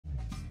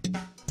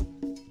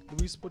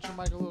Luis, put your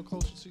mic a little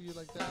closer to you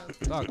like that.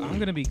 Dog, I'm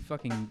gonna be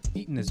fucking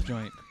eating this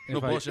joint. No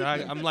bullshit.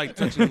 I'm like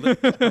touching.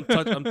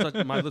 I'm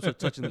touching. My lips are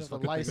touching this The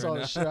fucking lights thing all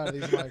right the now. shit out of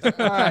these mics.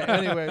 All right.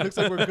 Anyway, looks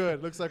like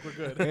we're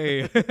good.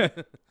 Hey, All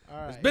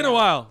right. It's been a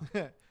while.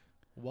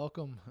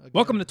 Welcome. Again.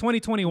 welcome to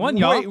 2021,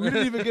 y'all. Wait, we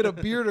didn't even get a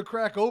beer to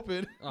crack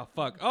open. Oh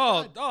fuck.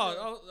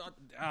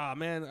 Oh,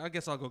 man. I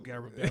guess I'll go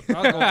grab a beer.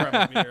 I'll go grab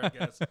a beer. I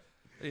guess.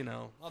 You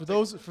know.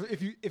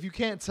 If you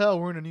can't tell,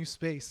 we're in a new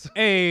space.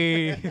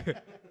 Hey.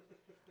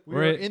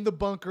 We're in the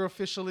bunker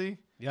officially.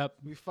 Yep.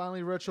 We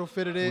finally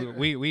retrofitted it.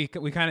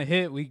 We kind of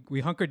hit.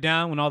 We hunkered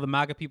down when all the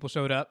MAGA people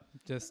showed up.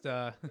 Just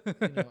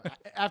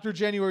After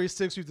January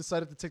 6th, we've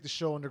decided to take the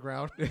show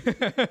underground.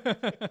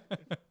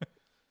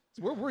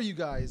 So where were you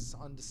guys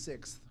on the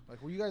 6th?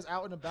 Like, were you guys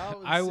out and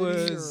about? I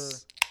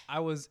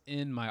was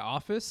in my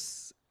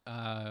office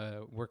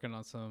working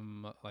on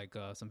some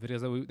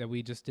videos that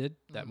we just did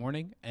that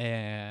morning,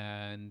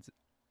 and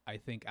I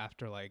think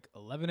after like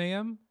 11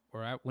 a.m.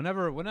 or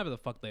whenever the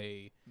fuck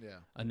they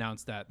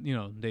announced that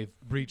they've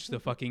breached the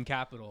fucking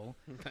Capitol.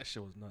 That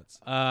shit was nuts.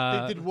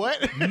 They did what?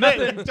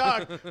 Nothing.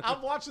 Dog,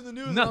 I'm watching the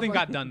news. Nothing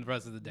got done the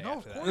rest of the day. No,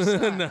 after of that.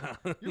 course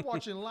not. No. You're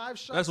watching live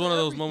shots. That's one of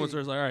those moments where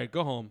it's like, all right,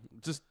 go home.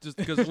 Just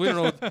because we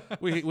don't know.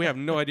 We have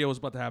no idea what's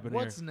about to happen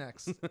What's here.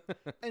 next?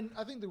 And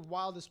I think the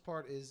wildest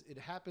part is it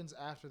happens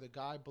after the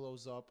guy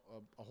blows up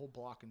a whole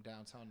block in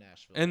downtown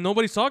Nashville. And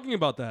nobody's talking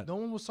about that. No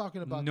one was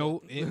talking about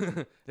No,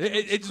 that.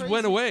 It just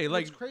went away.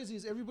 Like, what's crazy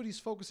is everybody's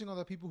focusing on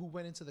the people who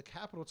went into the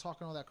Capitol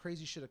talking all that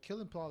crazy shit of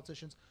killing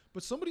politicians,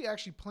 but somebody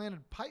actually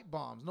planted pipe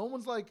bombs. No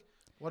one's like,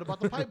 what about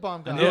the pipe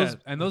bomb guy?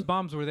 and those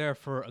bombs were there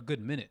for a good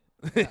minute.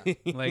 Yeah.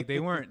 Like they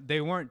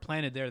weren't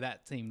planted there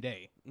that same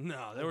day.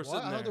 no, they were What? sitting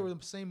I there. thought they were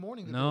the same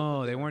morning. that No,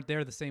 were they there. weren't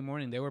there the same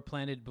morning. They were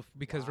planted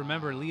because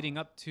remember, leading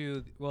up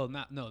to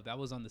that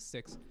was on the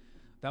 6th.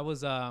 That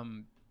was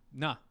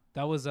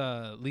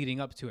leading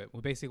up to it.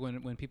 Well, basically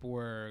when people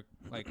were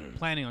like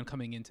planning on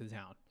coming into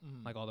town,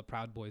 like all the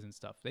Proud Boys and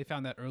stuff. They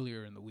found that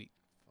earlier in the week.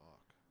 Fuck.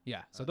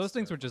 Yeah, so those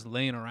things were just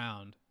laying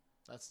around.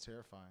 That's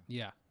terrifying.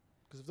 Yeah.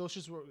 Because if those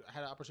shits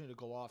had an opportunity to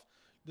go off,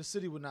 the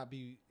city would not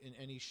be in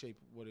any shape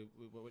what it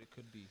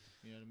could be.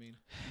 You know what I mean?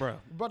 Bruh.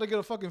 We're about to get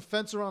a fucking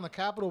fence around the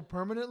Capitol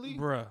permanently.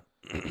 Bruh.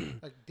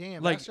 Like,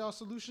 damn, Like- that's y'all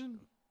solution?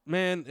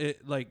 Man,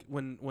 it like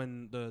when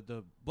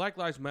the Black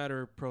Lives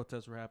Matter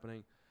protests were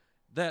happening,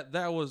 that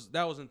was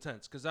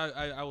intense because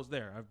I was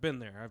there. I've been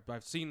there.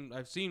 I've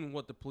seen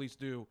what the police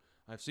do.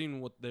 I've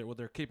seen what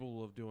they're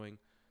capable of doing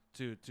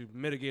to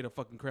mitigate a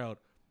fucking crowd.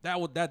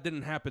 That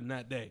didn't happen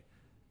that day,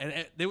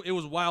 and it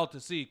was wild to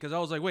see because I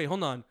was like, wait,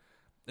 hold on.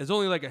 There's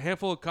only like a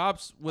handful of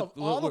cops with Of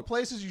all the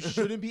places you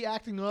shouldn't be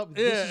acting up,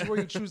 this is where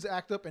you choose to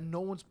act up, and no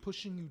one's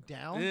pushing you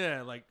down.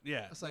 Yeah, like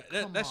yeah, It's like,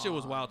 that shit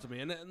was come wild to me,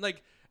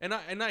 and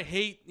I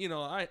hate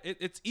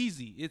it's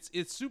easy,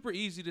 it's super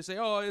easy to say,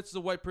 oh, it's the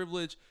white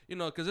privilege,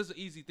 because it's an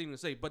easy thing to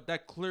say, but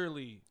that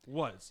clearly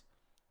was,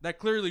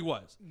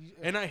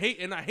 and I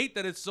hate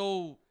that it's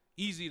so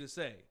easy to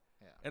say,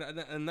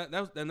 and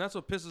that's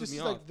what pisses This me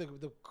is off. like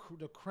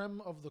the creme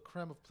of the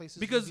creme of places.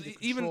 Because you need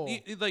to even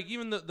control.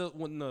 even the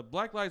when the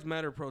Black Lives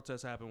Matter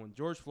protests happened, when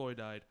George Floyd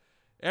died,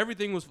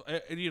 everything was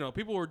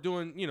people were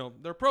doing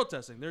they're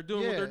protesting, they're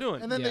doing what they're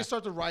doing, and then they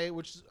start to riot,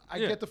 which I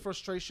Yeah. get the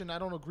frustration. I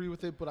don't agree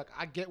with it, but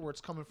I get where it's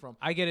coming from.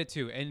 I get it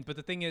too. But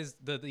the thing is,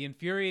 the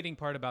infuriating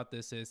part about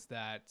this is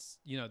that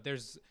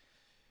there's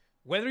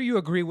whether you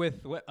agree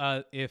with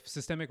if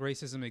systemic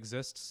racism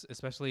exists,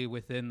 especially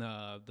within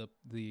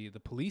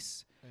the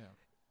police,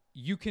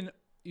 you can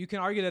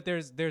argue that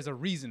there's a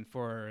reason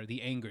for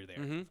the anger there.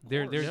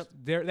 Mm-hmm.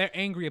 They're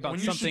angry about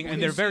And something,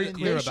 and they're very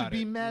clear they about should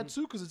be it. mad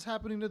too because it's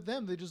happening to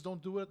them. They just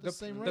don't do it at the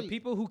same rate. The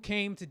people who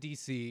came to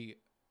DC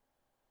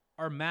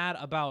are mad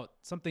about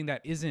something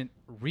that isn't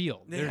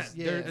real.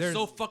 it's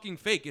so fucking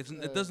fake.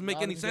 It doesn't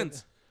make any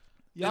sense.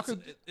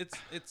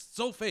 It's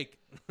so fake.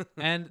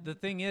 And the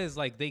thing is,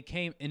 like, they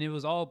came and it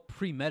was all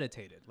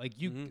premeditated. Like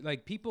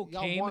like people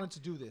Y'all came. wanted to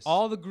do this.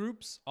 All the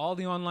groups, all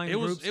the online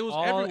groups, it was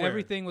everywhere.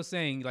 everything was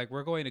saying like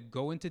we're going to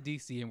go into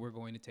DC and we're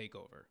going to take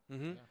over.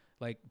 Mm-hmm.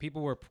 Like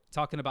people were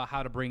talking about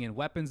how to bring in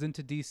weapons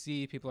into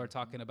DC. People are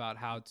talking about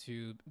how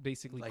to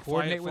basically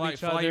coordinate with each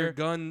fly other. your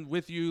gun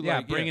with you.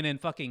 Yeah, bringing in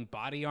fucking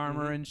body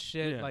armor and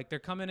shit. Yeah. Like they're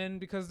coming in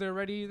because they're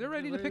ready. They're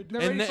ready to pick.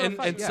 They're and ready for a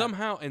fight. Yeah.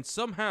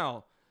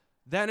 somehow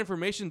that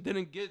information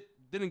didn't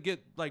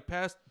get like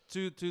passed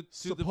to the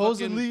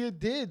Supposedly it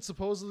did.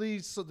 Supposedly,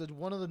 so that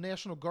one of the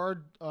National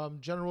Guard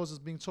generals is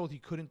being told he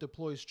couldn't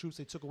deploy his troops.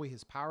 They took away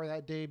his power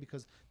that day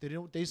because they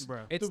didn't.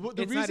 Bruh. It's the not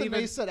reason even-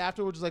 they said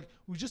afterwards was like,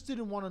 we just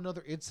didn't want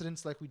another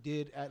incident like we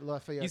did at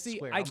Lafayette You see,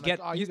 Square. I I'm get.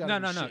 like, oh, you, gotta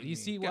no. be shitting You me.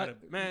 see Gotta-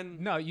 what? man.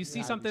 No, you see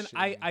gotta be something.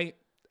 shitting me.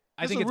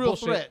 I think This it's a real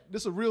bullshit. threat.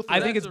 This is a real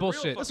threat. I think it's That's a real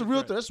bullshit. That's a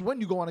real threat. That's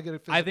when you go on to get it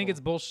physical. I think it's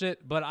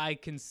bullshit, but I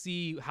can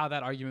see how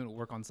that argument will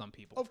work on some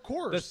people. Of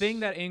course. The thing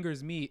that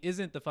angers me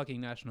isn't the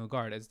fucking National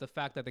Guard. It's the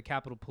fact that the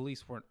Capitol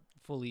Police weren't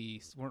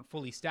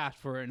fully staffed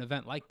for an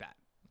event like that.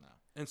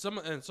 and some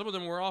of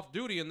them were off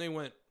duty and they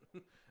went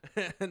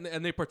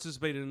and they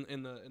participated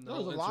in the. There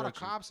was a lot of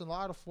cops and a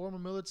lot of former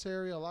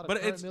military, a lot of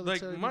current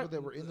military people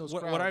that were in those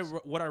crowds.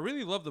 What I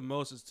really love the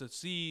most is to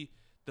see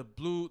the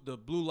blue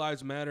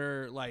lives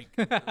matter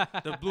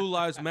the blue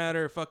lives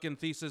matter fucking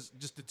thesis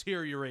just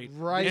deteriorate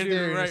right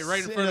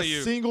in front of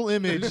you. Single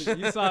image.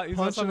 you saw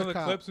some of the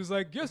clips. Who's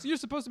like, yes, you're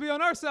supposed to be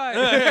on our side.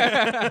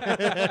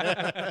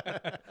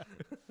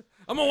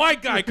 I'm a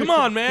white guy. Come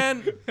on,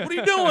 man. What are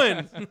you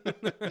doing?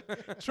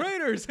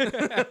 Traitors.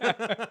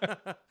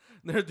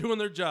 They're doing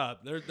their job.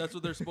 That's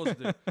what they're supposed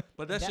to do.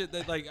 But that shit,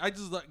 I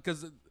just like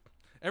because.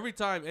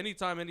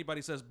 Anytime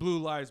anybody says "Blue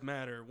Lives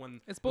Matter,"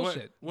 it's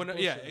bullshit.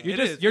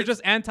 You're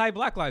just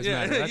anti-Black Lives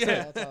Matter. That's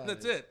it.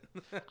 That's it.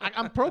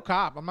 I'm pro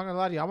cop. I'm not gonna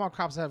lie to you. I want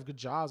cops to have good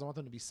jobs. I want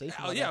them to be safe.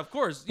 Oh yeah, of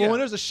course. But when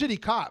there's a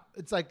shitty cop,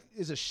 it's like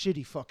it's a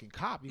shitty fucking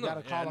cop. You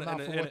gotta call them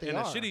out for what they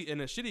are. A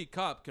shitty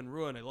cop can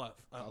ruin a life.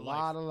 A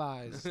lot of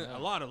lives. A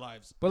lot of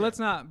lives. But let's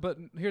not. But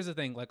here's the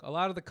thing: like a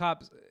lot of the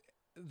cops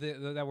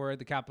that were at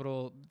the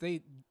Capitol,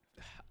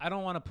 I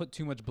don't want to put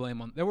too much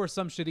blame on. There were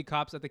some shitty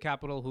cops at the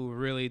Capitol who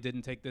really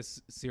didn't take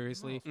this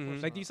seriously. No,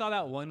 like you saw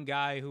that one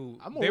guy who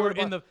they were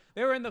in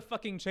the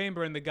fucking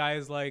chamber, and the guy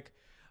is like,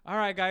 "All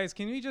right, guys,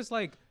 can we just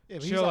like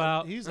chill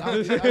out?" He's out.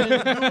 He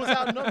was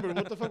outnumbered.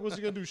 What the fuck was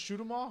he gonna do? Shoot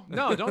them all?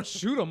 No, don't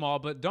shoot them all,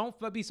 but don't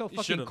be so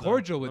fucking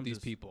cordial with these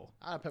people.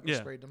 I pepper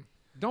sprayed them.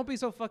 Don't be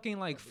so fucking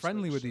like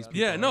friendly with these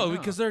people. Yeah, no,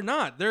 because they're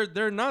not.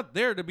 They're not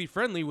there to be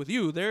friendly with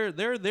you. They're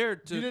there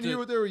to. You didn't hear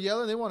what they were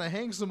yelling? They want to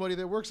hang somebody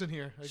that works in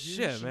here. Like,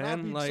 shit,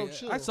 man. Like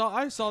I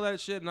saw that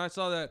shit, and I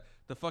saw that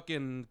the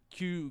fucking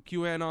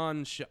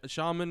QAnon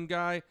shaman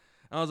guy.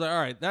 I was like, all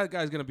right, that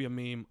guy's gonna be a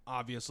meme,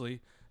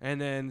 obviously. And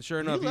then,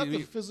 sure enough,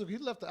 he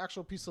left the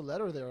actual piece of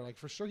letter there. Like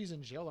for sure, he's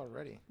in jail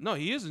already. No,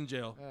 he is in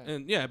jail,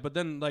 and but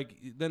then does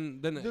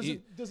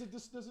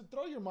it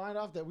throw your mind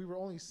off that we were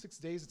only 6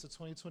 days into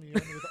 2021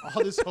 with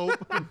all this hope?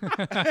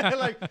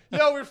 Like,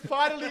 yo, we're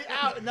finally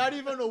out. Not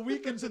even a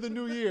week into the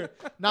new year.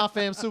 Nah,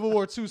 fam, Civil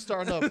War II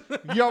starting up.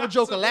 Y'all were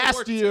joking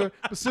last year,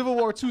 but Civil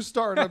War II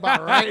starting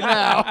about right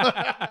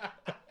now.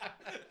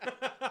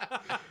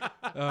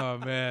 Oh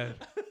man.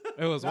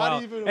 It was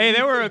wild. Hey,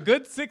 there were a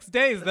good 6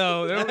 days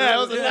though. That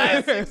was the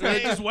last 6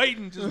 days. Just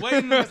waiting. You're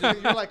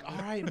like, all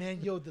right, man,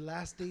 yo, the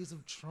last days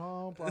of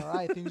Trump. All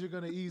right, things are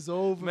gonna ease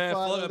over. Man,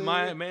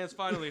 my man's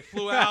finally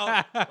flew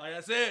out. Like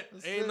that's it.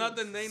 Ain't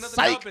nothing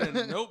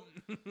happening. Nope.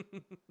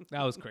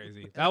 That was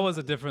crazy. That was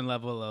a different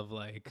level of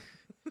like.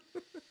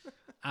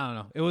 I don't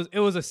know.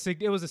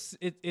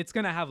 It's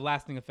gonna have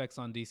lasting effects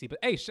on DC. But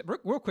hey,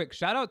 real quick,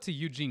 shout out to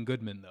Eugene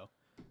Goodman though.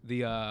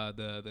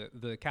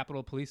 The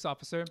Capitol police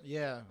officer.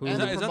 Yeah. Is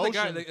that the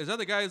guy? Is that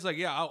the guy who's like,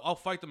 yeah, I'll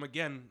fight them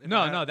again?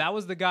 No, that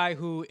was the guy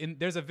who.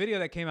 There's a video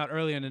that came out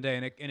earlier in the day,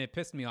 and it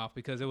pissed me off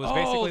because it was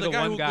basically the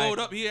one guy who glowed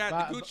up. He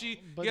had the Gucci.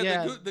 But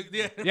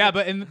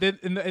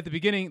at the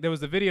beginning, there was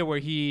the video where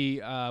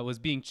he was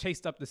being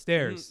chased up the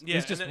stairs. Mm-hmm. Yeah,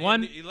 it's just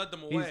one. He led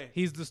them away.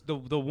 He's just the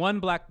one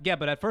black. Yeah,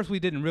 but at first we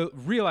didn't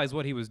realize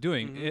what he was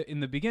doing. Mm-hmm. In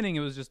the beginning,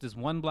 it was just this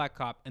one black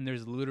cop, and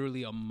there's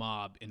literally a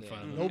mob in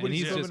front of him.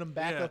 Nobody's filming him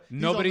back up.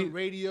 Nobody. He's on the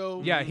radio.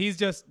 Yeah, he's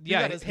just he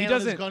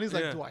doesn't. Gun. He's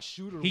like, do I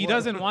shoot or he what?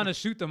 doesn't want to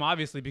shoot them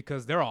obviously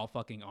because they're all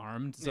fucking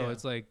armed. So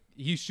it's like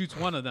he shoots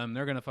one of them,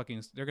 they're gonna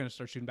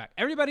start shooting back.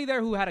 Everybody there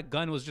who had a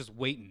gun was just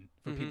waiting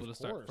for people to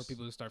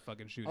start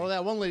fucking shooting. Oh,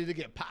 that one lady to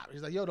get popped.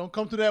 He's like, yo, don't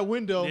come through that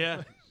window.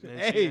 Yeah,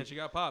 hey, she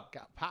got popped.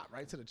 Got popped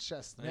right to the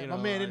chest. Man, my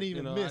man didn't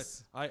even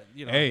miss. I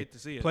hate to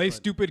see it. Play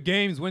stupid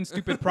games, win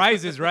stupid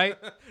prizes, right?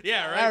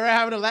 Yeah, right. We're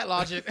having that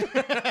logic.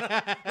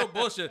 No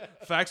bullshit.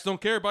 Facts don't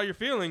care about your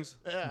feelings.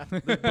 Yeah.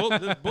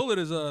 The bullet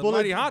is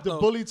mighty hot though.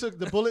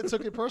 The bullet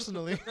took it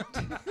personally.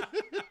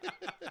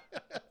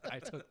 I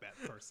took that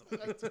personally.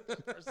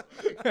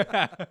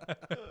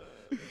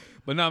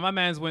 But no, my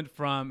man's went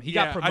from he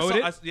got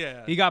promoted.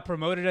 He got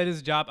promoted at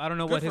his job. I don't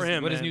know what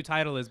his new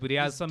title is, but he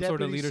has some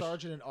sort of leadership.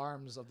 Sergeant at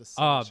Arms of the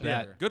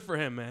chamber. Good for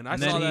him, man. I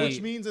saw that.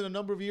 Which means in a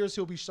number of years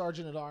he'll be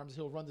Sergeant at Arms.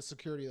 He'll run the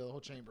security of the whole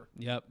chamber.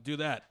 Yep, do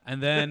that.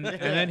 And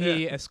then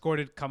he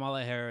escorted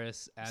Kamala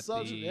Harris at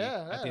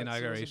the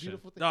inauguration.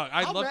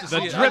 I'd love to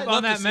see the drip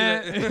on that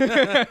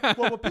man.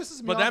 Well, what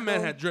pisses me but off, that man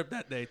had drip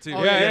that day too.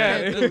 Oh,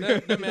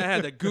 that man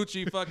had the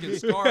Gucci fucking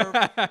scarf.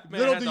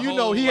 Little do you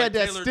know, he had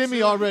that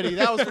stimmy already.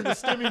 That was from the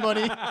stimmy money.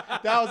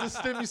 That was a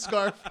stimmy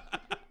scarf.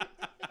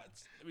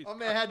 My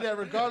man had that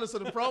regardless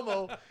of the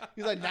promo.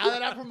 He's like, now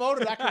that I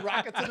promoted, I can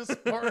rock it to the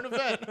sporting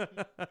event.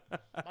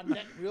 My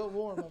neck real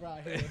warm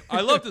around here.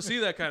 I love to see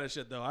that kind of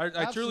shit, though.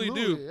 I truly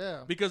do.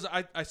 Yeah. Because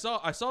I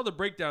saw the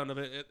breakdown of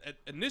it.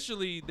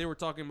 Initially, they were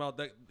talking about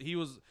that he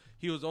was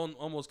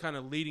almost kind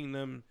of leading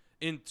them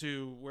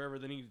into wherever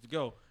they needed to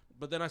go.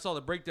 But then I saw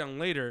the breakdown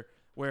later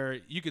where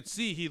you could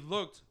see he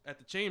looked at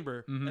the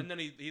chamber and then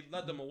he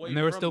led them away. And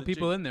there were still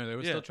people in there. They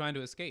were still trying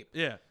to escape.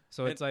 Yeah.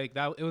 So it's like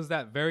that. It was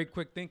that very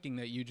quick thinking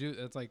that you do.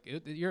 It's like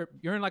you're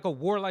in like a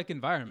warlike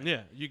environment.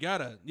 Yeah, you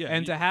gotta. Yeah,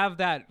 and to have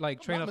that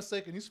like train. I'm not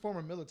mistaken. He's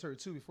former military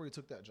too. Before he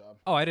took that job.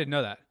 Oh, I didn't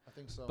know that. I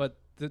think so. But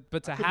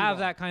to have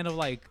that kind of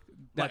like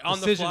that on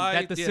decision,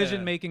 the fly,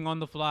 making on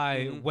the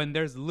fly when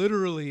there's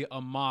literally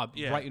a mob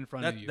right in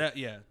front of you.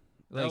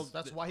 Like,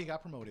 That's why he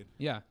got promoted.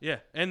 yeah. Yeah,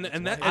 and That's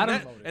and why that he and, got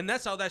that, promoted. and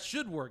that's how that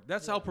should work.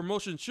 That's how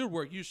promotion should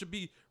work. You should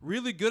be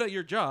really good at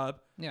your job,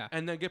 Yeah.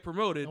 and then get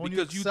promoted And when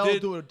because excel, you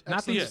did. do an Not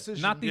excellent these,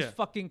 decision. not these Yeah.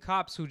 fucking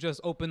cops who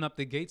just open up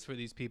the gates for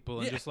these people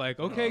and Yeah. just like,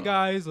 okay,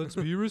 guys, let's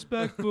be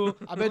respectful.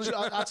 I bet you.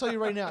 I'll tell you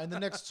right now. In the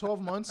next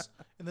 12 months,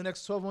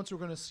 we're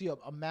going to see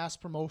a mass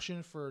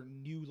promotion for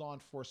new law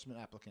enforcement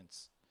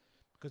applicants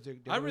because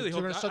I really they're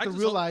hope going to that- start I to just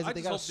realize hope- that I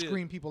they just got to hope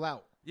screen people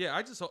out. Yeah,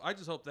 I just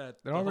hope that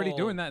They're the already whole-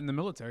 doing that in the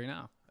military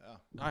now.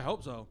 I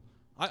hope so.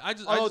 I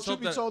just Truth hope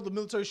be that. told, the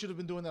military should have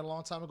been doing that a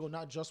long time ago,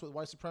 not just with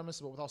white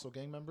supremacists, but with also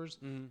gang members.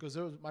 Mhm. Because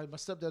my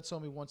stepdad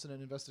told me once in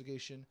an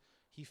investigation,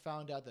 he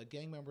found out that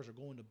gang members are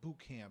going to boot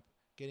camp,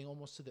 getting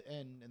almost to the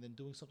end, and then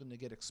doing something to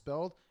get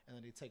expelled, and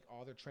then they take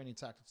all their training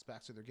tactics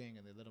back to their gang,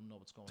 and they let them know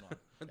what's going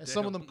on. And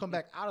some of them come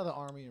back out of the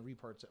army and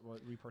repurchase.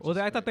 Well,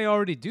 I thought they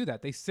already do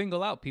that. They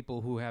single out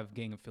people who have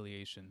gang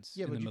affiliations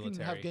Yeah, in but the you military.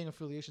 can have gang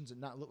affiliations and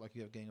not look like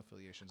you have gang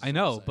affiliations. I is what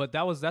I'm know, saying. but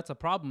that's a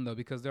problem though,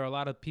 because there are a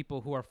lot of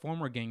people who are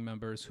former gang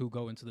members who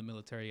go into the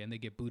military and they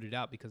get booted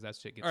out because that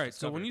shit gets All right,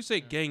 so when discovered. you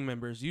say gang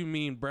members, you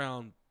mean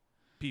brown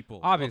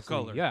people Obviously,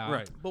 of color, yeah.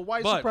 right? But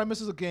white But-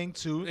 supremacists is a gang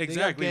too. They have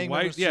Exactly, gang white.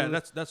 members Yeah, too.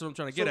 that's what I'm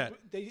trying to get at.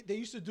 They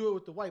used to do it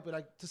with the white, but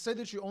like to say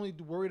that you're only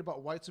worried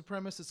about white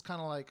supremacists, it's kind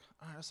of like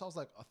that sounds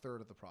like a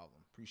third of the problem.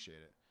 Appreciate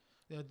it.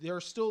 You know, there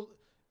are still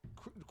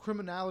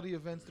criminality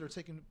events that are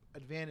taking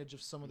advantage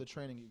of some of the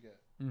training you get.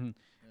 Mhm.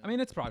 I mean,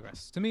 it's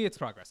progress. To me, it's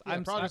progress. Yeah,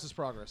 progress is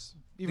progress,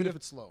 even if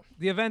it's slow.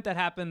 The event that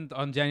happened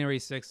on January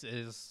 6th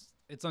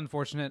it's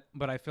unfortunate,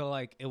 but I feel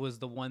like it was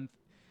the one.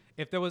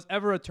 If there was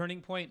ever a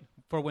turning point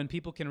for when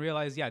people can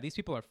realize, yeah, these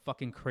people are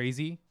fucking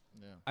crazy,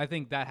 Yeah. I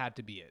think that had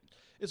to be it.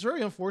 It's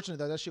very unfortunate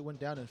that shit went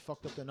down and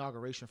fucked up the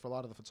inauguration for a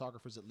lot of the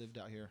photographers that lived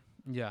out here.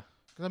 Yeah,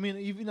 Because I mean,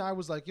 even I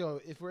was like, yo,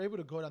 if we're able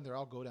to go down there,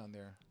 I'll go down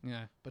there.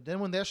 yeah. But then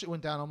when that shit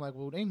went down, I'm like,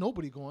 well, ain't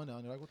nobody going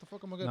down there. Like, what the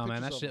fuck am I gonna? No,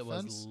 man, that pictures of? shit A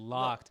was fence?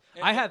 locked.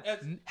 And- I have.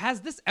 and-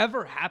 Has this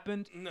ever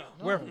happened? No.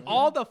 Where No.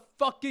 all the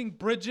fucking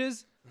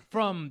bridges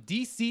from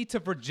DC to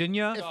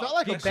Virginia? It felt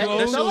like a It it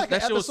closed. felt like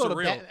That an shit was episode of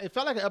surreal. It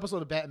felt like an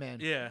episode of Batman.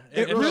 Yeah,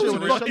 It It really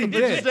really fucking shut the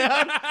bitches did.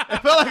 down.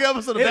 It felt like an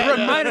episode of It Batman.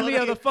 reminded me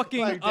of the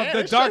fucking Like, of damn,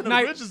 the they Dark shutting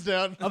Knight bridges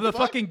down. of the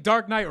Fuck. fucking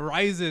Dark Knight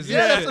Rises. and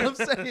Yeah, shit. that's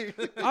what I'm saying.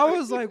 I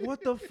was like,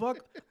 what the fuck?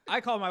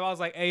 I called my boss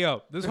like, hey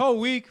yo, this whole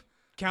week,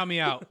 count me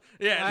out.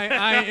 Yeah.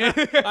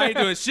 I I ain't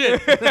doing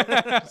shit.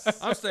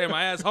 I'm staying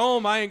my ass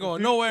home. I ain't going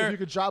If nowhere. you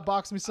could drop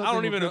box me something, I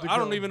don't we're even. good to I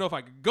don't go. even know if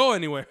I could go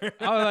anywhere. was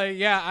like,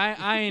 yeah,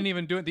 I ain't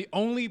even doing the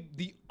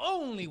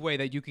only way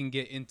that you can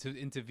get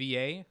into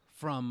VA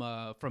from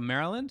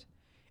Maryland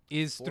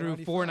is through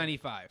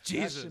 495. That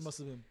Jesus. shit must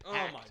have been. Oh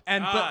my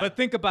And God. but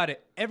think about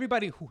it.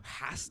 Everybody who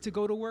has to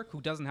go to work,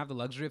 who doesn't have the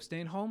luxury of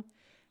staying home,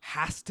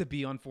 has to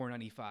be on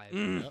 495.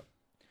 Yep.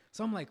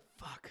 So I'm like,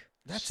 fuck.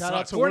 Shout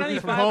out to 495, working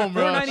from home,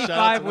 bro. Shout out to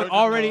 495 would working from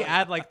already home.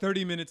 add like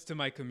 30 minutes to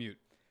my commute.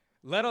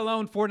 Let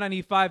alone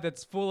 495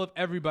 that's full of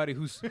everybody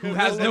who has And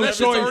no that shit's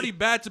choice. already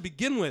bad to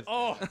begin with.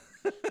 Oh,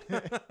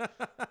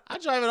 I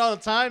drive it all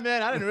the time,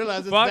 man. I didn't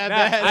realize it's Fuck that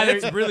that. bad.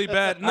 It's really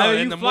bad. No, either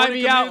in you the fly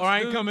morning me out commutes, or I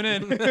ain't dude, coming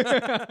in.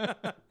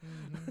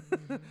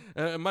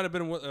 It might have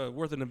been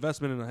worth an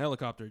investment in a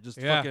helicopter. Just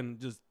Yeah. fucking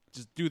just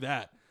do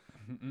that.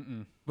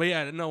 But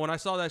yeah, no. When I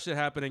saw that shit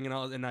happening,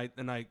 I've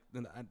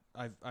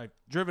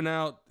driven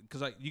out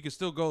because you can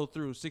still go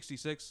through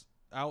 66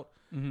 out,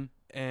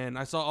 and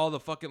I saw all the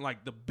fucking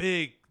like the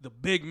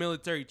big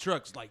military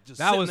trucks like just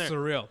That sitting was there.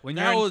 surreal. When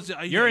That you're was-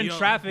 you're in you know-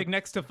 traffic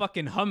next to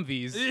fucking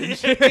Humvees.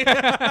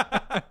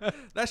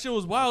 That shit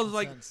was wild. It's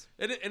like, sense.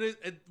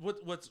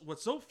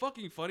 what's so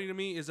fucking funny to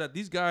me is that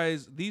these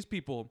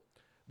people,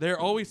 they're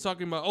always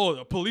talking about, oh,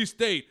 a police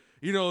state.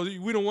 You know,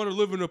 we don't want to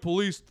live in a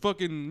police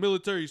fucking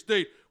military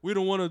state. We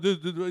don't want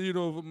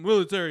to,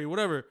 military,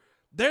 whatever.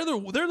 They're the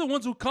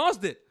ones who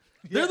caused it.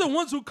 They're the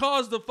ones who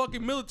caused the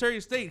fucking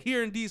military state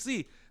here in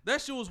DC.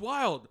 That shit was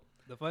wild.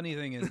 The funny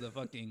thing is the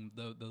fucking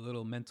the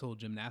little mental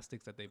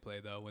gymnastics that they play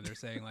though when they're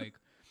saying like,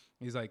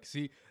 he's like,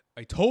 see,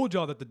 I told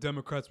y'all that the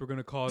Democrats were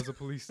gonna cause a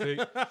police state.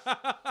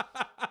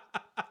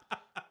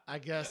 I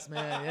guess,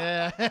 man.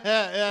 Yeah,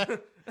 yeah.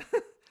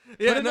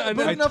 Yeah, But and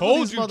but I enough of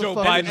told these you Joe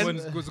motherfuckers.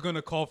 Biden was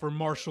gonna call for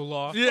martial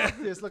law. yeah.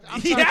 Yes, look, I'm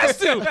He tired- has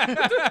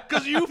to,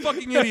 because you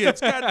fucking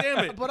idiots. God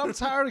damn it. But I'm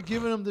tired of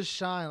giving them the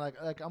shine. Like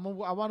I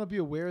want to be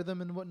aware of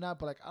them and whatnot.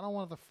 But like, I don't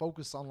want to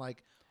focus on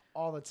like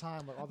all the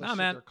time, like all the Nah, shit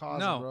man. they're causing,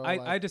 No, bro. I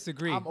Like,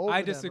 disagree. I'm over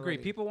I them disagree.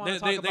 already. People want to They-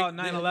 talk they- about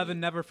they- 9/11,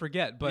 never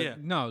forget. But Yeah.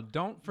 no,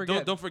 don't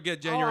forget. Don't forget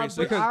Oh, January but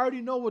 6th. I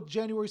already know what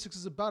January 6th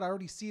is about. I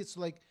already see it. So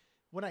like,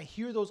 when I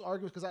hear those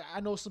arguments, because I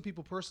know some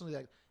people personally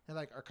that and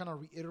like are kind of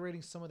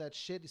reiterating some of that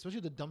shit, especially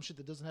the dumb shit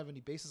that doesn't have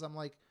any basis. I'm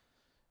like,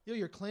 yo,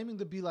 you're claiming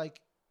to be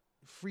like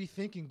free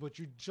thinking, but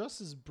you're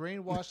just as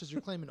brainwashed as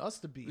you're claiming us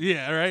to be.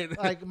 Yeah, right.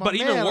 Like, my but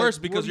even man, worse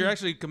like, because what you're you-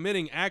 actually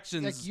committing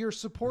actions. Like you're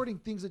supporting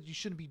things that you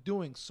shouldn't be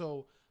doing.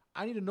 So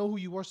I need to know who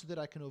you are so that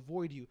I can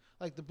avoid you.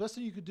 Like the best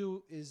thing you could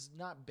do is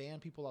not ban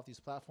people off these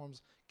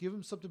platforms. Give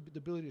them something, the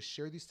ability to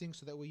share these things,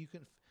 so that way you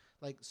can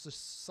like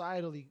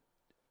societally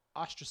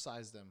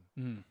ostracize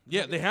them.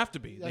 Yeah, they have to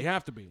be. Like- They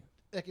have to be.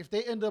 like if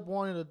they end up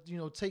wanting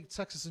to, take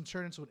Texas and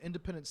turn into an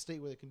independent state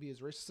where they can be as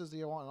racist as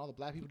they want, and all the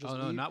black people just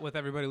leave. Not with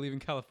everybody leaving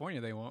California.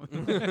 They won't.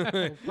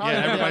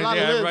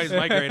 Everybody's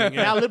migrating.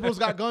 Yeah. Now liberals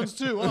got guns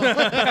too.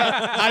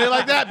 How do you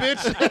like that,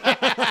 bitch?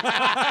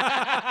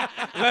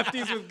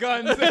 Lefties with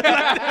guns.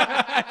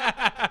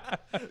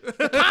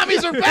 The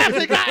commies are back.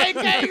 They got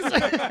AKs.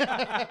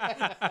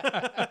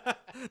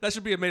 That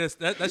should be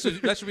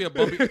that should be a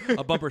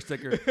bumper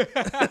sticker.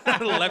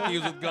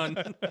 Lefties with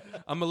gun.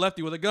 I'm a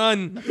lefty with a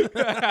gun.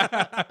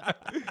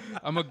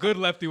 I'm a good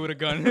lefty with a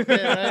gun.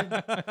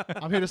 Yeah, right?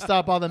 I'm here to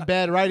stop all them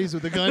bad righties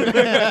with a gun.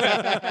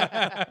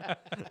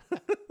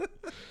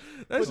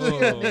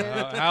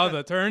 How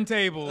the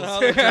turntables.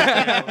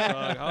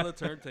 How the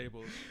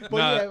turntables. But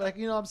yeah, like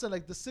I'm saying,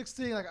 like the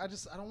 16, like I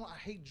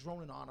hate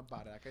droning on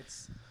about it. Like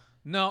it's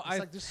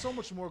like there's so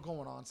much more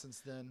going on since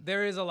then.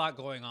 There is a lot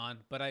going on,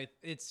 but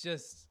it's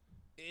just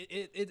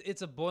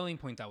it's a boiling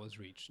point that was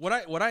reached. What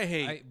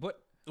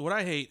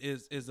I hate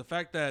is the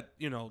fact that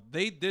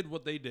they did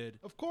what they did.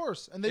 Of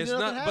course, and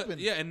nothing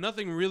happened. And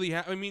nothing really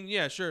happened. I mean,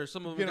 yeah, sure,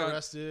 some of them got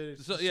arrested.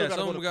 some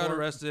of them got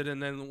arrested,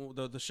 and then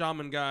the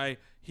shaman guy,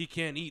 he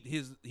can't eat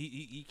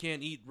he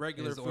can't eat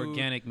regular food,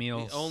 organic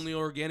meals, only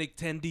organic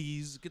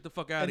tendies. Get the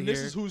fuck out of here. And this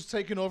is who's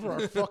taking over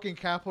our fucking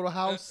Capitol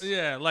House.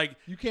 Yeah, like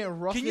you can't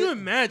rough it. Can you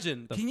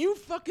imagine? Can you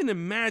fucking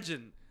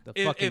imagine? If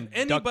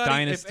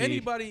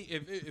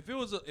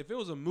it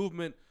was a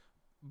movement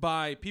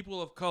by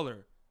people of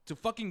color to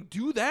fucking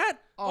do that,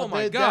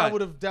 my god,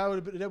 that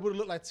would have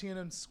looked like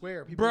Tiananmen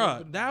Square.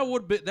 Bruh, that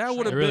would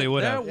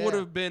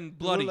have been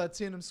bloody. Like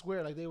Tiananmen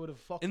Square, like they would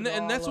have fucking.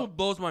 And that's what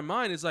blows my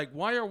mind is like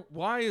why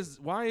is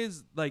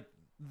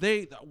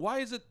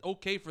it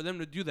okay for them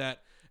to do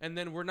that, and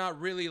then we're not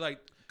really like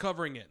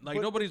covering it, like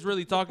nobody's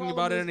really talking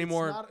about it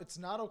anymore. It's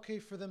not okay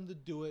for them to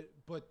do it,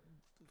 but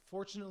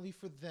fortunately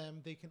for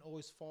them, they can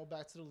always fall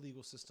back to the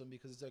legal system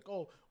because it's like,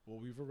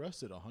 we've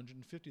arrested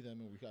 150 of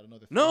them and we got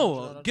another.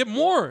 Get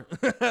more,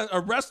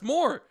 arrest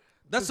more.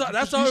 That's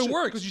how it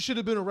works. Because you should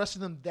have been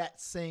arresting them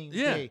that same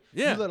day.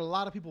 Yeah. You let a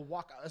lot of people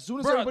walk out. As soon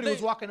as everybody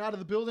was walking out of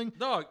the building,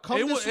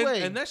 come this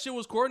way. And that shit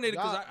was coordinated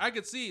because I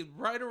could see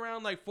right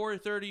around like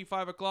 4:30,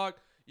 5 o'clock,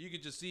 you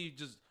could just see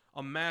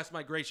a mass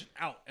migration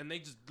out, and they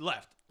just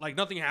left. Like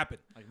nothing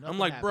happened. I'm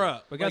like,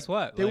 bruh. But guess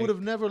what? They would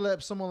have never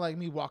let someone like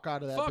me walk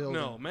out of that building.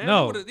 No, man.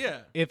 No.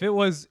 If it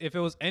was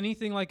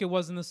anything like it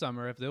was in the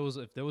summer, if there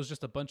was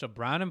just a bunch of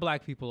brown and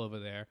black people over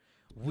there,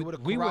 we would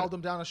have corralled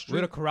them down the street. We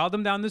would have corralled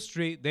them down the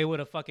street. They would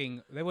have had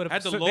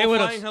the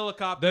low-flying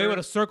helicopter. They would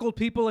have circled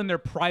people in their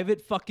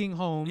private fucking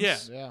homes.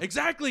 Yeah,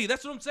 exactly.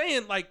 That's what I'm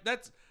saying. Like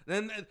that's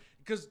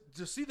because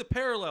to see the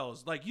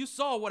parallels, like you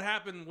saw what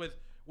happened with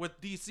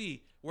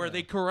DC, where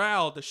they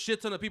corralled the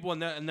shit ton of people,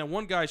 and then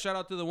one guy, shout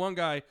out to the one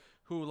guy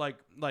who like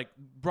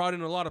brought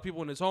in a lot of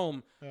people in his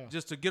home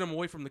just to get them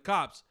away from the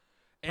cops.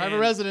 Private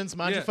residence,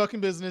 mind your fucking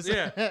business.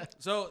 Yeah.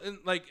 So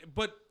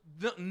but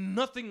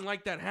nothing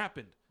like that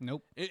happened.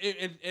 Nope.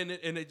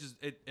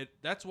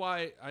 That's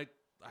why I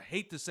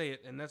hate to say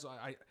it, and that's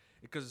why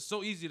because it's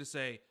so easy to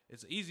say.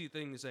 It's an easy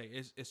thing to say.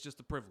 It's just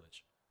a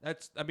privilege.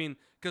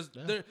 Because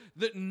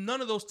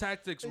none of those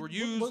tactics were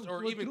used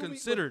or even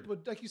considered.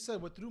 But like you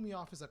said, what threw me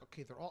off is like,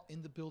 okay, they're all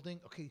in the building.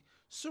 Okay,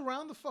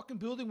 surround the fucking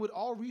building with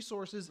all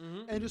resources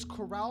and just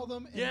corral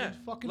them and then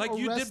fucking like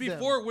arrest you did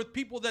before them. with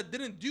people that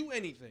didn't do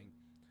anything.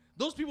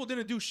 Those people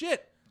didn't do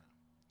shit.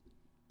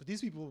 But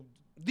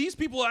these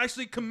people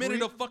actually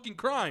committed a fucking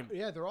crime.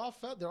 Yeah, they're all.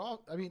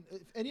 I mean,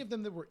 if any of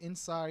them that were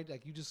inside,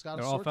 like you just got.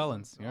 They're all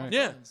felons.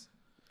 Felons.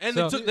 And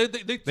so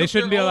they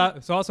shouldn't be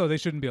allowed. So also, they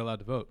shouldn't be allowed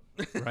to vote,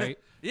 right?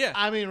 Yeah,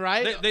 I mean,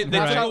 right? They took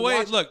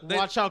away.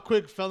 Watch how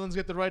quick felons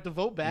get the right to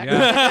vote back.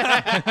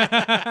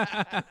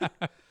 Yeah.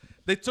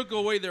 They took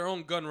away their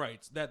own gun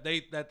rights that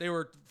they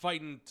were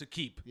fighting to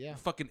keep. Yeah,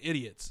 fucking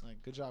idiots.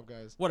 Like, good job,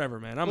 guys. Whatever,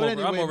 man. I'm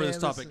over this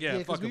topic.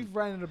 Fuck them. We've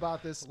ranted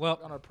about this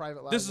on our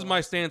private lives. This is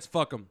my stance.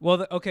 Fuck them.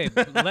 Well, okay.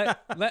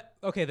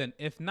 Okay then.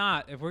 If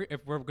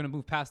we're gonna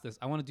move past this,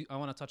 I want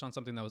to touch on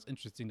something that was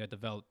interesting that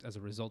developed as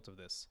a result of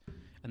this,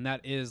 and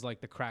that is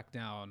like the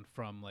crackdown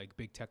from like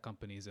big tech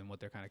companies and what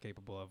they're kind of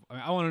capable of. I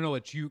mean, I want to know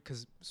what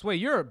because Sway,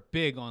 you're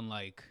big on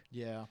like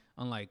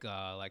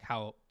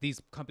how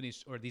these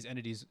companies or these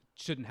entities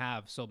shouldn't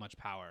have so much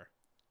power,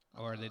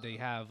 or that they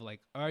have like.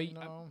 Are you?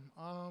 No.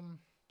 I'm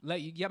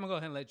gonna go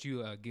ahead and let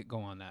you go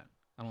on that.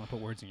 I don't want to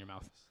put words in your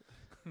mouth.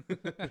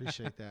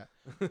 Appreciate that.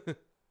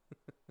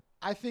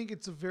 I think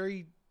it's a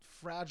very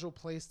fragile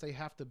place they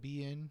have to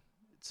be in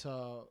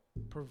to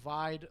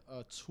provide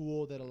a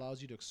tool that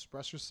allows you to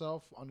express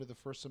yourself under the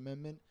First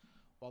Amendment,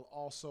 while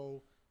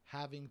also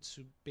having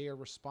to bear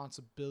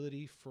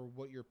responsibility for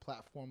what your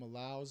platform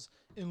allows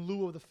in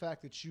lieu of the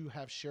fact that you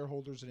have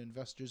shareholders and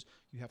investors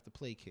you have to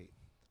placate.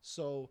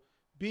 So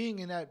being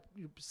in that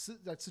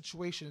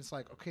situation, it's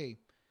like, okay,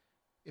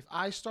 if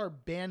I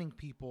start banning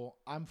people,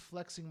 I'm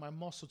flexing my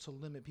muscle to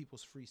limit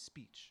people's free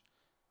speech.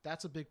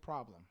 That's a big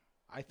problem.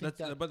 I think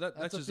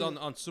that's just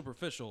on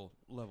superficial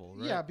level,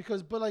 right? Yeah,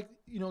 but like,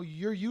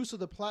 your use of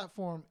the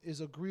platform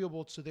is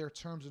agreeable to their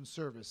terms and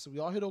service. So we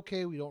all hit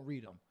okay, we don't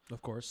read them.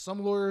 Of course.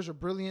 Some lawyers are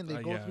brilliant.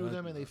 They go through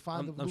them and they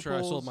find the loopholes. I'm sure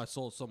I sold my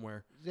soul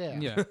somewhere.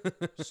 Yeah.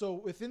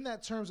 So within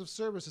that terms of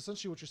service,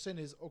 essentially what you're saying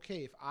is,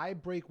 okay, if I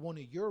break one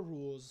of your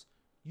rules,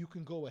 you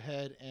can go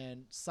ahead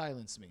and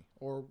silence me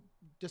or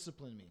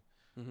discipline me.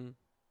 Mm-hmm.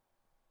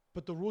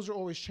 But the rules are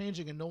always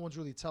changing and no one's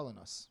really telling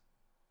us.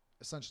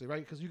 Essentially,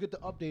 right? Because you get the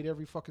update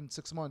every fucking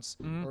 6 months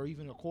or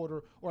even a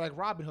quarter, or like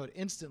Robinhood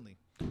instantly.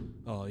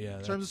 Oh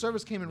yeah. Terms of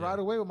service came in right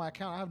away with my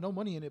account. I have no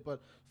money in it,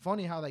 but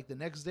funny how like the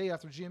next day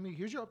after GME,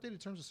 here's your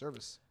updated terms of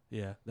service.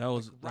 Yeah, that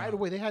was right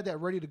away. They had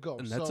that ready to go.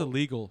 And that's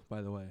illegal,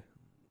 by the way.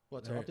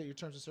 What, to update your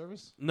terms of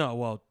service? No,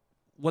 well,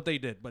 what they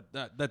did, but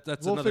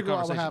that's we'll another figure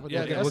conversation. out what happened.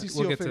 Yeah, the SEC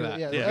will figure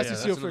that. The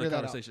SEC will figure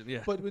that out.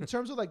 Yeah. But in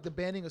terms of like the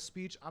banning of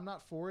speech, I'm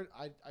not for it.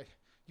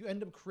 You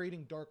end up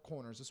creating dark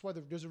corners. That's why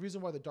there's a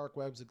reason why the dark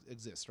webs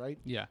exist, right?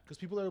 Yeah. Because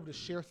people are able to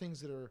share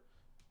things that are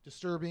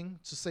disturbing,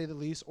 to say the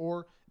least,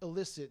 or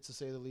illicit, to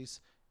say the least,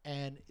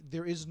 and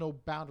there is no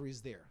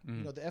boundaries there.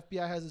 Mm. The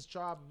FBI has its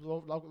job.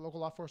 Local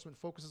law enforcement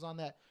focuses on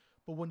that.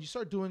 But when you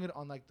start doing it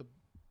on like the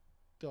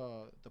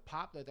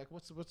pop, like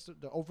what's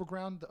the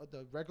overground,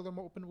 the regular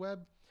open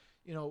web,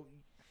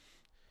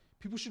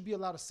 people should be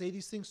allowed to say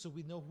these things so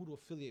we know who to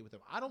affiliate with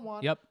them. I don't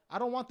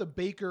want the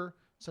baker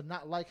to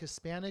not like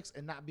Hispanics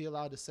and not be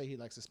allowed to say he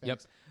likes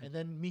Hispanics, and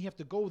then me have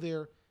to go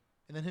there,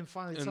 and then him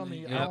finally tell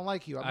me I don't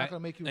like you. I'm not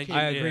gonna make you a king.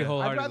 I agree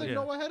wholeheartedly. I'd rather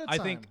know ahead of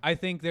time. I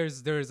think there's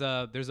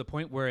a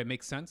point where it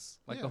makes sense.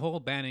 Like the whole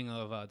banning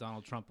of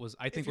Donald Trump was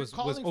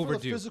overdue. For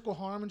the physical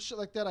harm and shit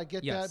like that, I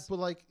get that, but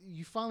like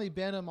you finally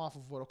ban him off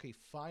of what? Okay,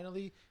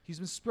 finally he's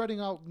been spreading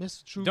out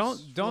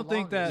mistruths. Don't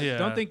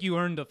think you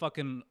earned a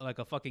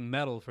fucking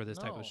medal for this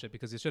type of shit,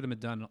 because it should have been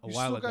done a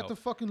while ago. You still got the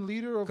fucking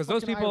leader of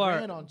those people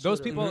Iran on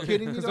Twitter.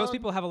 Because those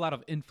people have a lot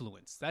of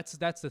influence. That's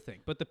the thing.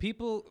 But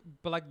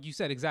like you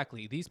said,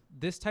 exactly,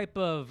 this type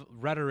of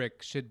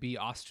rhetoric should be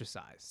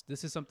ostracized.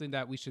 This is something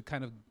that we should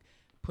kind of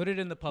put it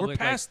in the public.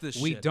 We're past this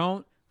shit. We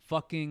don't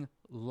fucking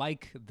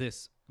like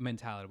this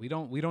mentality. We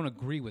don't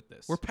agree with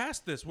this. We're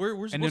past this. We're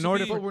and in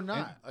order, but we're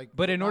not.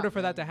 But in order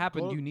for that to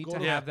happen, you need to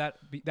have that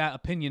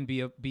opinion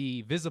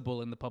be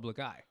visible in the public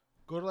eye.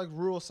 Go to like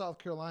rural South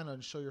Carolina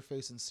and show your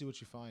face and see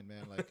what you find,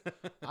 man. Like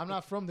I'm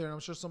not from there, and I'm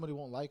sure somebody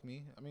won't like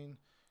me. I mean.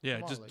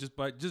 Yeah, just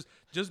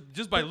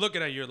by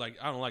looking at you, you're like,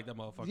 I don't like that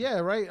motherfucker. Yeah,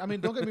 right. I mean,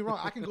 don't get me wrong.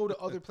 I can go to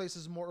other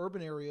places, more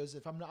urban areas.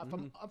 If I'm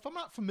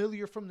not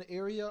familiar from the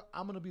area,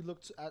 I'm gonna be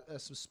looked at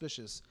as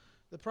suspicious.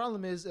 The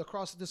problem is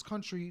across this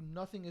country,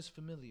 nothing is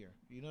familiar.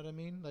 You know what I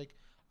mean? Like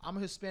I'm a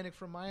Hispanic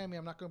from Miami.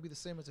 I'm not gonna be the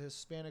same as a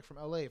Hispanic from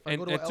LA. If I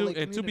go to a LA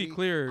community, to be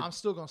clear, I'm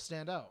still gonna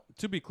stand out.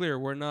 To be clear,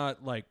 we're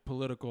not like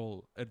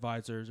political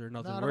advisors or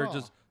nothing. Not we're at all.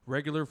 just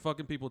regular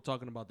fucking people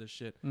talking about this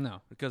shit.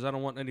 No, because I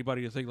don't want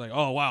anybody to think like,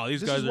 oh wow,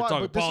 these guys are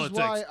talking politics.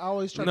 This is why I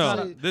always try to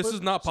say this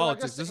is not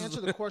politics. I guess to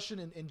answer the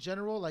question in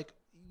general, like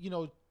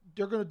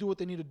they're gonna do what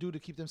they need to do to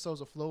keep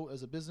themselves afloat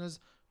as a business.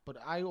 But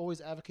I always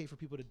advocate for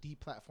people to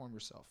deplatform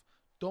yourself.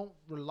 Don't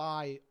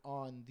rely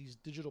on these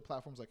digital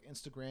platforms like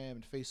Instagram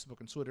and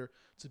Facebook and Twitter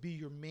to be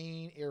your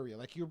main area.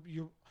 Like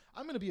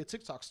I'm gonna be a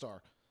TikTok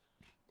star.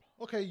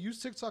 Okay,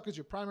 use TikTok as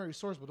your primary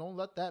source, but don't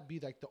let that be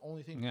like the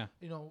only thing. Yeah.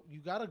 You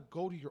gotta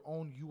go to your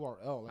own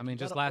URL. Like, I mean,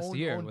 just last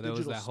year, where there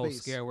was that whole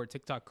scare where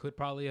TikTok could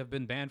probably have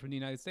been banned from the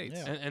United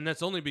States. Yeah. And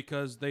that's only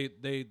because they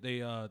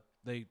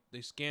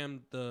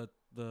scammed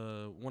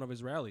the one of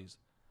his rallies.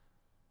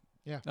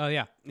 Yeah. Oh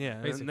yeah. Yeah.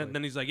 And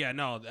then he's like, yeah,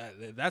 no,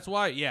 that's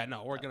why. Yeah,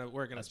 no, we're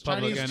gonna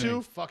Chinese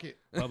too. Fuck it.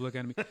 Public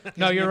enemy.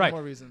 No, you're right.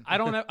 I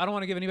don't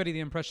want to give anybody the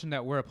impression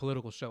that we're a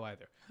political show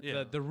either.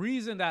 Yeah. The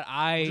reason that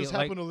I just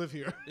happen to live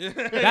here.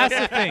 That's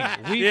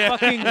the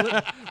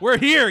thing. We're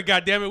here.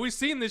 God damn it. We've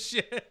seen this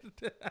shit.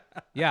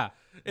 Yeah.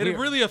 It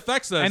really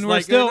affects us, and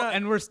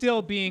we're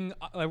still being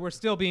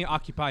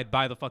occupied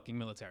by the fucking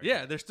military.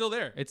 Yeah, they're still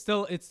there. It's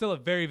still a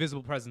very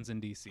visible presence in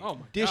DC. Oh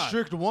my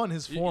District 1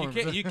 has formed.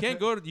 You can't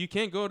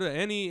go to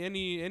any of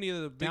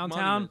the big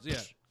downtown. Yeah,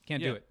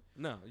 can't do it.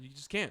 No, you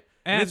just can't.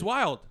 And it's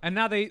wild. And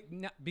now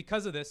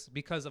because of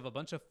a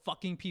bunch of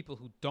fucking people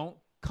who don't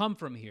come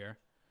from here,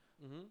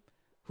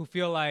 who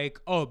feel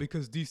like, oh,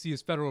 because DC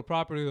is federal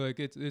property, like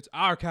it's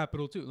our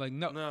capital too. Like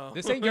no,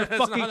 this ain't your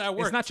fucking.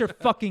 It's not your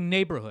fucking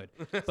neighborhood.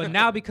 But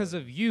now because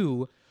of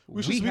you,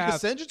 we can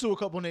send you to a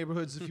couple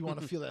neighborhoods if you want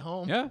to feel at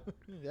home. Yeah,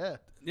 yeah.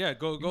 Yeah,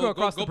 go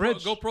across the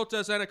bridge. Go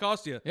protest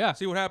Anacostia. Yeah,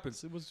 see what happens.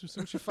 See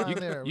what you find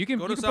there. You can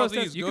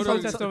protest. You can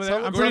protest over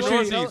there.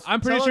 I'm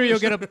pretty sure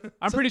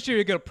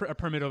you'll get a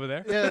permit over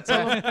there. Yeah,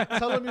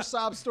 tell them your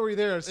sob story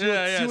there. See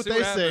what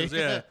they say.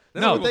 Yeah,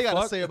 no, what they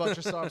got to say about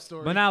your sob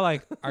story. But now,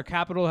 like, our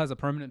Capitol has a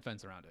permanent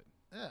fence around it.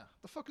 Yeah,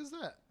 the fuck is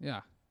that? Yeah,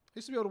 I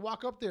used to be able to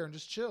walk up there and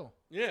just chill.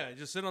 Yeah,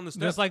 just sit on the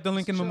steps. Just like the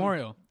Lincoln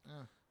Memorial. Yeah.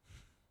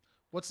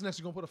 What's next?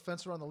 You gonna put a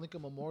fence around the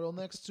Lincoln Memorial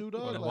next too,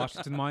 dog? Or the Like,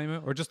 Washington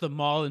Monument, or just the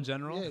mall in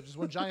general. yeah, just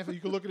one giant. You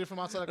can look at it from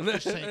outside like a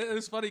fish tank.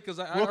 It's funny because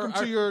Welcome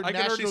to your I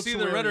can already national see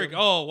the tour rhetoric. area.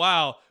 Oh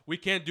wow, we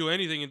can't do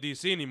anything in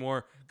D.C.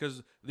 anymore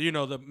because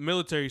the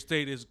military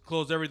state is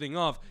closed everything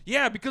off.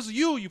 Yeah, because of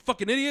you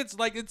fucking idiots.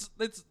 Like it's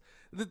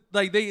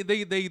like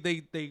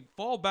they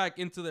fall back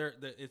into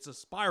it's a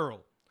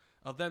spiral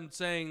of them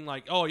saying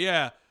like, oh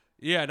yeah,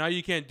 now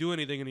you can't do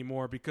anything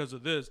anymore because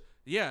of this.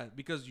 Yeah,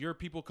 because your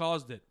people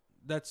caused it.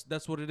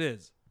 That's what it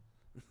is.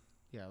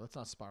 Yeah, let's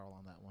not spiral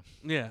on that one.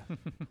 Yeah,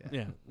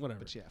 yeah,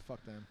 whatever. But yeah,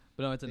 fuck them.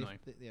 But no, it's annoying.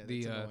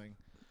 It's annoying.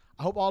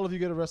 I hope all of you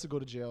get arrested, go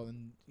to jail,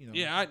 and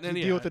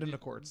deal with it in the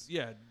courts.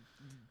 Yeah,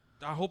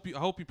 I hope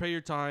you pay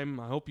your time.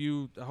 I hope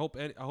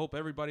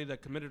everybody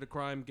that committed a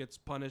crime gets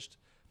punished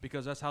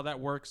because that's how that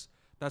works.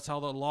 That's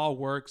how the law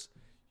works.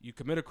 You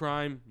commit a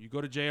crime, you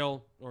go to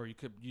jail, or you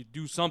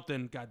do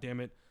something. God damn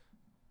it,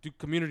 do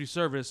community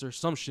service or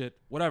some shit,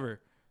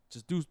 whatever.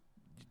 Just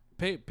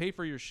pay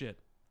for your shit.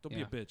 Don't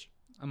be a bitch.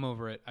 I'm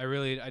over it.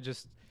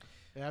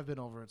 Yeah, I've been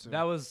over it too.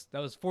 That was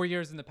 4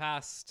 years in the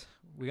past.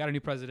 We got a new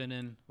president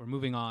in. We're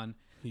moving on.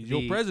 He's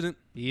your president.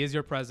 He is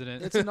your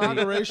president. It's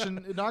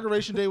inauguration.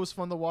 Inauguration day was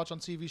fun to watch on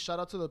TV. Shout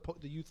out to the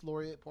youth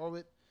laureate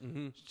Porwit.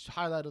 Mm-hmm.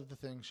 Highlight of the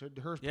thing.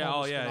 Her Yeah,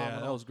 part was yeah,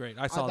 phenomenal. that was great.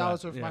 I saw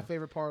that. That was my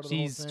favorite part of the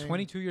whole thing. She's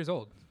 22 years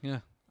old. Yeah,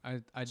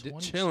 I did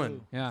 22.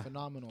 chilling. Yeah,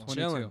 Phenomenal.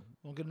 22. Chilling.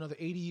 We'll get another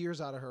 80 years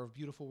out of her of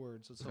beautiful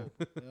words. Let's hope.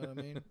 You know what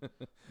I mean?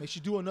 Make she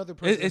do another.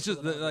 It's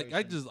just presidential like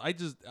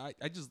inauguration.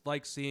 I just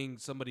like seeing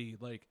somebody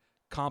like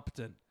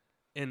competent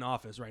in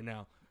office right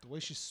now. The way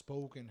she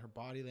spoke and her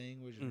body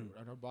language and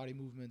her body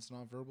movements,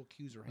 nonverbal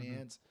cues, her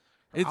hands.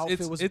 Her It's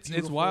outfit was it's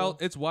beautiful.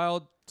 wild. It's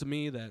wild to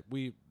me that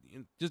we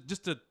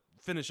just to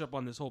finish up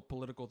on this whole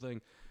political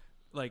thing.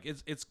 Like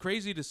it's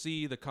crazy to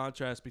see the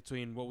contrast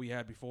between what we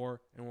had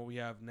before and what we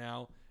have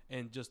now,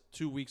 and just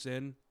 3 weeks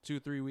in,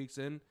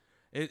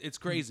 it's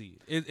crazy.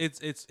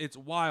 It's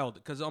wild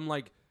because I'm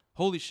like,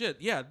 holy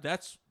shit, yeah,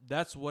 that's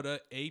what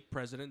a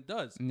president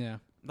does. Yeah,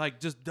 like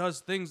just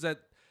does things that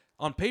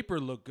on paper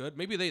look good.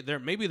 Maybe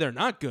they're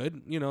not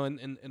good, in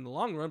the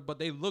long run, but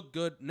they look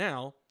good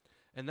now,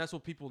 and that's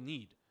what people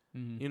need.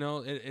 Mm-hmm.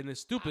 And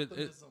it's stupid.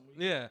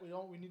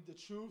 We need the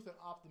truth and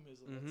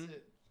optimism. Mm-hmm. That's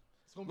it.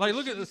 It's gonna be Like, a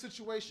look at shitty this-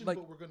 situation, like-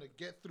 but we're gonna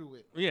get through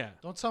it. Yeah.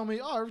 Don't tell me,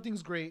 oh,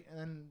 everything's great, and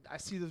then I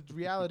see the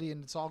reality,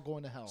 and it's all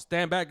going to hell.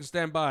 Stand back and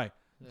stand by.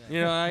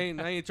 Yeah. I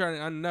ain't trying.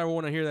 I never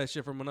want to hear that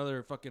shit from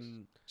another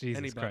fucking Jesus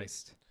anybody.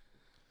 Christ.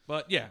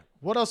 But yeah,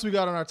 What else we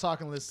got on our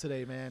talking list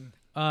today, man?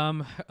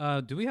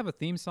 Do we have a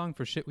theme song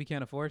for shit we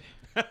can't afford?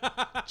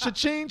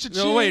 Cha-ching,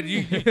 cha-ching. no wait. Do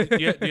you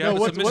have a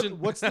submission?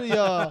 What's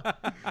the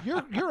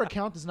your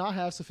account does not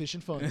have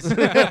sufficient funds. If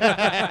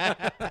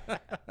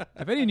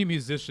any new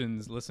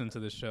musicians listen to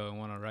this show and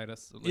want to write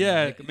us,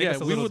 Yeah, make us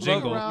a we little would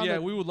jingle love. Yeah,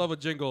 we would love a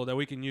jingle that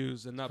we can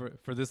use and not.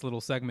 for this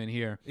little segment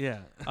here. Yeah.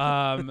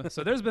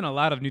 So there's been a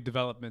lot of new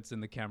developments in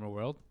the camera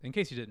world. In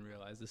case you didn't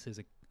realize, this is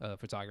a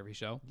photography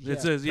show.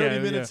 It says 30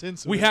 minutes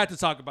into we it. had to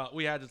talk about.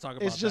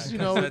 It's just that,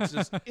 'cause that's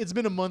just it's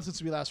been a month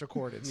since we last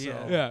recorded. So.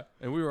 yeah.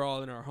 And we were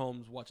all in our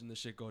homes watching this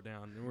shit go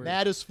down. And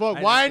Mad as fuck.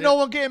 I- Why I- ain't no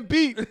one getting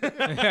beat?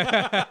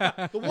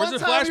 The Where's one the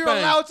time you're flashbang?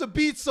 allowed to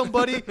beat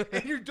somebody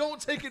and you don't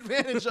take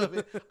advantage of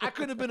it. I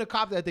couldn't have been a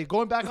cop that day.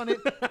 Going back on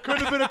it,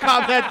 couldn't have been a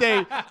cop that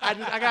day.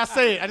 I gotta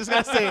say it. I just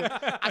gotta say it.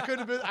 I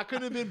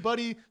couldn't have been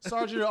buddy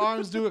sergeant at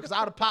arms do it because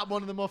I'd have popped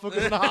one of the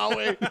motherfuckers in the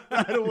hallway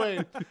right away.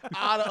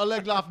 I'd have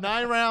legged off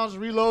 9 rounds,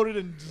 reloaded,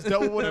 and just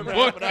dealt with whatever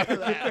happened after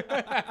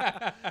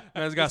that.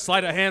 Man's got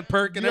sleight of hand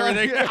perk and Yeah,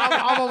 everything. yeah,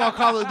 I'm on my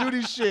Call of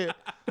Duty shit.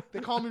 They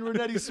call me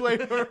Renetti Sway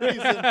for a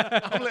reason.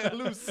 I'm letting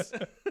loose.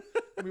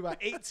 We about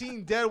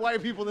 18 dead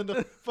white people in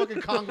the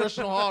fucking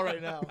congressional hall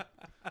right now.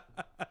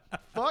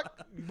 Fuck.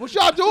 What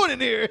y'all doing in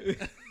here?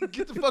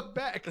 Get the fuck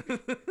back.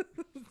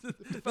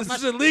 This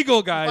is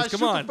illegal, guys. If I Come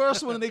shoot on. the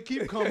first one and they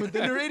keep coming,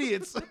 then they're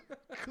idiots.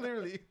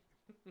 Clearly.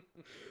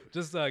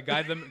 Just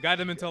guide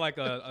them into like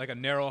a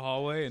narrow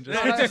hallway and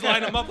just Just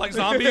line them up like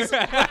zombies.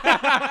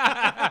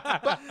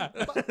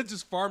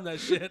 Just farm that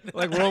shit.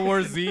 like World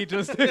War Z.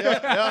 Just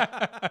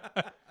Yeah.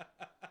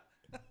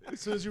 As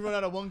soon as you run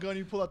out of one gun,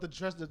 you pull out the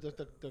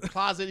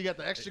closet. You got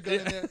the extra gun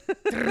in there.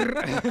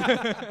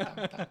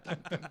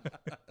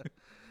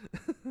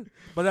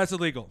 But that's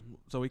illegal,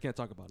 so we can't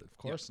talk about it. Of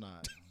course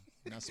not.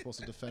 You're not supposed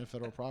to defend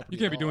federal property. You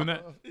can't be at all. doing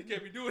that. You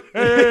can't be doing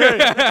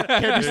it.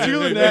 Can't be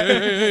stealing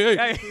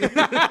that.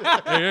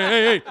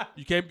 Hey.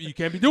 You can't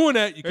be doing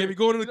that. You can't be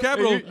going to the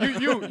Capitol.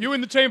 You in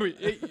the chamber.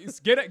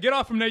 Get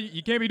off from there.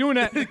 You can't be doing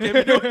that. Can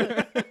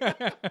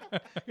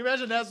you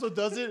imagine that's what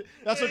does it?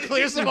 That's what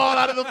clears them all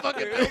out of the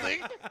fucking building.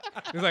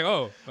 It's like,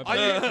 oh, All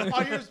you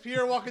hear is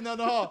Pierre walking down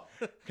the hall.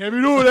 Can't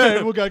be doing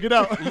that. We gotta get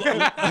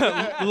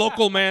out.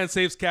 Local man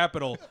saves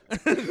Capitol.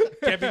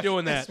 Can't be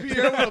doing that.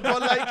 Pierre with a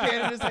Bud Light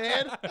can in his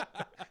hand.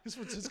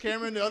 His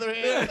camera in the other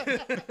hand.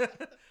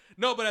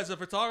 No, but as a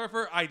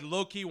photographer, I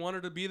low-key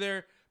wanted to be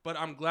there but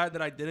I'm glad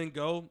that I didn't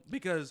go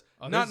because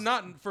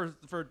not for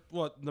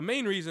what the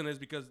main reason is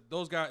because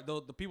those guys,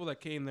 the people that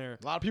came there,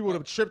 A lot of people would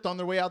have tripped on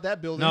their way out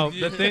that building. No,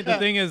 the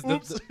thing is,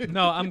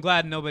 no, I'm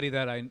glad nobody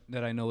that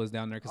I know was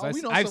down there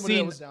because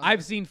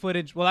I've seen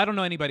footage. Well, I don't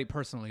know anybody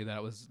personally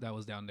that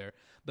was down there.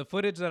 The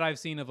footage that I've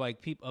seen of like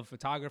of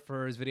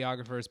photographers,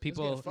 videographers,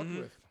 people.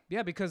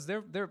 Yeah, because they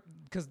see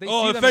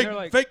them and they're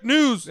like fake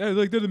news. Yeah,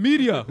 like they're the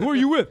media. Who are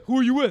you with? Who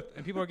are you with?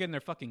 And people are getting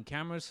their fucking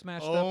cameras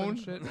smashed up and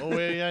shit. Oh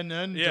yeah,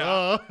 none.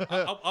 Yeah.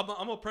 I'm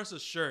gonna press a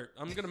shirt.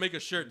 I'm gonna make a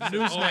shirt. That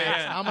says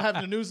Newsmax. I'm gonna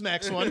have the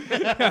Newsmax one.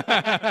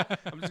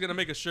 I'm just gonna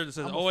make a shirt that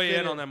says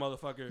OAN on that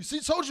motherfucker. You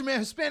see, told you, man.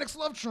 Hispanics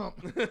love Trump.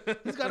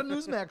 He's got a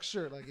Newsmax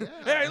shirt. Like, yeah.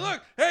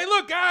 Hey,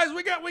 look, guys.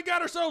 We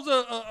got ourselves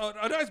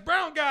a nice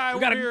brown guy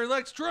over here.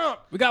 Likes Trump.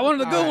 We got one of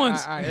the good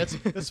ones. All right.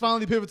 Let's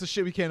finally pivot to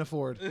shit we can't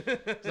afford.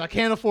 I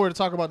can't afford to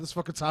talk about this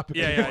fucking topic.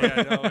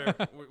 Yeah.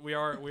 No, we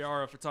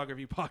are a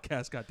photography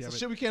podcast. Goddammit.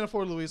 Shit we can't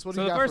afford, Luis. What do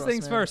so you got the first for us,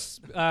 things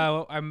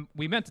man? first.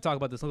 We meant to talk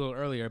about this a little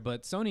earlier,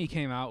 but Sony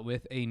came out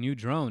with a new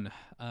drone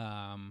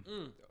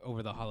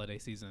over the holiday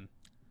season.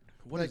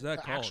 What is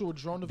that called? Actual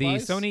drone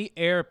device? The Sony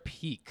Air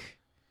Peak.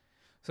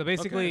 So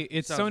basically,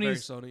 it's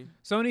Sounds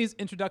Sony's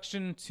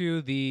introduction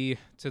to the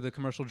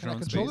commercial Can I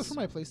drone control space. it from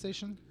my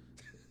PlayStation?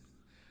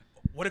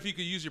 What if you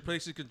could use your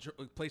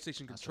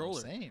PlayStation That's controller?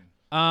 what I'm saying.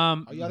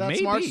 Are Are y'all that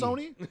smart,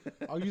 Sony?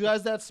 Are you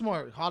guys that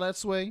smart? How that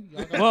sway?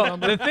 Well,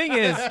 the thing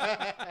is,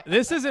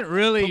 this isn't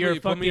really your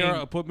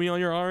fucking. Put me on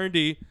your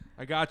R&D.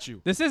 I got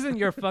you. This isn't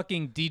your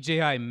fucking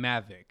DJI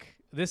Mavic.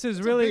 This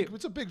is really.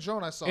 It's a big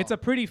drone. I saw. It's a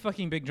pretty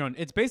fucking big drone.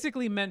 It's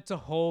basically meant to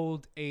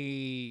hold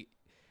a.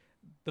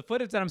 The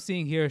footage that I'm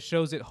seeing here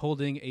shows it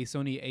holding a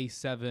Sony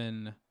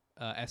A7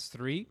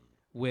 S3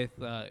 with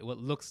what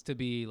looks to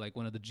be like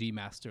one of the G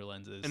Master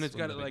lenses. And it's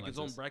got like its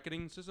own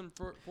bracketing system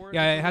for it.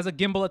 Yeah, it has a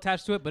gimbal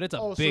attached to it, but it's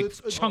a big,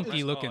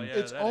 chunky looking.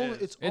 It's only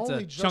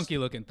a chunky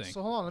looking thing.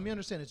 So hold on, let me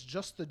understand. It's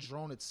just the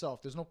drone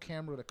itself. There's no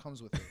camera that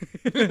comes with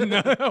it.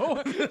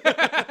 No.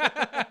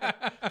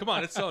 Come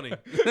on, it's Sony.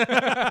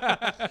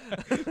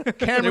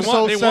 Camera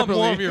sold they separately. want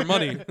more of your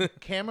money.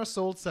 Camera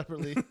sold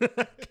separately.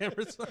 The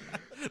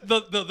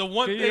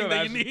one thing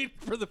that you need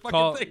for the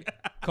fucking thing.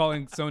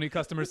 Calling Sony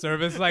customer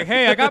service like,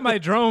 hey, I got my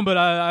drone, but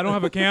I don't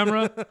have a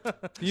camera.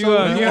 Can you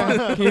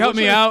help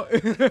me out?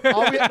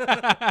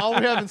 all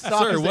we have in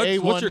stock Sir, is the A1.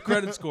 what's your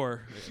credit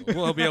score?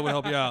 We'll be able to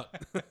help you out.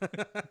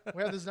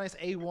 We have this nice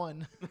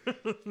A1.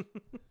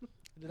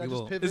 Did I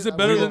just pivot? Is it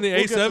better than the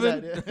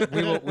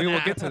A7? We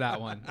will get to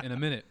that one in a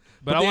minute.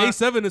 But the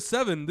A7 is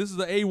 7. This is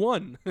the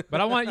A1. But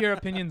I want your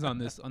opinions on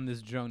this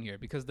drone here,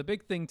 because the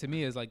big thing to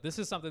me is like this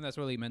is something that's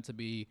really meant to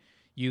be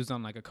used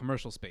on like a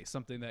commercial space,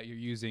 something that you're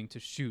using to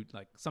shoot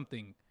like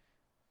something.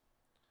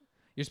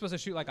 You're supposed to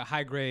shoot like a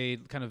high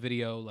grade kind of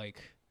video, like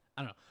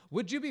I don't know.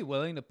 Would you be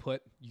willing to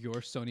put your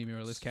Sony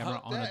mirrorless camera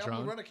on a drone? I'm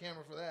gonna run a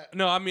camera for that.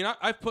 No, I mean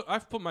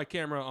I've put my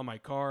camera on my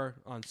car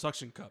on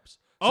suction cups.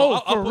 So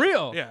for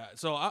real? Yeah.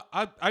 So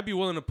I'd be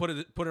willing to put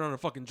it on a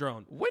fucking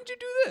drone. When'd you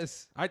do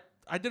this? I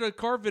did a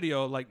car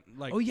video like.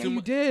 Oh yeah,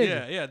 you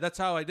did. Yeah. That's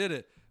how I did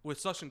it with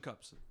suction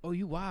cups. Oh,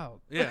 you wild.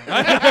 Yeah.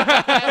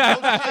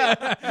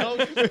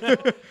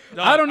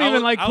 No, I don't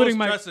even like putting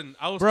my.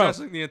 I was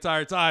stressing the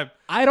entire time.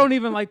 I don't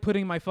even like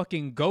putting my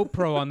fucking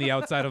GoPro on the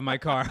outside of my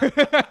car.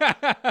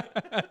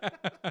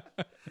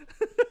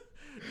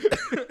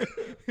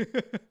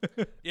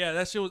 Yeah,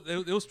 that shit was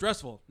it was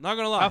stressful. Not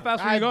gonna lie. How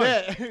fast were you going?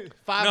 Bet.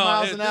 5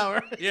 miles an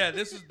hour. Yeah,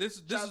 this is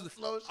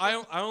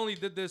I only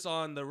did this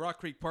on the Rock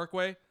Creek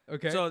Parkway.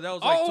 Okay. So that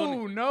was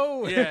like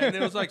no. Yeah, and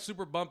it was like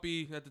super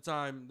bumpy at the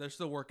time. They're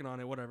still working on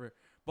it, whatever.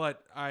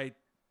 But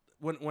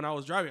when I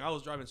was driving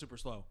super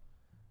slow.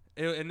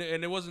 And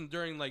it wasn't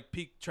during like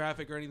peak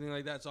traffic or anything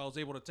like that, so I was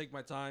able to take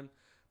my time.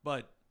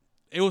 But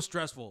it was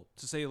stressful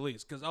to say the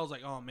least, because I was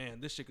like, oh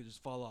man, this shit could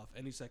just fall off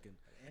any second,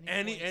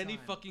 any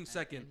fucking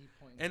second.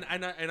 And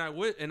I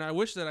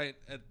wish that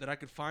I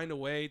could find a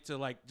way to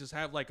like just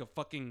have like a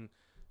fucking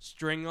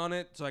string on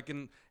it, so I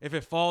can, if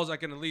it falls, I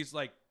can at least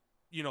like,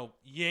 you know,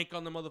 yank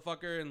on the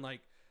motherfucker and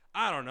like,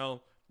 I don't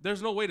know.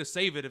 There's no way to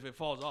save it if it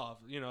falls off,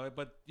 you know.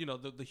 But you know,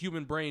 the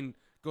human brain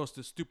goes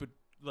to stupid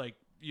like,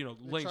 you know,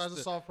 It links. tries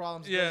to solve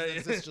problems. Yeah, Doesn't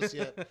exist just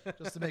yet,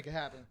 just to make it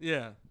happen.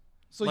 Yeah.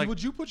 So Like-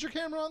 would you put your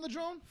camera on the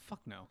drone? Fuck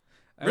no.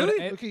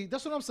 Really? Okay,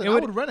 that's what I'm saying. I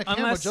would rent a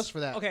camera just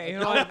for that. Okay, you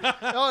know what?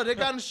 Oh, they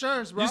got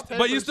insurance, bro.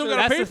 But you still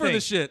gotta That's pay the for thing.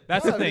 this shit.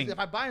 That's the thing. If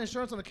I buy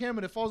insurance on the camera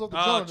and it falls off the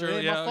Oh, drone, true. it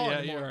ain't my fault Yeah,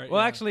 anymore. you're right.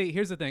 Well, Yeah. actually,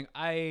 here's the thing.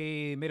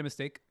 I made a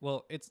mistake.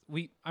 Well,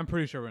 I'm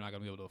pretty sure we're not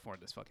gonna be able to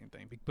afford this fucking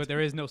thing, but there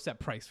is no set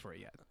price for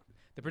it yet.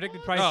 The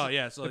predicted price. Oh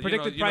yeah, so the you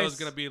predicted know price it's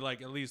gonna be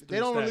like at least They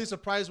don't release a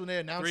price when they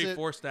announce 3, it.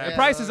 4 stacks. The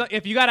price is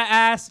if you got to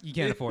ask, you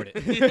can't afford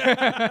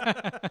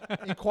it.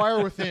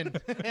 Inquire within.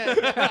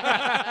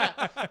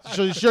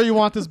 So you sure you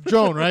want this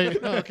drone, right?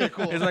 Okay,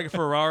 cool. It's like a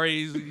Ferrari.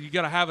 You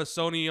gotta have a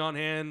Sony on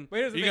hand. Wait,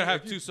 here's the You thing. gotta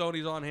have 2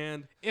 Sonys on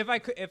hand. If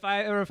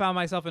I ever found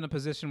myself in a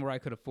position where I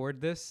could afford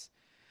this,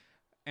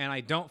 and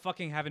I don't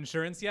fucking have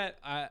insurance yet,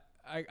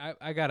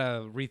 I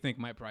gotta rethink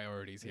my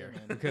priorities here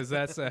man. because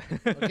that's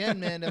Again,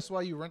 man, that's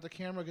why you rent the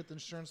camera, get the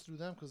insurance through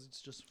them because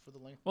it's just for the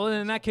length. Well,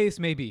 in that case,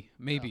 maybe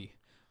Yeah.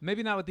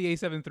 not with the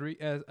A7 III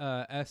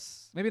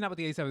S. Maybe not with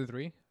the A7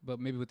 III, but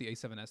maybe with the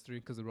A7S III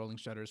because the rolling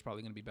shutter is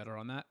probably gonna be better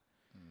on that.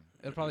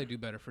 It'll probably do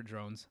better for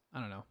drones.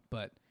 I don't know,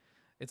 but.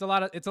 It's a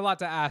lot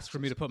to ask for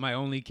me to put my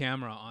only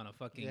camera on a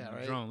fucking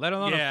drone, let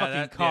alone a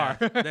fucking car.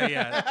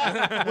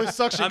 Yeah. With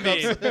suction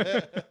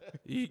cups.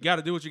 You got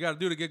to do what you got to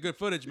do to get good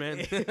footage, man.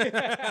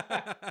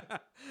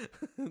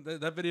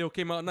 that video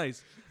came out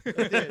nice. It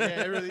did.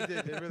 Yeah, it really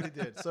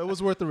did. So it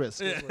was worth the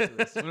risk. It was worth the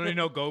risk. We don't need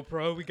no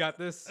GoPro. We got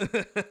this.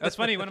 That's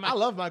funny. One of I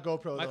love my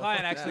GoPro. my though.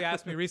 client Fuck actually that.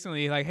 asked me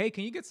recently, like, "Hey,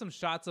 can you get some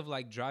shots of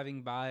like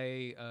driving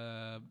by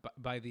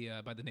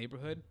the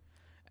neighborhood?"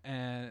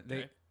 And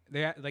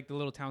they had, like the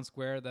little town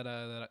square that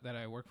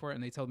I work for,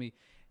 and they told me,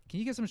 "Can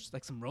you get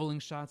some rolling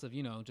shots of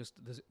just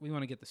we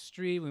want to get the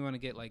street, we want to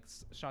get like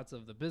shots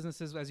of the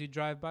businesses as you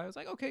drive by." I was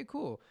like, "Okay,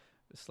 cool."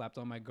 Just slapped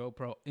on my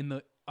GoPro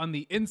on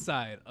the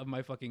inside of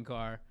my fucking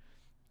car.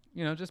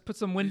 Just put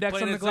some Windex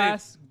on the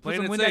glass. Put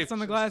some Windex on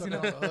the glass.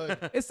 Stuck it on the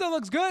hood. It still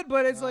looks good,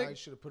 but it's Nah, like you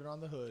should have put it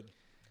on the hood.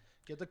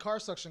 Get the car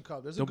suction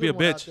cup. There's Don't a be good a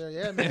one bitch. out there.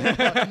 Yeah, man.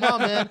 Come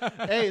on, man.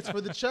 Hey, it's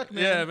for the check,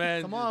 man. Yeah,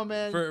 man. Come on,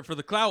 man. For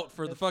the clout,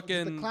 for the Get the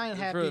fucking client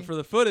happy. for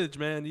the footage,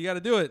 man. You got to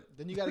do it.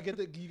 Then you gotta get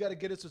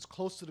it so it's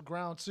close to the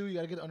ground too. You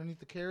gotta get it underneath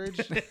the carriage.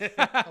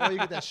 That way you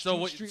get that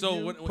street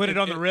view. put it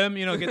on the rim.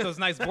 Get those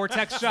nice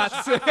vortex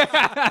shots.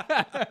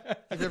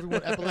 Give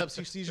everyone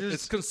epilepsy seizures.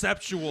 It's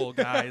conceptual,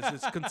 guys.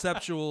 It's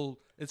conceptual.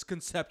 It's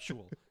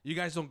conceptual. You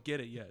guys don't get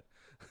it yet.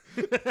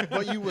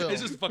 But you will.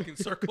 It's just fucking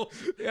circles.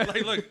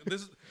 Like,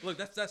 look,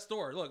 that's that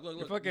store. Look.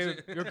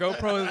 Your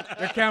GoPro,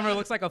 your camera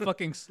looks like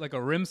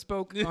a rim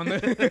spoke on the.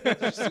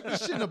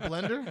 This shit in a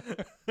blender.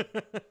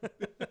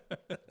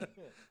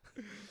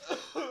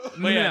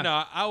 But yeah,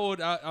 no, I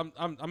would.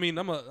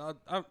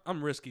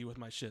 I'm risky with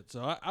my shit,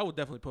 so I would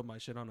definitely put my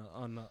shit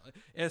on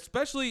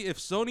especially if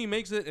Sony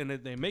makes it and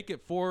if they make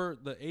it for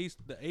the A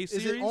series.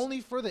 Is it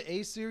only for the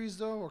A series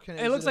though, or can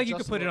It looks like you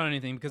could put it on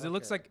anything because it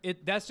looks like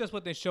it. That's just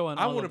what they show on.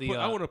 I want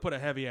to put a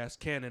heavy ass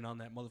cannon on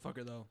that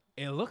motherfucker though.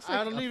 It looks like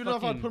I don't even know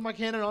if I'd put my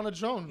Canon on a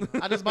drone.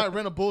 I just might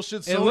rent a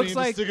bullshit Sony It looks and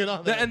like- stick it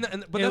on there.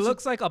 But it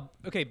looks like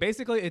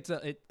basically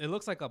it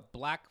looks like a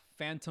black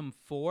Phantom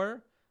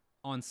 4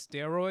 on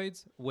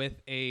steroids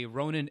with a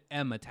Ronin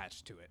M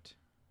attached to it.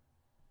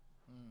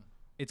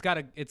 It's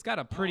got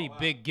a pretty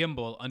big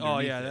gimbal underneath. Oh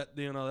yeah, it.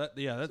 gonna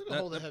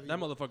hold it heavy. that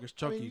motherfucker's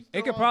chunky. I mean,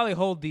 It could probably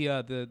hold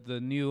the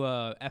new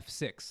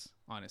F6.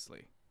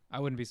 Honestly, I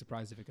wouldn't be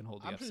surprised if it can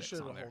hold the I'm F6 pretty sure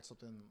on it'll there. hold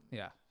something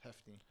Yeah.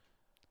 hefty.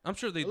 I'm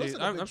sure they. It looks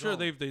like a I'm big sure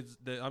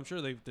drone. I'm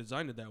sure they've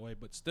designed it that way,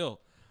 but still,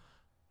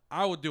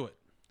 I would do it.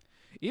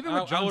 Even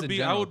with I drones would in be.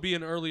 general. I would be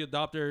an early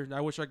adopter. I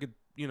wish I could.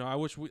 I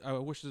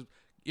wish.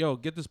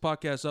 Get this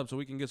podcast up so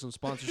we can get some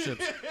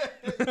sponsorships.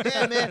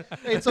 Yeah, man.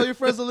 Hey, tell your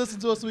friends to listen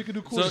to us so we can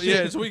do cool shit.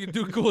 Yeah, so we can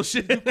do cool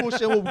shit. Cool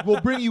shit.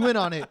 We'll bring you in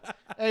on it.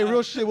 Hey,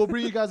 real shit. We'll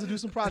bring you guys to do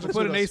some projects.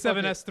 put an with us. Fuck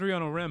it. A7S3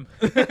 on a rim.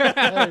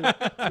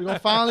 Hey, we're gonna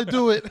finally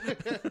do it.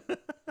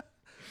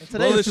 And today,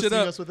 Blow this assisting shit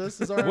up. us with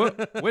this is our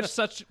which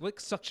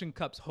suction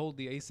cups hold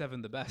the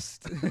A7 the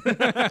best?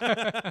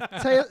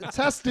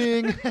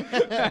 testing.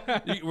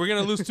 We're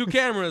gonna lose 2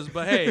 cameras,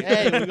 but hey,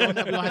 Hey, we don't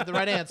have the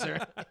right answer.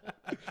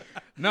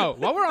 No.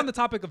 While we're on the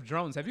topic of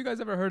drones, have you guys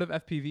ever heard of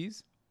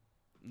FPVs?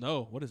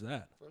 no, what is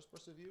that? First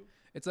person view.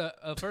 It's a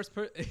first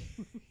person.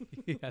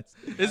 Yes.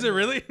 Is it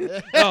really? No,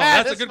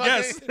 that's a good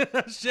funny.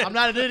 guess. Shit. I'm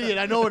not an idiot.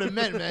 I know what it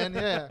meant, man.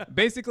 Yeah.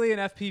 Basically, an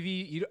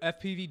FPV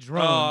Oh,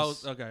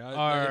 drones. okay.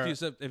 are- If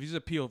you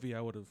said POV,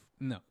 I would have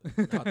No.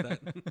 got that.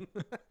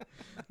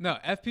 No,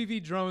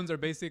 FPV drones are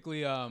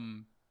basically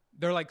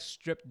they're like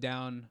stripped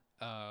down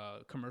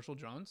commercial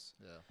drones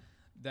Yeah.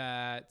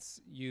 that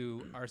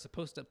you are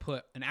supposed to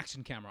put an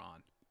action camera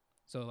on.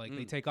 So like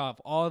they take off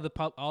all the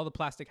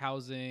plastic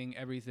housing,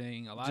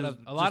 everything. A lot of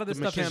this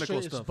the stuff mechanical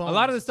is stuff. a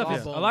lot of this stuff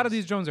It's is all a lot of bones.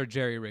 these drones are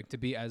jerry rigged to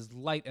be as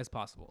light as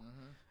possible.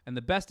 And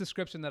the best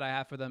description that I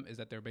have for them is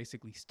that they're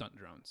basically stunt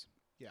drones.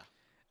 Yeah.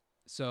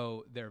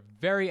 So they're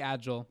very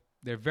agile.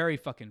 They're very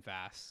fucking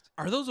fast.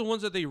 Are those the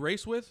ones that they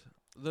race with?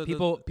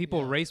 People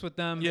yeah. race with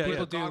them. Yeah, People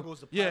yeah. do. Goggles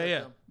to Yeah, pilot yeah.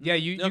 them. Yeah,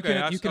 you Okay,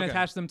 can okay.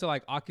 attach them to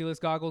like Oculus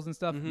goggles and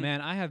stuff. Mhm. Man,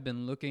 I have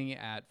been looking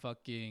at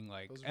fucking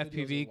like Those videos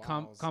FPV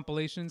are wild.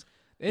 compilations.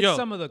 It's Yo,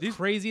 some of the these-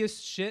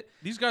 craziest shit.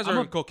 These guys I'm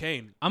are a-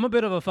 cocaine. I'm a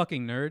bit of a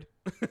fucking nerd,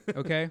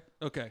 okay?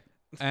 Okay.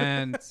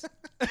 And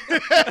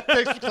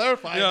Thanks for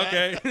clarifying.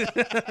 Yeah. that.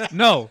 Okay.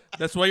 no,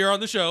 That's why you're on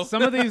the show.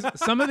 some of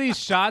these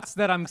shots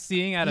that I'm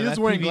seeing out of He's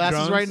FPV wearing glasses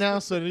drones, right now,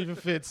 so it even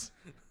fits.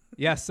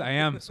 Yes, I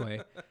am, Sway.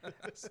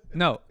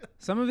 No,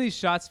 some of these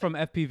shots from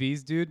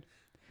FPVs, dude.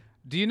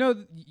 Do you know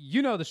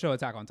the show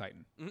Attack on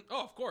Titan? Mhm.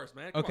 Oh, of course,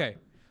 man. Come Okay.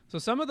 So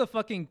some of the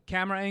fucking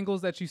camera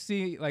angles that you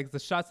see, like the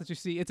shots that you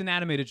see, it's an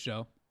animated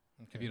show.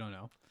 If you don't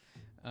know.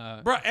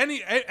 on. Bro,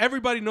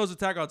 everybody knows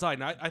Attack on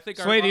Titan. I think.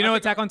 Sway, do you know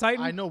Attack on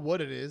Titan? I know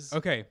what it is.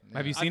 Okay.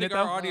 Have you I seen think it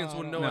our though? audience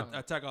would know No.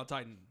 Attack on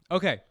Titan.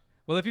 Okay.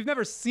 Well, if you've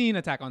never seen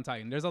Attack on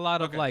Titan, there's a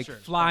lot of Okay, like sure.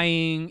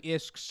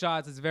 flying-ish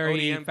shots. It's very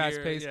ODM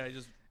fast-paced. gear, yeah,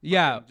 just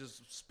Yeah. fucking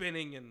just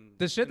spinning and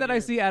The shit in that the I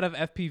air. see out of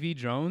FPV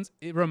drones,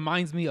 it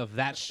reminds me of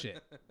that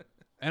shit.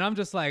 And I'm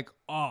just like,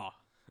 oh.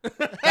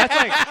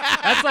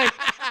 That's like,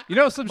 you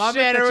know, some My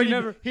shit man that already, you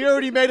never. he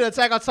already made an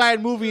Attack on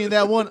Titan movie in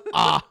that one.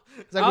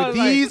 It's like I with was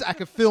like- these, I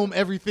could film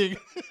everything.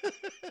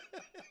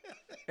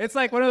 It's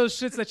like one of those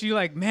shits that you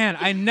like, man,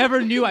 I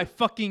never knew I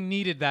fucking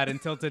needed that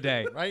until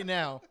today. Right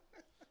now.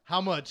 How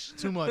much?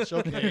 Too much.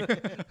 Okay.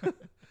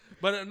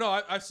 But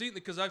no, I've seen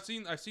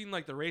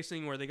like the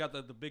racing where they got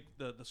the big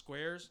the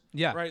squares.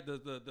 Yeah. Right.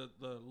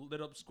 The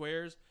lit up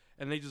squares,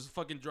 and they just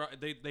fucking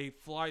they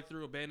fly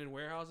through abandoned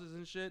warehouses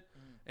and shit,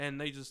 and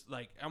they just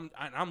like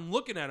I'm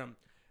looking at them,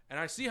 and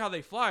I see how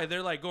they fly.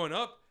 They're like going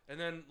up and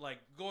then like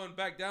going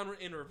back down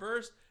in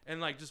reverse and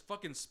like just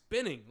fucking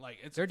spinning. Like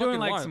it's They're fucking doing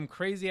like wild. some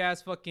crazy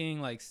ass fucking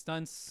like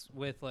stunts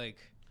with like,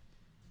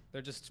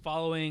 they're just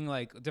following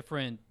like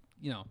different,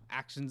 you know,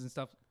 actions and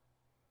stuff.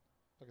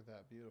 Look at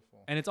that. Beautiful.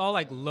 And it's all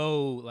like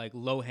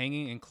low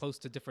hanging and close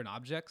to different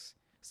objects.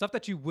 Stuff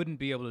that you wouldn't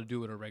be able to do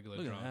with a regular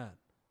Look at drone. that.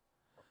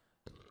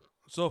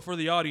 So for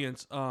the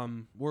audience,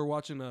 we're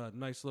watching a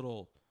nice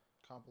little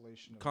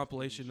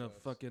compilation of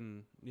shots.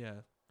 fucking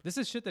This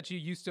is shit that you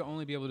used to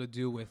only be able to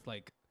do with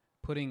like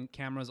putting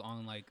cameras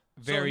on like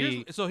So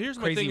very here's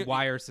my crazy thing.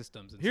 wire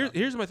systems. And stuff.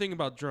 Here's my thing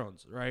about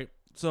drones, right?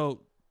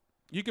 So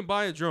you can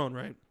buy a drone,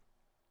 right?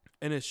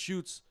 And it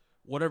shoots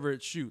whatever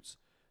it shoots.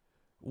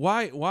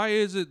 Why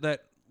is it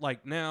that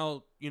like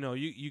now, you know,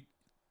 you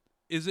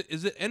is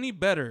it any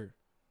better?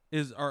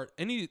 Are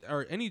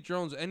any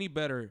drones any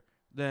better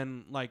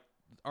than like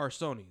our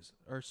Sony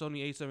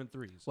A7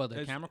 IIIs? Well,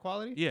 the camera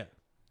quality? Yeah.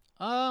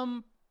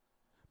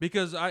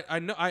 Because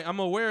I'm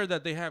aware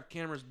that they have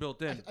cameras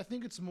built in. I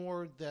think it's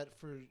more that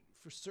for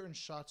certain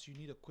shots you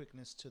need a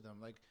quickness to them.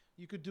 Like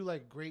you could do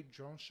like great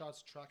drone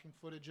shots, tracking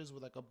footages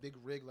with like a big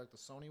rig like the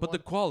Sony But one.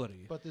 the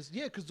quality. But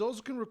because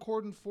those can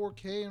record in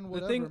 4K and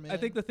whatever, man. I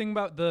think the thing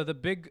about the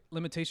big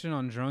limitation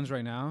on drones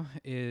right now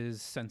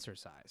is sensor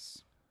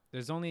size.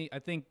 There's only, I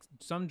think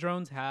some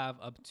drones have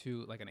up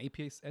to like an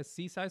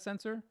APS-C size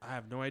sensor. I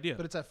have no idea.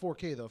 But it's at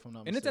 4K though, if I'm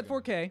not And mistaken. it's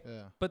at 4K.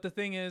 Yeah. But the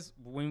thing is,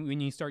 when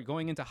you start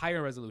going into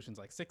higher resolutions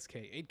like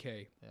 6K,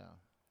 8K, Yeah.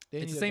 They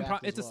it's need the it same.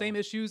 back as It's the well. same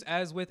issues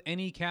as with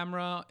any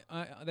camera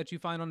that you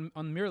find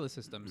on mirrorless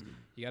systems.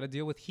 You got to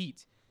deal with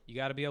heat. You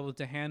got to be able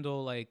to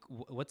handle like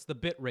what's the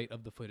bit rate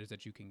of the footage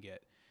that you can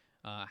get.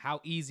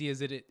 How easy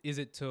is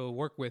it to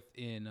work with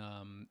in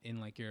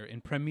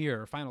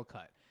Premiere or Final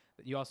Cut?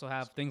 You also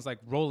have things like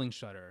rolling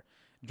shutter.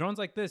 Drones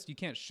like this, you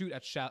can't shoot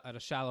at a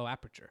shallow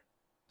aperture.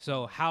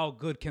 So how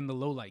good can the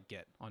low light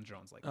get on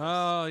drones like this?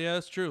 Oh yeah,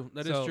 that's true.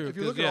 That is So true. If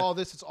you look 'cause, at all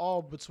this, it's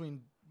all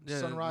between yeah,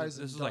 sunrise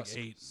and this is like dusk,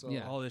 8. So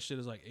Yeah. All this shit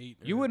is like 8.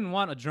 You wouldn't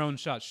want a drone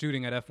shot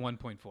shooting at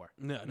f1.4.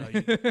 No.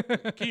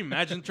 Can you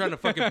imagine trying to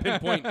fucking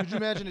pinpoint? Could you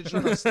imagine it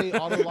trying to stay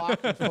auto lock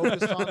and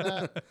focused on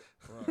that?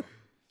 Bro.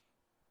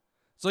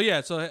 So yeah,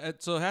 so it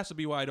has to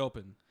be wide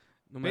open.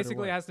 No matter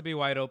Basically, it what. has to be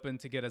wide open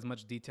to get as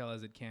much detail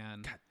as it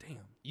can. God damn.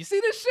 You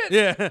see this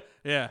shit?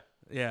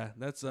 Yeah.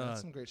 That's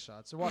That's some great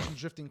shots. They're watching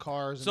drifting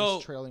cars and So-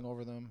 just trailing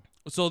over them.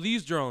 so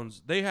these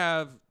drones they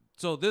have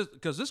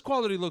this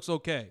quality looks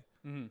okay.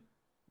 Mhm.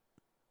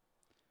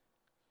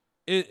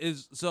 It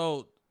is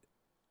so.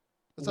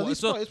 It's at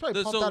least it's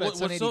probably pumped out at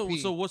 1080p.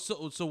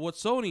 So what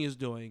Sony is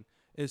doing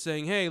is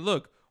saying, hey,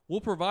 look,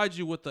 we'll provide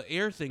you with the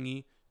air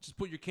thingy. Just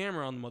put your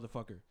camera on the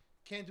motherfucker.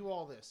 Can't do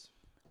all this.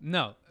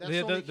 No, That the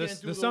Sony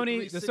can't do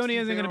Sony the the Sony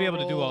isn't going to be able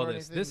to do barrel all or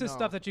this. anything, This is no.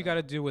 stuff that you got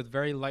to do with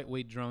very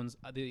lightweight drones.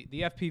 The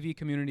FPV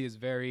community is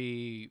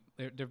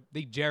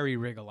they jerry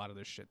rig a lot of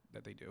this shit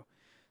that they do.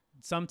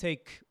 Some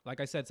take, like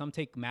I said, some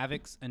take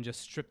Mavics and just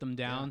strip them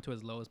down to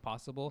as low as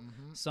possible.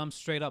 Some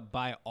straight up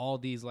buy all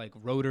these like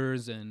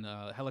rotors and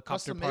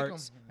helicopter Custom make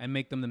parts 'em. and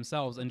make them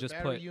themselves and just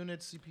Battery put. unit,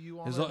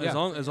 CPU on As, it.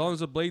 as long as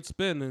the blades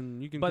spin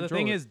and you can. But the control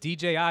thing it. is,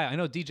 DJI. I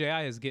know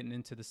DJI is getting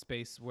into the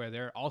space where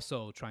they're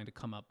also trying to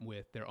come up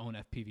with their own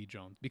FPV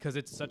drones because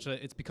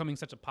it's becoming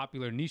such a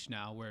popular niche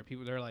now where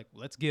they're like,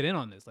 let's get in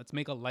on this. Let's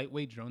make a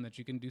lightweight drone that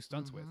you can do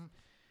stunts with.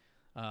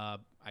 I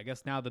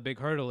guess now the big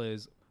hurdle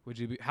is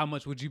how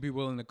much would you be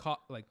willing to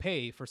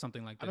pay for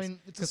something like this? I mean,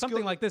 it's a because something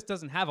skill- like this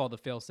doesn't have all the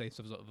fail safes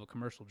of a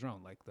commercial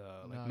drone like the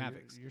No,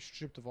 Mavics. You're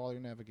stripped of all your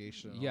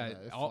navigation. and all Yeah,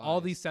 that. It all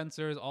flies. these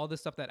sensors, all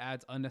this stuff that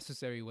adds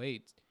unnecessary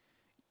weight.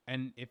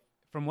 And if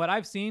from what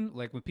I've seen,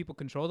 like when people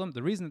control them,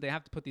 the reason that they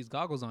have to put these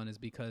goggles on is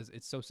because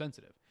it's so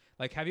sensitive.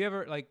 Like, have you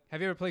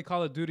ever played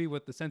Call of Duty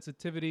with the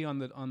sensitivity on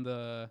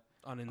the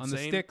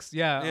Insane? sticks?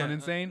 Yeah, Yeah, on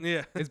Insane.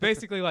 yeah. It's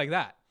basically like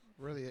that.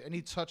 Really,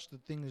 any touch, the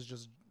thing is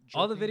just.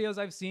 All the jerking. videos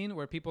I've seen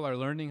where people are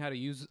learning how to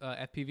use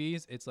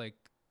FPVs, it's like,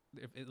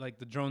 like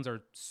the drones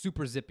are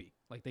super zippy.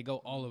 Like they go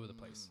all over the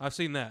place. I've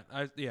seen that.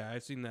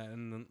 I've seen that.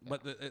 And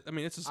but I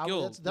mean, it's a I-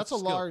 skill. That's It's a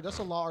skill. That's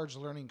a large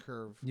learning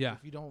curve. Yeah.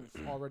 If you don't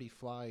already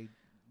fly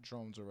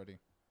drones already.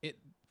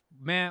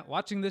 Man,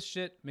 watching this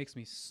shit makes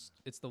me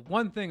it's the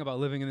one thing about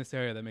living in this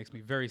area that makes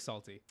me very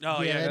salty.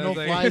 Oh yeah, yeah, no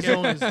like- fly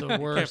zone is the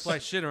can't worst. fly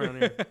shit around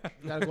here.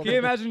 Gotta go Can you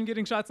up imagine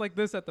getting shots like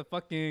this at the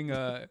fucking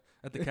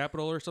At the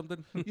Capitol or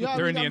something. Yeah, I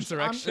during mean,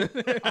 the I'm just- I'm-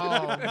 insurrection?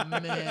 Oh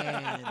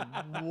man,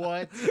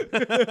 what?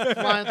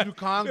 Flying through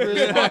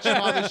Congress, watching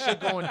all this shit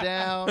going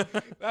down.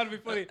 That'd be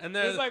funny. And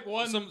then there's like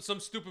one. some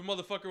stupid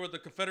motherfucker with the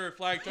Confederate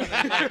flag trying to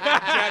like,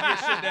 jab your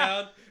shit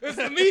down. It's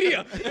the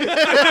media.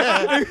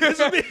 It's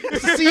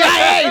the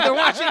CIA. They're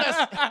watching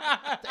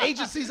us. The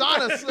agency's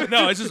on us.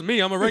 No, it's just me.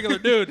 I'm a regular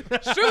dude.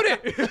 Shoot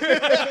it.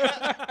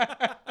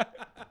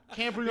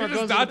 Can't bring You're our just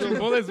guns. in the dodging building.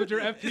 bullets with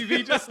your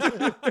FPV. Just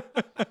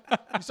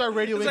You start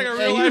radioing. It's like a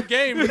 "Hey, real life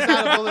game. He's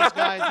out of bullets,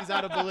 guys. He's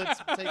out of bullets.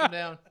 Take him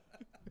down.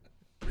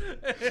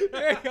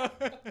 there you go.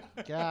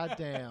 God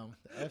damn.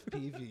 The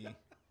FPV.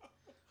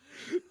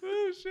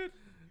 Oh shit.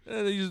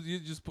 And then you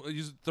just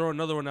throw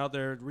another one out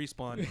there and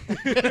respawn.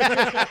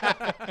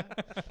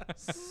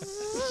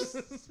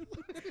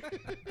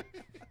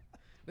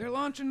 They're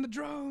launching the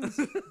drones.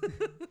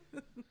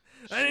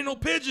 That ain't no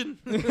pigeon.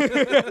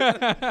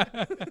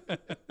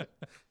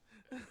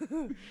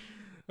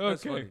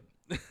 That's Okay. funny.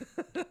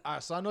 All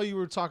right, so I know you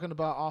were talking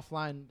about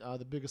offline.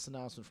 The biggest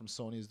announcement from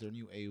Sony is their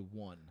new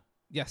A1.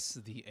 Yes,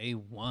 the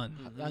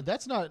A1.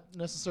 That's not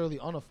necessarily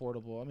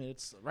unaffordable. I mean,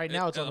 it's right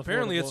now it's unaffordable.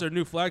 Apparently it's their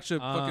new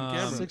flagship fucking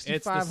camera. Six-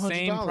 It's the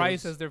same $6,500.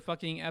 price as their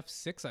fucking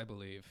F6, I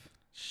believe.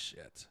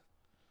 Shit.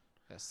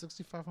 Yeah,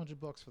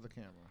 $6,500 for the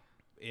camera.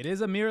 It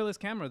is a mirrorless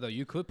camera, though.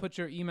 You could put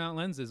your E-mount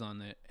lenses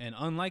on it, and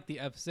unlike the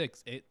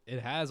F6, it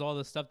has all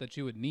the stuff that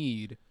you would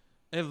need.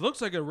 It looks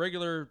like a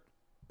regular,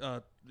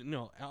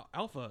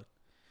 alpha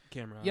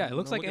camera. Yeah, it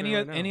looks I'm like looking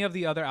at it right any now. of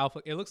the other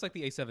alpha. It looks like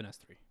the A7S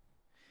III.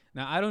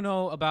 Now I don't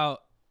know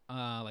about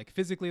like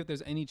physically if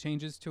there's any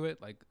changes to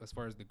it, like as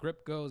far as the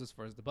grip goes, as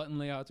far as the button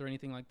layouts or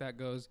anything like that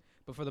goes.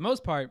 But for the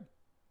most part,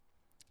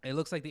 it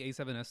looks like the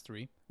A7S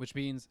III, which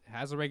means it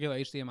has a regular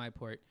HDMI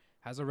port,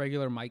 has a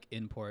regular mic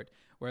in port,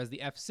 whereas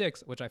the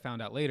F6, which I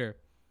found out later,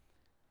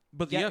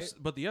 But the Yeah, the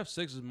F6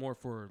 is more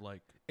for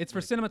like. it's for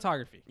like-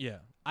 cinematography. Yeah.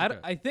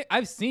 I think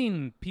I've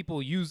seen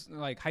people use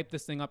hype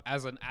this thing up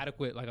as an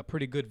adequate, like a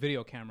pretty good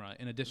video camera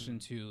in addition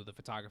to the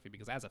photography,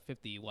 because it has a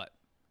 50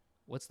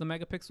 what's the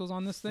megapixels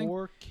on this thing?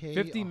 4K,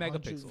 50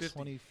 megapixels.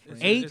 120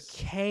 frames.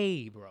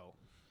 8K, bro.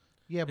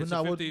 Yeah, but It's no,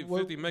 a what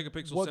 50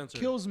 megapixel what sensor.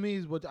 kills me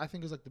is what I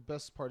think is like the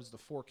best part is the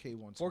 4K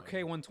 120.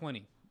 4K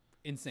 120,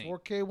 insane.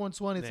 4K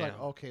 120. It's like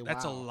Damn. okay,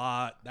 That's wow. a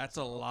lot. That's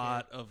a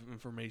lot of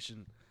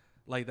information.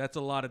 Like that's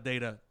a lot of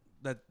data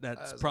that's That is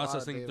a lot of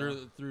processing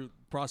data. through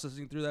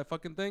processing through that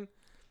fucking thing.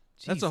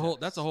 Jesus.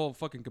 That's a whole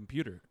fucking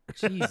computer.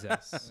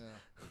 Jesus.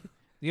 Yeah.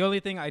 The only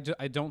thing I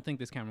don't think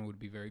this camera would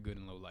be very good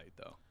in low light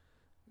though.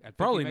 At 50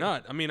 Probably mega-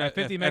 not. I mean, at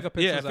 50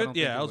 megapixels, Yeah, I don't think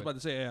yeah. it I was would. about to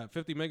say, yeah,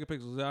 50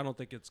 megapixels. I don't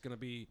think it's gonna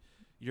be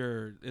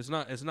your. It's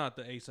not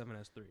the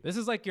A7S III. This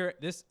is like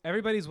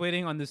everybody's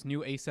waiting on this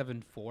new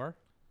A7 IV.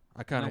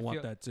 I kind I of want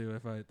feel- that too.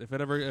 If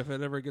it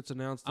ever gets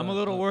announced, I'm a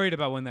little worried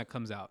about when that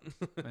comes out.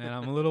 Man,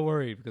 I'm a little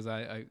worried because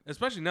I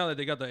especially now that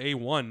they got the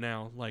A1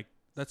 now. Like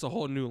that's a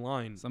whole new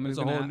line. Somebody's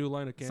That's a gonna whole ha- new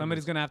line of cameras.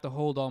 somebody's gonna have to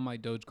hold all my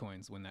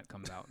Dogecoins when that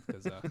comes out.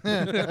 Because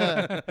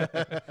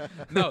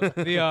no,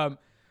 the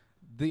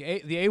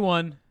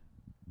A1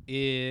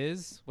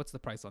 is what's the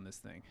price on this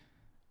thing?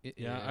 It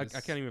Yeah, I is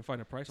can't even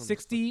find a price on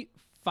this.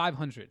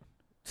 $6,500.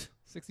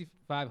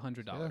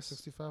 $6,500. Yeah,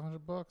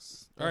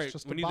 $6,500. All right,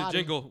 just we the need body. a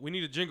jingle. We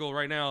need a jingle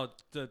right now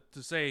to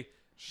say.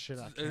 Shit,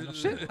 I can't.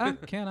 Shit, I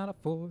cannot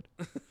afford.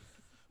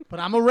 But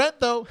I'm a rent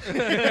though.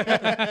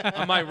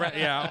 I might rent.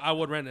 Yeah, I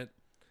would rent it.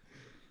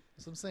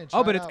 That's what I'm saying.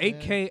 Oh, Try but it it's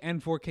out, 8K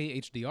and 4K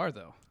HDR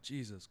though,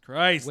 Jesus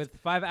Christ.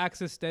 with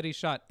 5-axis steady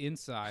shot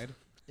inside. man.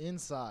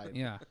 Inside.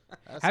 Yeah.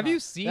 That's Have not- you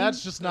seen?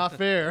 That's just not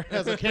fair.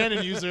 As a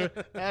Canon user,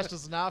 that's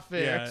just not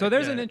fair. Yeah. So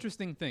there's an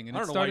interesting thing, and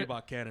I it don't know why you started.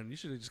 bought Canon. You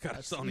should have just got a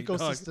That's Sony dog.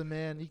 ecosystem,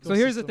 man. So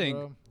here's the Ecosystem, thing.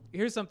 bro.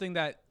 Here's something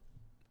that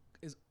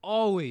is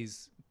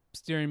always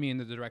steering me in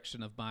the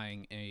direction of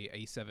buying a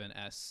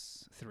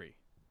A7S III.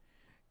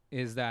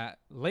 Is that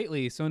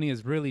lately Sony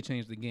has really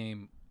changed the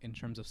game in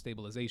terms of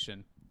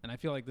stabilization, and I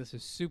feel like this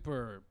is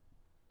super,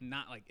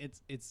 not like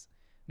it's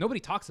nobody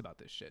talks about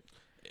this shit.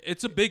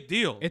 It's a big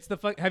deal. It's the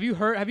fuck. Have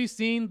you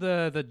seen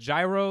the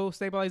gyro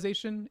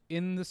stabilization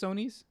in the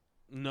Sonys?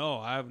 No,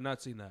 I have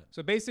not seen that.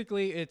 So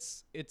basically,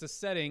 it's a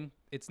setting.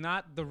 It's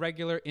not the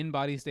regular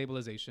in-body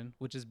stabilization,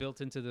 which is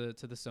built into the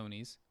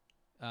Sonys.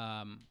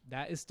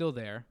 That is still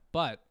there,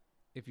 but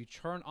if you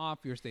turn off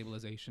your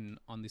stabilization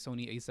on the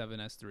Sony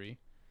A7S III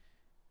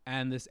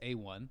and this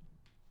A1,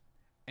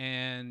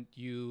 and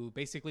you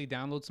basically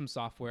download some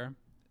software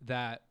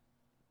that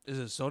Is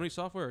it Sony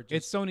software? Or just,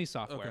 it's Sony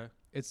software.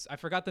 Okay. I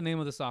forgot the name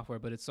of the software,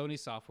 but it's Sony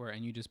software,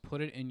 and you just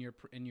put it in your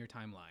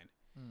timeline.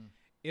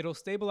 It'll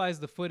stabilize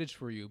the footage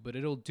for you, but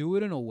it'll do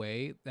it in a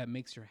way that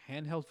makes your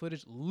handheld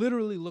footage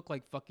literally look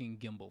like fucking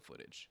gimbal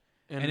footage.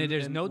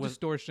 There's no with-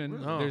 distortion.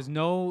 Really? There's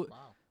no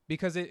Wow.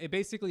 because it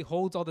basically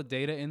holds all the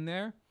data in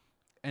there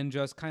and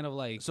just kind of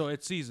like So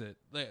it sees it.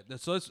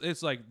 So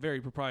it's like very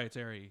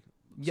proprietary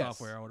yes.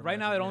 software. I would Right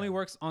now, it imagine, only yeah.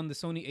 works on the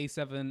Sony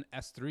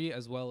A7S III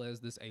as well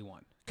as this A1.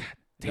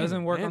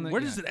 Doesn't work man, on the.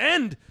 Where does it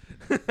end?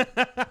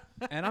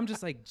 And I'm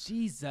just like,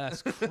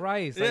 Jesus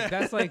Christ! Like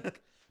that's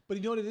like. But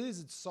you know what it is?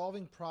 It's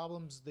solving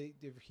problems they're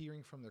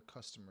hearing from their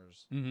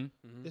customers.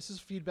 Mm-hmm. This is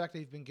feedback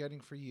they've been getting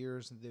for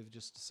years, and they've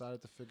just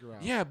decided to figure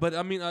out. Yeah, but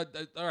I mean, all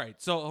right.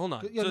 So hold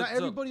on. Yeah, So- not so-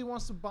 everybody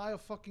wants to buy a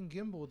fucking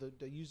gimbal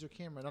that use their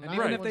camera. And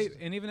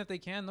even if they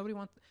can,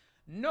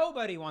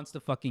 nobody wants to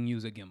fucking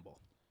use a gimbal.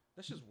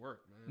 That's just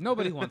work, man.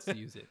 Nobody wants to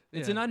use it.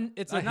 It's Yeah. an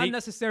I hate-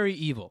 unnecessary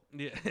evil.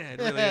 Yeah, it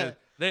really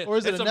is. Or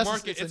is it it's a a necess-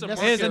 market? it's It's a a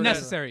necessary- market. It is a Yeah.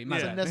 necessary.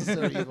 It's Yeah. a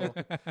necessary evil.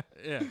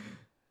 Yeah,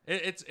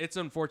 it's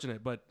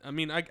unfortunate, but I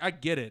mean, I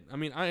get it. I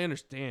mean, I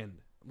understand.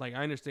 Like,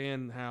 I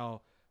understand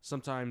how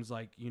sometimes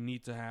like you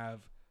need to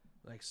have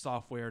like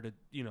software to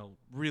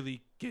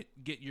really get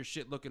your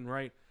shit looking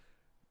right,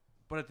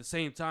 but at the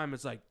same time,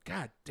 it's like,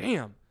 God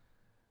damn.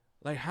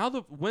 Like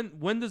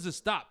when does it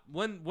stop?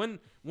 When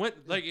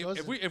like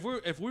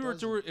if we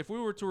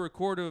were to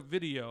record a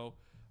video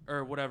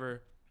or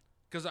whatever,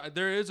 because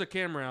there is a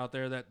camera out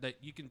there that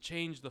you can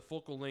change the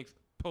focal length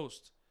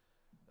post,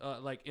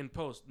 like in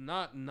post,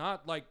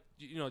 not like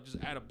just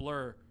add a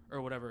blur or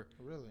whatever.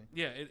 Really?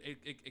 Yeah,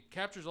 it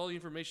captures all the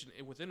information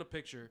within a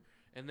picture,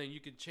 and then you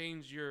can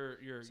change your.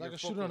 So I your can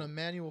shoot focal. it on a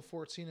manual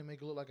 14 and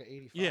make it look like an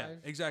 85. Yeah,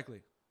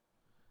 exactly.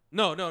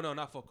 No,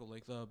 not focal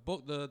length.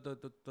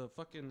 The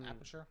fucking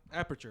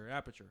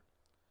aperture.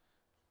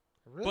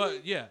 Really?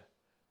 But yeah,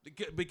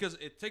 because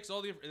it takes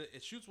all the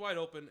it shoots wide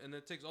open, and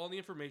it takes all the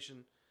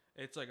information.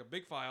 It's like a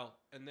big file,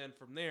 and then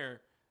from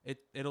there,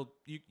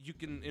 you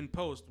can in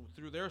post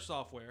through their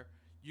software,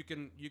 you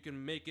can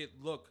make it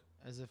look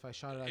as if I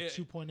shot it at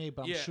 2.8,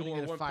 but I'm yeah, shooting or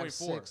it at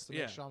 1.4. 5.6 to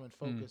make sure I'm in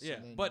focus. yeah.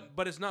 And then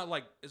But it's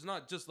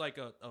not just like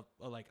a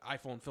like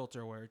iPhone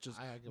filter where it just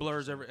I get what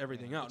blurs you're saying.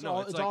 everything Yeah. out. It's No,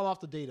 all, it's it's like, all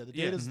off the data. The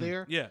Yeah. data's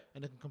there, yeah.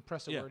 and it can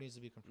compress it Yeah. where it needs to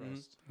be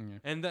compressed.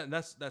 And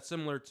that's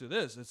similar to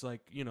this. It's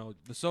like the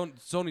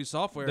Sony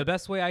software. The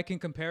best way I can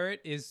compare it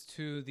is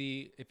to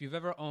if you've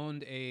ever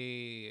owned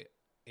a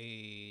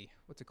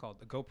what's it called,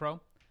 a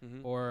GoPro,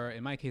 or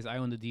in my case, I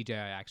own the DJI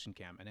Action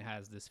Cam, and it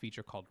has this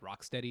feature called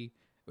Rocksteady,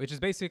 which is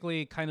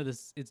basically kind of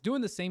this. It's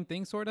doing the same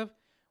thing, sort of,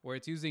 where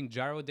it's using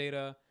gyro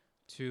data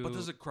to. But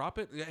does it crop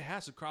it? It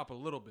has to crop a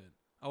little bit,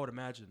 I would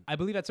imagine. I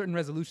believe at certain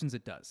resolutions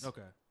it does.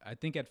 Okay. I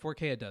think at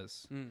 4K it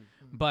does,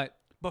 but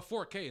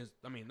 4K is.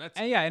 I mean, that's.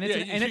 and it's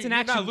an you're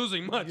action. not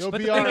losing much. You'll But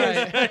be the all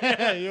thing is-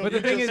 right. You'll But the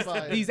be thing just is,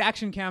 fine. these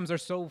action cams are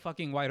so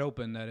fucking wide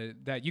open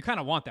that you kind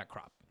of want that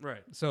crop.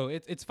 Right. So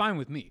it's fine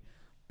with me.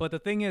 But the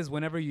thing is,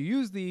 whenever you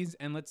use these,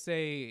 and let's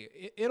say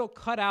it'll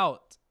cut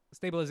out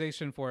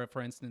stabilization for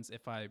instance,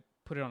 if I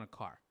put it on a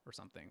car or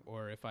something,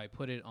 or if I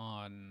put it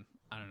on,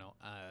 I don't know,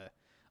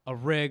 a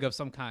rig of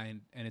some kind,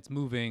 and it's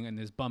moving and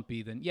it's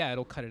bumpy, then yeah,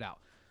 it'll cut it out.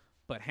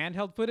 But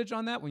handheld footage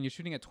on that, when you're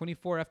shooting at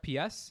 24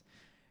 FPS,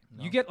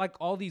 you get like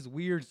all these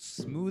weird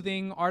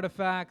smoothing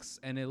artifacts,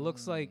 and it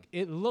looks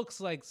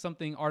like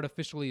something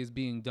artificially is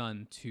being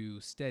done to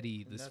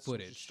steady this That's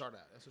footage. What you start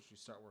at. That's what you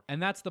start working.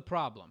 And that's the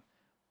problem.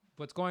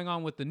 What's going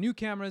on with the new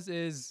cameras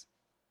is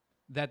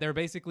that they're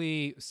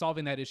basically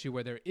solving that issue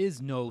where there is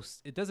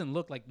it doesn't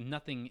look like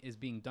nothing is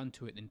being done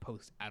to it in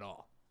post at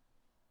all.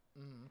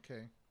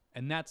 Okay.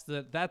 And that's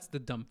the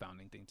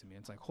dumbfounding thing to me.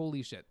 It's like,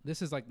 holy shit,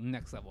 this is like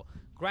next level.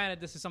 Granted,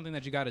 this is something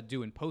that you got to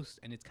do in post,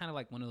 and it's kind of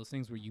like one of those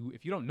things where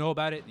if you don't know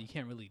about it, you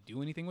can't really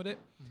do anything with it.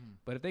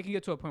 But if they can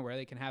get to a point where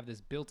they can have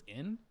this built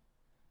in,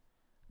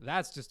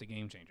 that's just a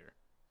game changer,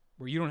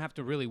 where you don't have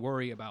to really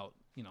worry about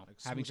Like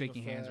having smoothing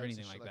shaky hands or effects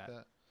anything and like shit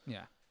that.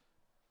 Yeah.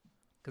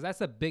 Because that's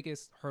the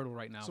biggest hurdle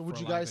right now. So for would a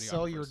you lot of guys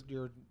sell your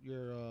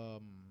videographers.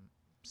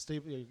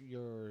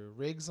 your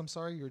rigs? I'm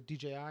sorry, your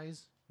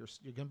DJIs,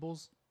 your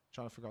gimbals.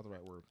 Trying to figure out the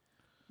right word.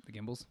 The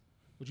gimbals?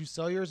 Would you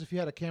sell yours if you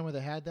had a camera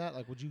that had that?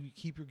 Like, would you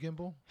keep your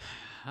gimbal?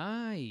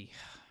 Hi.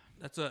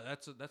 That's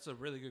a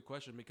really good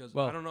question, because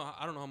Well- I don't know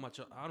how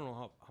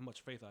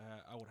much faith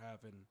I would have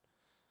in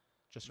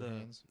Just your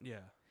hands. Yeah.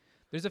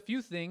 There's a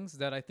few things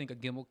that I think a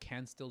gimbal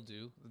can still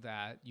do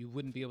that you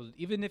wouldn't be able to,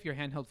 even if your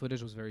handheld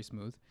footage was very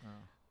smooth.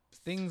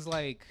 Things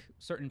like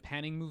certain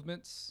panning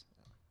movements,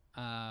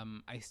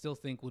 I still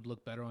think would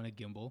look better on a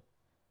gimbal,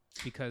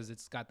 because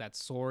it's got that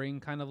soaring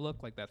kind of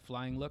look, like that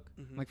flying look.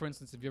 Like, for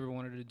instance, if you ever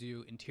wanted to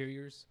do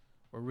interiors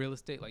or real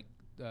estate, like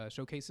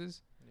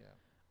showcases, Yeah.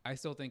 I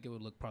still think it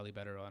would look probably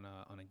better on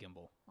a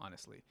gimbal,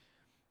 honestly.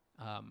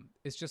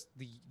 It's just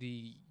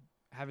the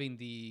having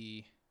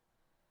the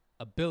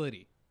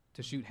ability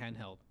to shoot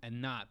handheld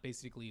and not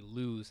basically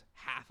lose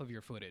half of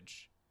your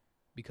footage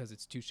because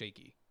it's too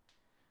shaky.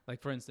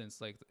 Like, for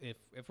instance, like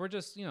if we're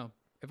just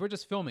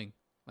filming,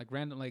 like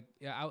random, like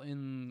out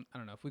in, I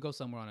don't know, if we go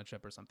somewhere on a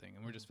trip or something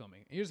and we're just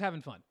filming, and you're just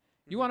having fun.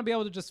 You want to be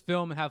able to just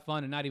film and have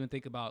fun and not even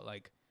think about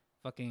like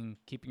fucking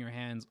keeping your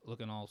hands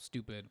looking all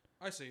stupid.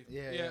 I see.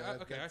 Yeah,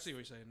 Okay, I see what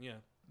you're saying. Yeah.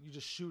 You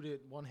just shoot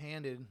it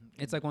one-handed.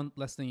 It's like one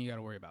less thing you got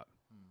to worry about.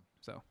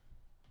 So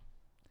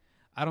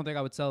I don't think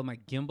I would sell my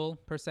gimbal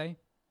per se.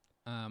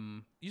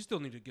 You still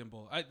need a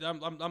gimbal.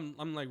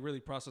 I'm like really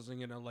processing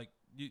it. I'm like,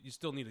 you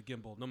still need a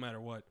gimbal no matter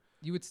what.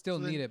 You would still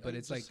So then, need it, but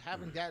it's like just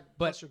having that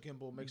but- plus your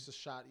gimbal makes the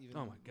shot even.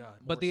 Oh my God.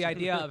 But more the so.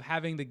 idea of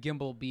having the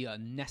gimbal be a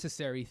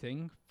necessary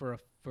thing for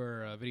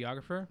a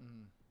videographer,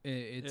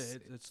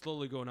 It's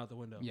slowly going out the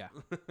window. Yeah.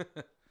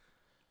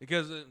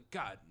 Because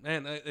God,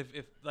 man,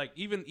 if like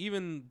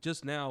even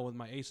just now with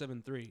my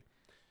A7 III,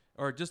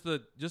 or just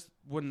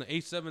when the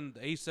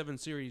A7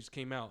 series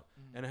came out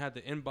and it had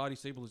the in-body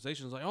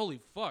stabilization, it's like,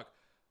 holy fuck,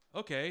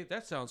 okay,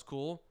 that sounds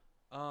cool.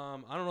 I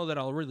don't know that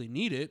I'll really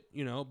need it,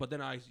 but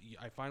then I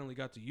finally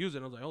got to use it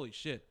and I was like, holy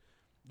shit,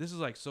 this is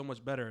like so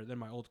much better than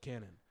my old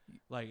Canon.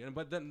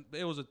 But then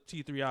it was a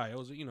T3i. It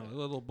was a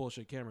little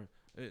bullshit camera.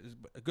 It's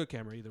a good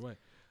camera either way.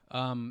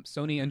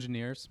 Sony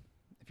engineers,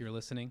 if you're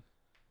listening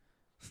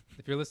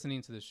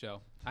to this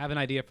show, I have an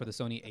idea for the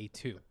Sony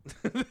A2.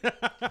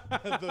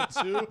 The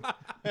 2.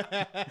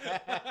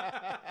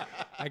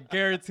 I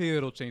guarantee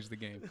it'll change the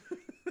game.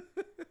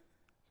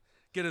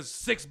 Get a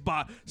six.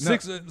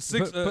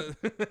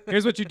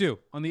 Here's what you do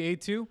on the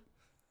A2.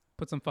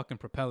 Put some fucking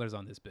propellers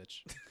on this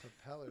bitch.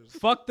 Propellers.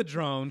 Fuck the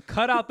drone.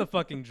 Cut out the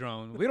fucking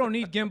drone. We don't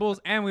need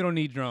gimbals and we don't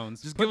need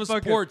drones. Just give us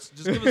ports.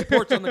 Just give us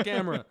ports on the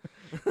camera.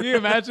 Can you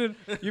imagine?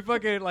 You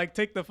fucking like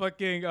take the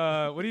fucking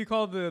what do you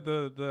call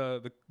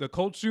the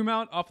cold shoe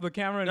mount off the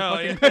camera and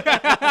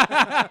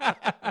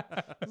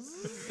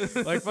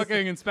like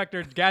fucking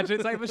Inspector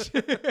Gadget type of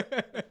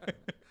shit.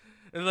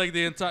 And like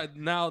the entire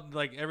now,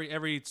 like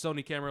every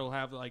Sony camera will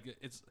have like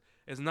it's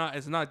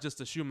not just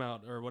a shoe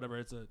mount or whatever.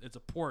 It's a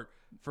port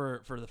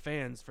for the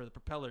fans, for the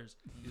propellers.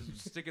 You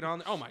just stick it on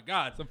there. Oh my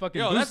God! Some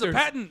fucking that's a boosters.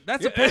 patent.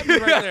 That's a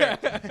patent right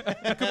there.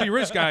 We could be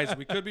rich, guys.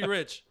 We could be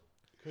rich.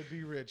 Could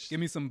be rich. Give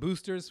me some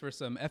boosters for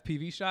some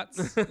FPV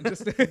shots. And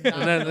just And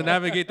then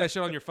navigate that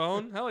shit on your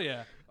phone. Hell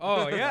yeah.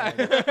 oh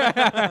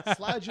yeah.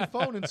 Slide your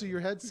phone into your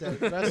headset,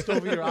 rest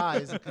over your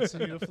eyes, and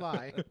continue to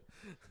fly.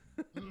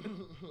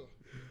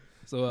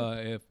 So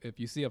if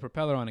you see a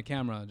propeller on a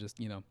camera, just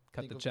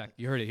cut the check.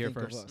 You heard it here Think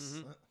of first.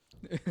 us.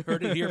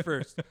 Heard it here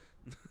first.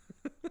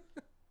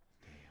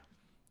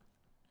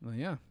 Well,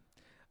 yeah.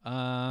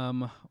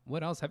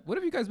 What else? What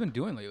have you guys been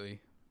doing lately?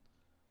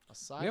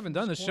 Aside We haven't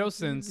from done the this show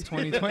quarantine- since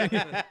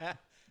 2020.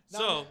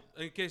 So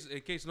in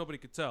case nobody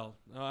could tell,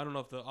 I don't know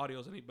if the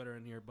audio's any better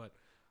in here, but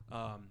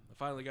I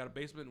finally got a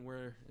basement. And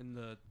we're in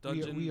the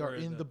dungeon. We are or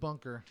in the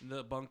bunker.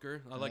 the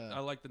bunker. I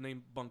like the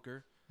name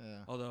bunker. Yeah.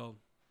 Although,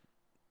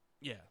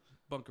 yeah,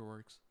 bunker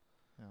works.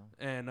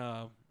 Yeah. And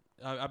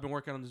I've been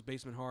working on this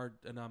basement hard,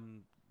 and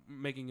I'm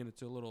making it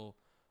into a little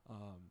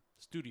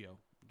studio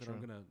that Sure.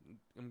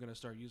 I'm gonna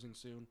start using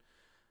soon.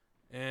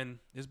 And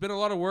it's been a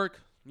lot of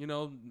work,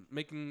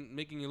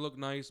 making it look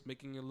nice,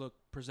 making it look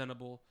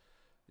presentable.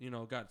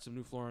 Got some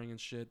new flooring and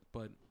shit,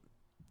 but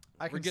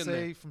I we're can getting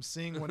say there. from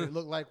seeing what it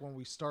looked like when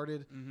we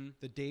started, Mm-hmm.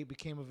 the date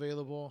became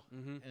available,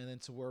 Mm-hmm. and then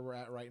to where we're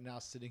at right now,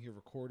 sitting here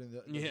recording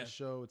the Yeah.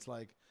 show, it's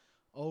like,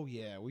 oh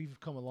yeah, we've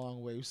come a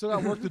long way. We still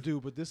got work to do,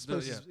 but this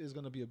place Yeah. is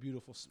going to be a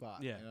beautiful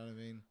spot. Yeah. You know what I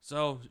mean?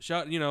 So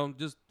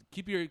just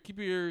keep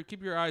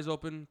your eyes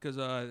open, because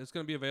it's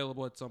gonna be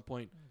available at some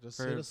point Just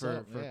hit us for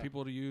up. Yeah.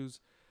 people to use.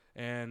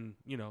 And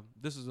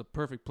this is a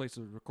perfect place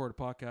to record a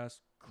podcast.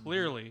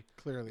 Clearly,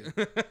 Clearly,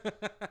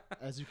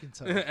 as you can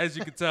tell. as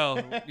you can tell,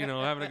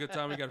 having a good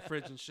time. We got a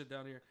fridge and shit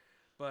down here.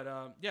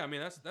 But yeah, I mean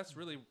that's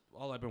really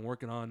all I've been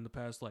working on the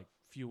past like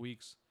few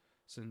weeks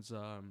since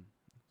The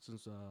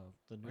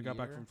new I got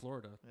back year? from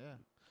Florida. Yeah.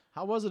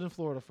 How was it in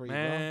Florida for you,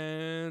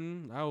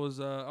 Man, I was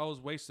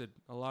wasted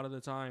a lot of the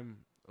time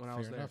when bro? I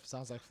was Fair there. enough.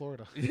 Sounds like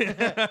Florida.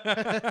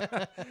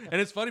 And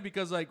it's funny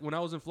because like when I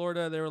was in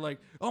Florida, they were like,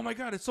 "Oh my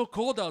God, it's so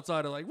cold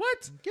outside." I'm like,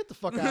 "What?" Get the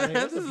fuck out of here.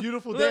 It's a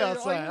beautiful day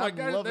outside. Oh my I'm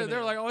God. loving They're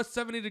it. like, "Oh, it's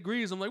 70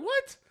 degrees." I'm like,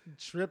 "What?"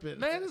 Tripping.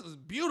 Man, this is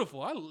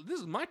beautiful. This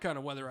is my kind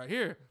of weather right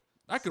here.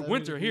 I could 70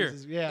 winter here.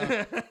 degrees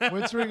yeah.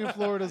 Wintering in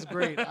Florida is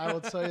great. I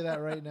will tell you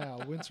that right now.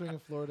 Wintering in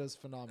Florida is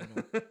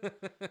phenomenal.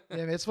 Yeah,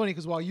 man, it's funny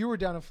because while you were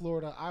down in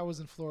Florida, I was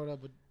in Florida,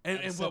 but And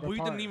at a but separate we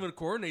part. didn't even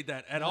coordinate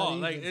that at Not all.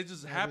 even. Like it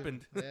just Not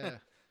happened. even. Yeah.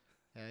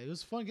 Yeah, it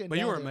was fun getting But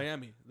down you were in there.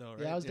 Miami though,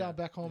 right? Yeah, I was down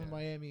back home in Yeah.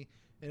 Miami,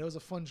 and it was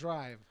a fun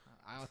drive.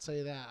 I'll tell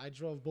you that. I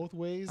drove both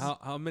ways.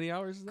 How many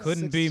hours is that?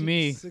 Couldn't be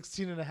me.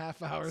 16 and a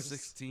half hours.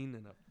 16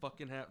 and a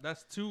fucking half.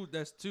 That's two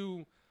That's two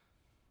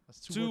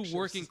work shifts.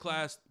 working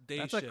class day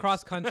That's shifts. a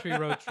cross country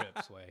road trip,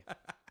 Sway.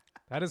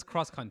 That is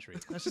cross country.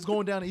 That's just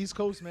going down the East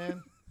Coast,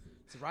 man.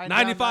 It's riding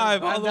 95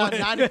 down, all the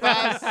riding way. down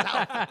 95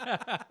 south.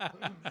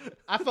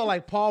 I felt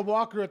like Paul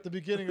Walker at the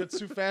beginning of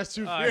Too Fast,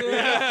 Too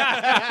Furious.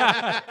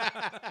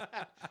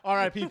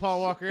 R.I.P.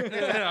 Paul Walker.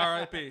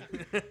 R.I.P.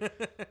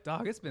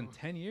 Dog, it's been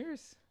 10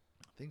 years.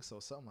 I think so,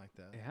 something like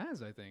that. It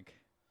has, I think.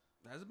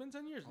 Has it been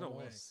 10 years? No way.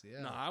 Almost,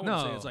 yeah. No, I would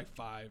say No. it's like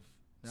 5,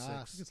 Nah, I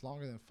 6. think it's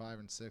longer than 5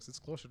 and 6. It's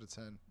closer to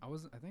 10. I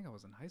think I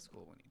was in high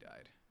school when he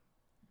died.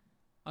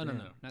 Oh no, Damn.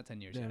 no, not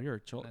 10 years. Damn, yet.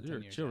 you're Not 10 you're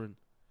years children.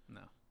 yet.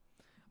 No.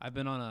 I've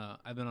been on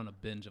a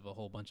binge of a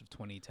whole bunch of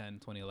 2010,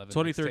 2011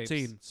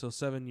 2013, mixtapes. so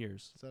 7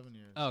 years. 7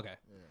 years. Oh, okay.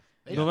 Yeah.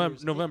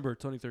 November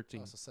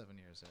 2013. Oh, so 7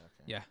 years. Yeah. Okay.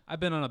 Yeah, I've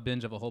been on a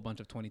binge of a whole bunch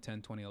of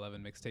 2010,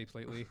 2011 mixtapes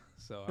lately.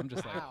 So I'm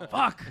just Wow. like,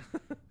 fuck.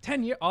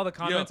 10 years. All the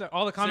comments are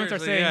seriously,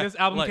 saying yeah. this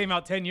album Like- came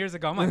out 10 years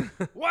ago. I'm like,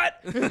 what?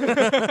 When did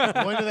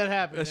that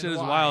happen? That shit and is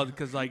why? wild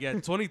because like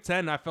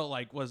 2010 I felt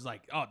like was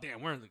like, oh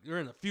damn, we're in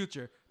the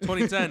future.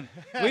 2010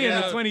 We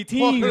in the 20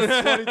 teens.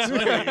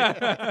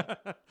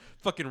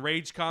 fucking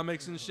Rage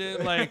comics and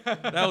shit. Like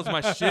that was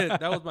my shit.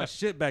 That was my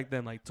shit back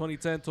then. Like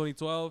 2010,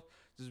 2012,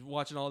 just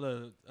watching all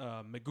the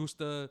Me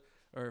Gusta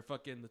or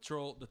fucking the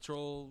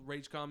troll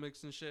Rage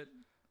comics and shit.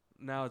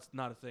 Now it's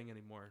not a thing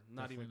anymore.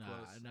 Not Definitely even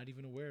close. I'm not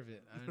even aware of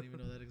it. I didn't even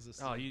know that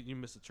existed. Oh, you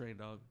missed a train,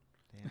 dog.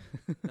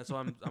 Damn. That's why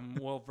I'm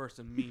well versed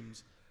in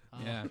memes. Oh,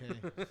 Yeah.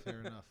 Okay.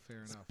 Fair enough.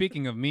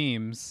 Speaking of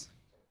memes,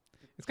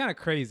 it's kind of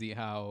crazy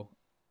how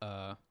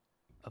a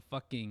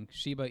fucking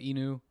Shiba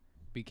Inu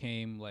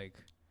became like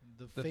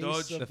The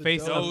Doge-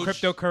 face of Doge.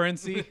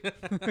 cryptocurrency.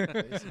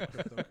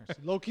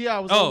 Low key, I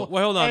was. Oh,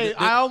 wait, hold on. Hey, Did-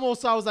 I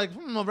was like,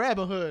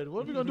 Rabbit Hood.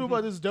 What are we gonna do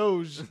about this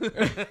Doge?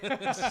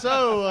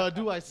 So,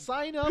 do I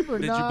sign up or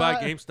Did not? you buy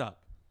GameStop?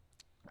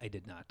 I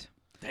did not.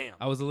 Damn.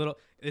 I was a little.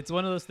 It's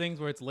one of those things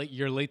where it's late.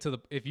 You're late to the.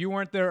 If you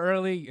weren't there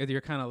early, you're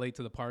kind of late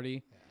to the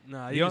party.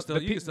 Nah, The you o- can still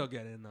the you pe- can still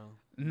get in though.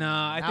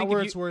 Nah, I Not think where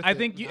if it's you, worth I it.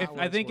 think you, Not if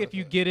where I it's think if worth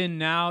you it. get in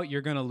now,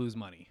 you're gonna lose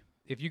money.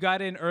 If you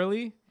got in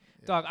early,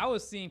 dog, I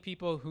was seeing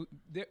people who.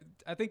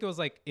 I think it was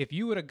like if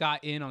you would have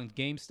got in on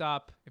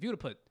GameStop, if you would have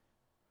put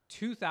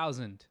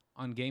 2,000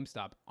 on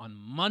GameStop on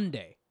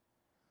Monday,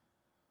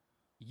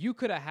 you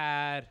could have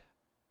had,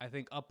 I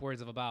think,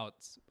 upwards of about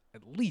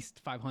at least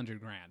 500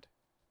 grand.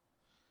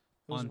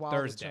 It was on wild, the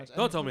Thursday. chance. Don't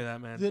And tell me that,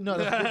 man. No,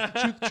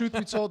 truth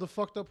be told, the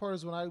fucked up part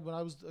is when I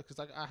was because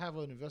I have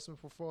an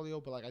investment portfolio,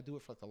 but like I do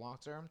it for like the long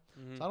term.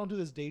 So I don't do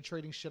this day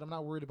trading shit. I'm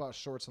not worried about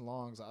shorts and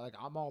longs.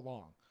 I'm all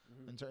long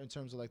in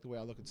terms of like the way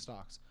I look at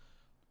stocks.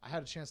 I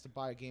had a chance to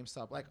buy a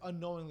GameStop, like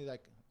unknowingly.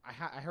 Like I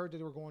heard that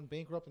they were going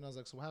bankrupt, and I was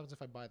like, so what happens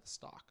if I buy the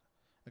stock?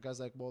 The guy's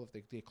like, well,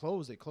 if they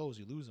close, they close.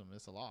 You lose them.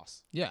 It's a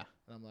loss. Yeah.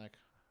 And I'm like,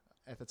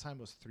 at the time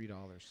it was $3.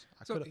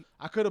 So-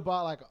 I could have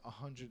bought like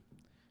 100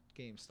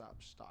 GameStop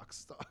stock.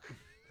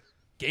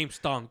 Game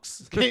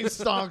stonks. Game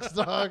stonks,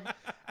 dog.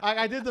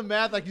 I did the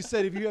math, like you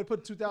said. If you had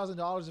put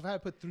 $2,000, if I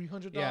had put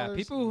 $300, Yeah,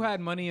 people who had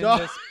money in Dog.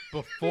 this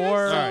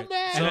before So Alright,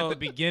 mad. and so- at the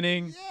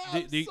beginning.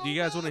 Yeah, Do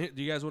you guys want to?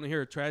 Do you guys want to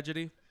hear a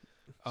tragedy?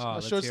 Oh, a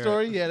let's short hear it.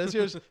 story? Yeah, let's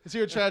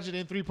hear a tragedy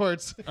in 3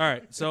 parts. All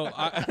right. So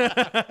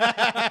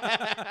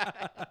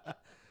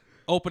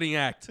opening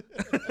act.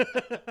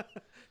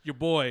 Your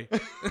boy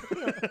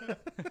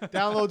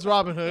Downloads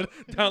Robinhood.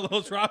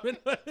 downloads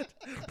Robinhood.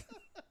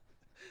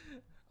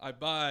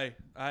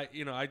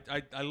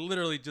 I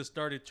literally just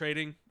started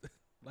trading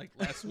like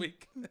last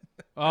week.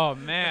 Oh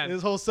man.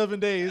 This whole 7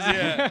 days.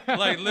 Yeah,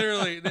 like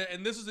literally,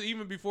 and this is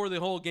even before the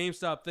whole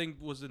GameStop thing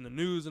was in the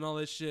news and all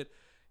this shit.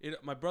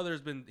 My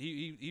brother's been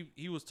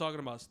he was talking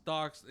about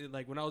stocks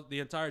like when I was the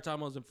entire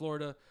time I was in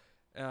Florida.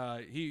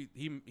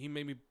 He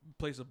made me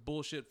place a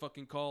bullshit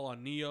fucking call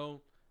on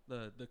Neo,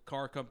 the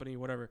car company,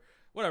 whatever.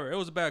 It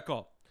was a bad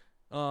call.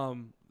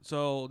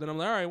 So then I'm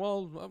like, all right,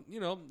 well,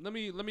 let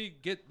me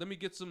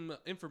get some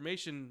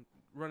information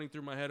running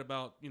through my head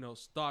about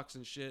stocks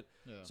and shit.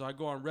 Yeah. So I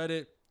go on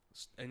Reddit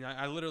and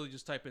I literally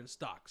just type in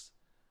stocks.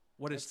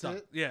 What is That's stock?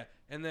 it? Yeah,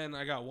 and then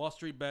I got Wall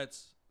Street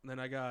Bets. And then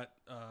I got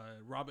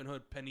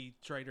Robinhood penny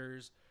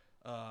traders,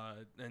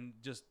 and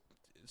just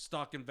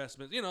stock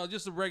investments.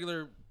 Just a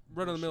regular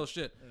run of the mill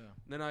shit.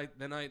 Yeah.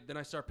 Then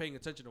I start paying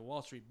attention to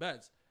Wall Street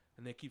Bets,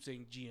 and they keep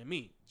saying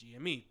GME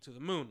to the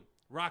moon,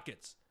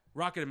 rocket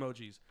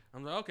emojis.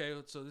 I'm like, okay,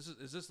 so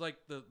is this like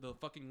the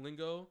fucking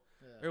lingo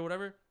or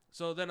whatever?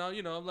 So then I'm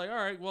like, all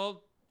right,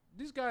 well,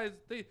 these guys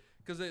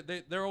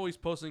they're always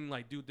posting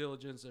like due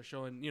diligence. They're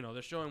showing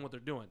what they're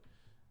doing.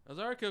 I was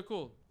like, okay,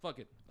 cool, fuck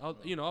it.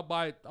 I'll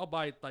buy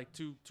like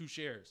two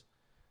shares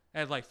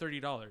at like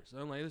 $30.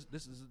 I'm like,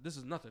 this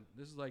is nothing.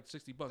 This is like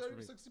 $60 for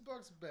me.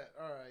 $60 bet.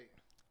 All right.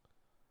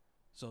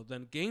 So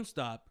then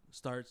GameStop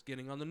starts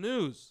getting on the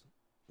news.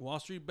 Wall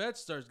Street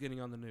Bets starts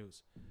getting on the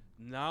news.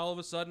 Now all of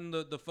a sudden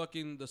the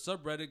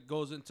subreddit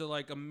goes into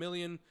like 1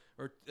 million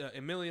or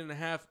 1.5 million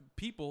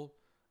people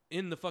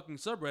in the fucking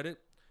subreddit,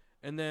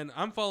 and then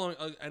I'm following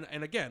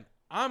and again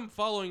I'm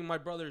following my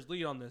brother's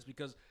lead on this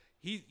because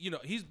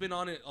he's been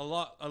on it a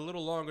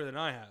little longer than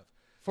I have.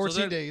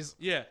 14 days.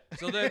 Yeah.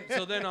 So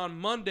then on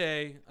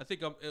Monday, I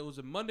think it was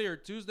a Monday or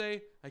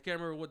Tuesday. I can't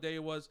remember what day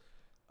it was.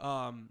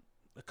 A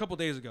couple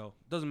days ago.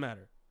 Doesn't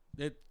matter.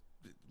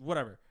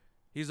 Whatever.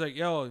 He's like,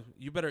 yo,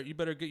 you better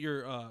get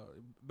your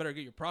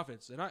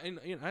profits. And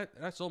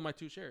I sold my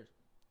 2 shares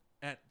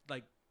at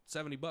like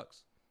 $70.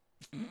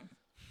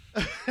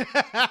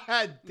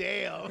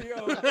 Damn.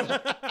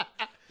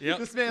 Yep.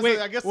 This man's Wait,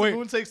 like, I guess wait. the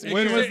moon takes me.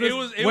 When It was this?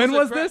 was- it When was a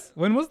was cra- this?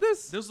 When was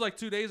this? This was like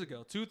 2 days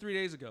ago. 2-3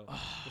 days ago.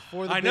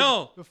 Before I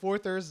know. Before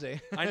Thursday.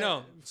 I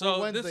know. Before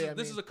So Wednesday,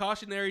 this is a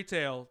cautionary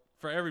tale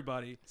for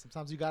everybody.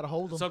 Sometimes you gotta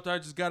hold them. Sometimes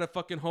you just gotta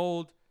fucking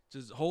hold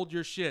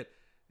your shit.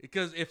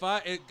 Because if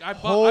I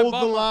Hold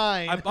bought the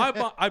my- line.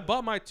 I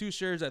bought my 2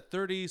 shares at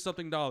 $30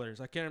 something.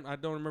 I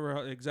don't remember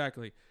how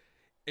exactly.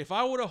 if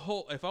I would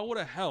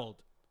have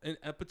held, and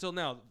up until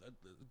now,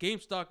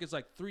 GameStop is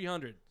like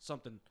 300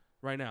 something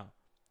right now.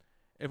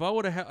 If I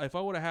would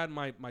have had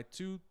my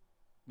two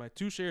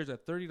shares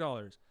at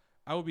 $30,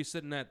 I would be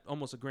sitting at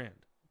almost $1,000.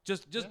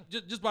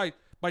 Just by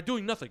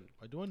doing nothing.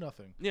 By doing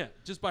nothing. Yeah,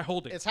 just by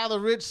holding. It's how the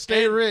rich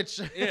stay rich.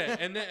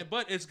 Yeah,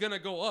 but it's gonna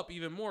go up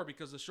even more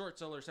because the short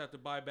sellers have to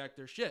buy back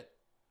their shit.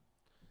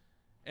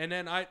 And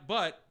then I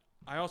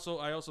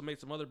also made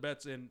some other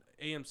bets in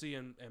AMC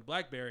and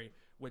BlackBerry,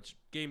 which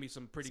gave me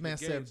some pretty This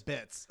good man gains. said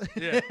bets.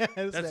 Yeah,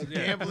 that's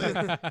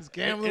gambling. He's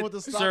gambling with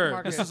the stock sir,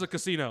 market. this is a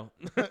casino.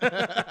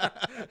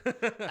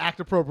 Act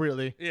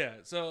appropriately. Yeah.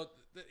 So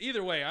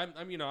either way,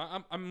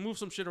 I'm moved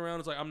some shit around.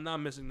 It's like I'm not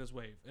missing this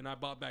wave, and I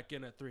bought back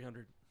in at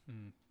 300. Oh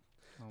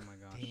my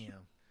gosh.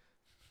 Damn.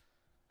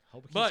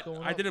 Hope it keeps But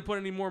going I up. didn't put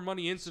any more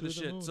money into To the the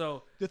shit. moon.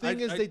 So The thing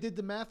is, they did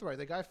the math right.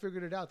 The guy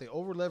figured it out. They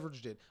over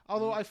leveraged it.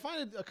 Although I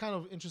find it kind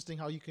of interesting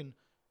how you can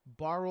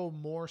borrow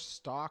more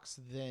stocks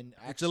than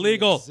actually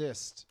illegal.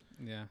 exist.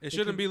 Yeah. it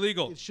shouldn't be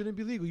legal. It shouldn't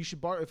be legal. You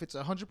should borrow if it's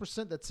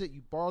 100%. That's it.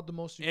 You borrowed the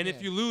most you And can.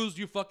 if you lose,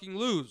 you fucking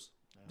lose.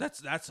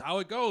 That's how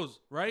it goes,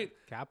 right?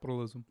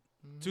 Capitalism.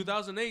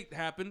 2008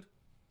 happened.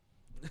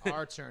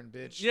 Our turn,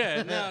 bitch.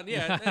 Yeah,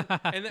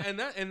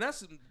 and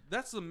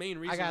that's the main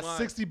reason. I got why.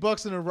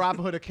 $60 in a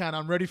Robinhood account.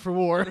 I'm ready for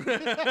war.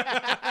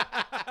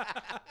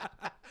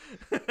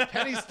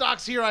 Penny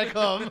stocks, here I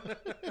come.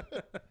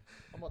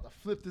 I'm about to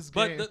flip this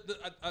game.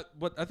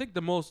 But I think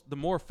the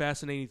more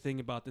fascinating thing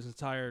about this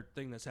entire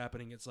thing that's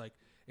happening, it's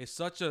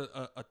such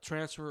a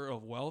transfer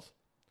of wealth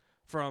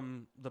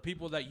from the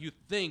people that you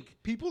think.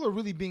 People are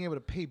really being able to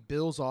pay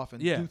bills off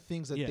and do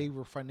things that they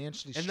were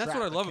financially and strapped that's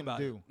what I love that about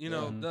do. it. You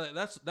know,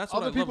 that's what Other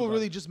I love people about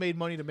really it. just made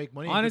money to make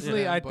money.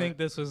 Honestly, I but think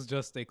this was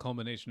just a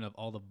culmination of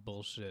all the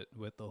bullshit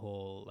with the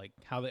whole like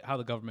how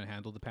the government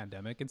handled the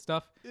pandemic and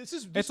stuff.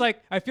 It's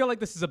like I feel like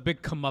this is a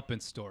big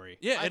comeuppance story.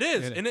 Yeah, it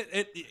is, and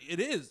it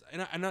is,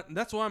 and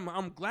that's why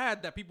I'm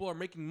glad that people are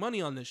making money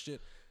on this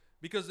shit.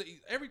 Because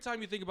every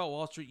time you think about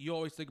Wall Street, you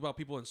always think about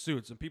people in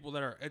suits and people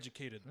that are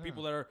educated,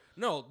 people that are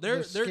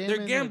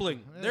they're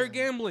gambling. They're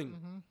gambling.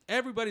 Mm-hmm.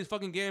 Everybody's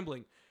fucking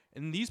gambling,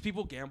 and these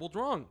people gambled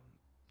wrong.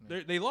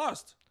 They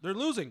lost. They're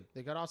losing.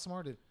 They got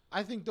outsmarted.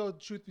 I think, though,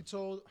 truth be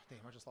told, damn,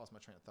 I just lost my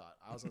train of thought.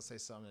 I was gonna say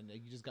something, and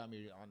you just got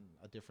me on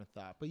a different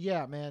thought. But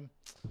yeah, man.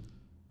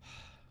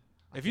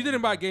 If you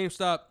didn't buy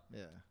GameStop,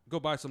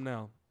 go buy some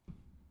now.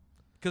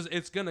 Because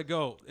it's gonna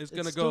go. It's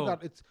gonna go.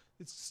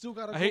 It's still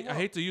got to. I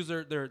hate to use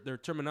their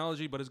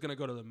terminology, but it's gonna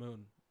go to the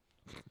moon.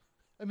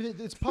 I mean,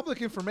 it's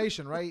public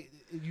information, right?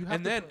 You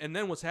have and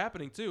then what's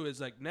happening too is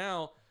like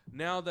now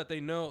that they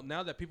know,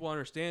 now that people are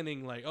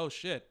understanding, like, oh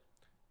shit,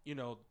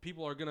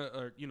 people are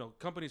gonna,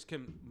 companies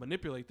can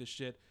manipulate this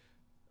shit.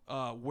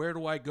 Where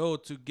do I go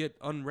to get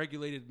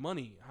unregulated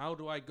money? How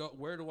do I go?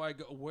 Where do I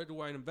go? Where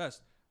do I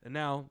invest? And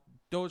now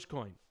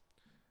Dogecoin.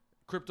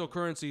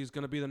 Cryptocurrency is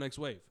going to be the next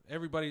wave.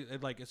 Everybody,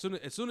 like, as soon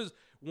as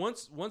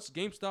once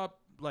GameStop,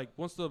 like,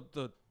 once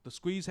the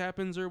squeeze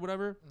happens or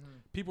whatever,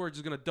 people are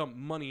just going to dump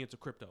money into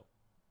crypto.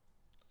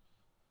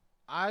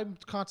 I'm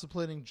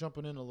contemplating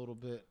jumping in a little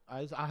bit.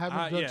 I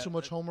haven't done too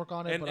much homework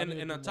on it, but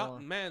and on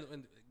top, man,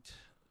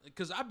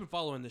 because I've been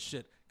following this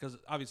shit, because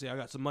obviously I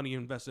got some money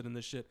invested in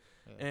this shit,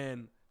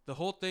 and the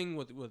whole thing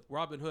with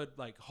Robinhood,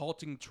 like,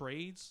 halting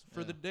trades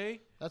for the day.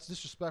 That's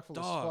disrespectful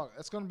as fuck.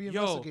 That's going to be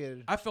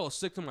investigated. I felt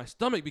sick to my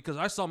stomach because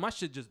I saw my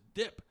shit just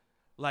dip.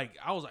 Like,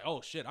 I was like,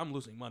 oh, shit, I'm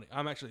losing money.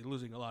 I'm actually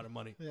losing a lot of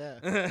money. Yeah.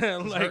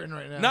 It's hurting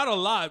right now. Not a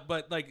lot,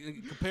 but, like,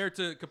 compared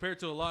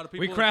to a lot of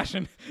people. We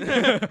crashing.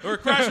 We're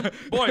crashing.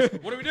 Boys,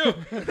 what do we do?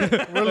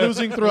 We're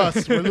losing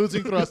thrust.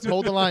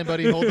 Hold the line,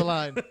 buddy. Hold the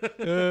line.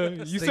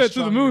 You said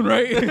to the moon,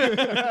 right?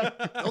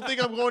 Don't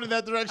think I'm going in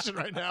that direction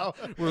right now.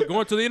 We're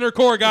going to the inner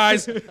core,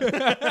 guys.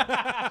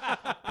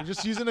 We're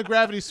just using a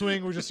gravity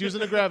swing. Reverse.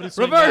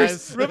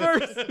 Guys.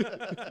 Reverse.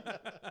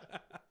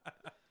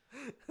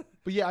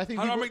 But yeah, I think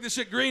How do I make this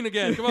shit green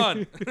again? Come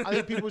on.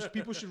 I think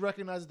people should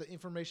recognize that the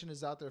information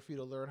is out there for you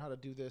to learn how to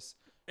do this.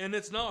 And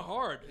it's not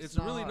hard. It's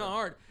really not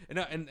hard.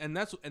 And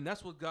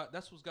that's what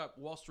got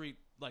Wall Street,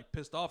 like,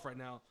 pissed off right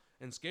now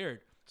and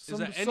scared.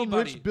 Some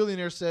rich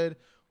billionaire said,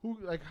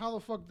 how the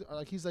fuck?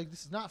 Like, he's like,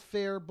 this is not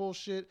fair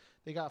bullshit.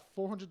 They got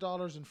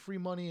 $400 in free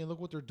money, and look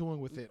what they're doing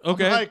with it.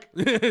 Okay. I'm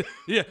like,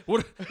 yeah.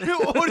 What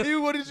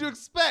did you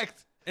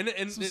expect? And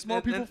some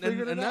smart people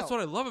figured it out. And that's what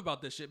I love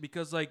about this shit,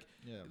 because like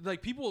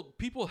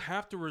people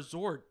have to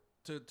resort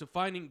to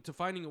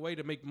finding a way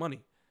to make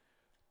money.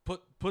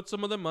 Put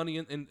some of the money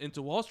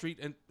into Wall Street,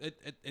 and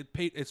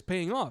it's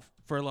paying off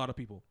for a lot of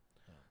people.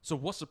 So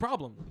what's the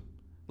problem?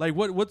 Like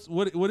what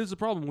is the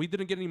problem? We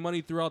didn't get any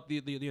money throughout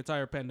the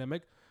entire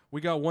pandemic.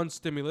 We got one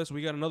stimulus.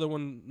 We got another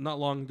one not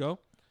long ago.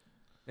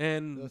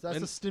 And that's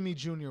the Stimmy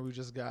Jr. we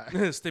just got.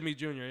 Stimmy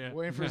Jr., yeah.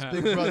 Waiting for his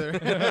big brother.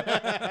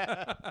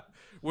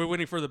 We're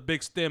waiting for the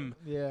big stim.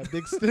 Yeah,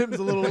 big stim's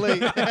a little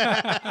late.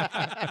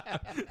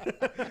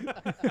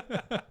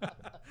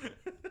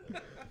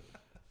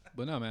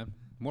 But no, man.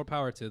 More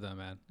power to them,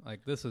 man.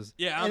 Like, this is...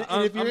 Yeah,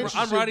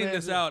 I'm writing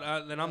this out,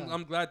 and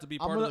I'm glad to be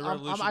part of the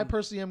revolution. I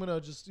personally am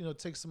going to just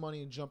take some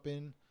money and jump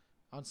in.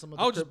 on some of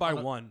the I would just buy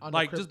one. on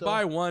Like the just crypto?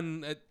 buy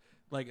one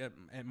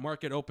at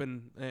market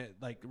open,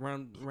 like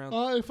around.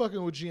 I ain't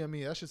fucking with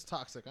GME. That shit's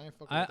toxic. I ain't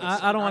fucking with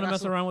that. I don't want to got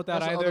mess around with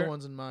that I got some either. other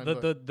ones in mind.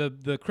 but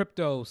The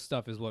crypto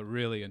stuff is what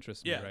really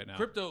interests me right now.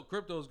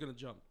 Crypto is gonna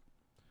jump.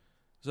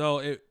 So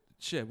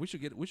we should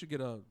get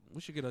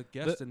a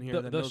guest in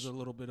here that knows a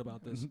little bit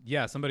about this.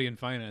 Yeah, somebody in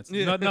finance.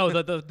 Yeah. No,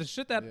 the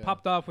shit that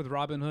popped off with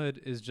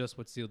Robinhood is just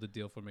what sealed the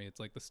deal for me. It's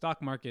like the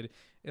stock market.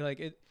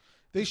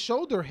 they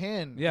showed their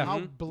hand. Yeah.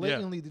 How Mhm.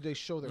 blatantly did they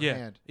show their Yeah,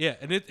 hand? yeah,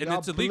 and it's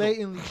illegal.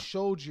 Blatantly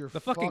showed your The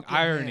fucking fucking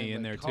irony hand.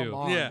 in there, Come too.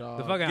 on, Yeah. dog.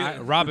 The fucking Get-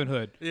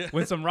 Robinhood. Yeah.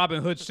 When some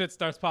Robinhood shit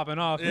starts popping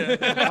off.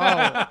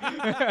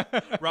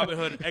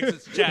 Robinhood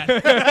exits chat.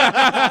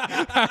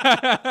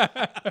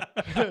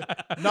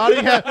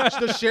 Nottingham,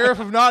 the sheriff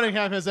of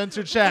Nottingham has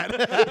entered chat.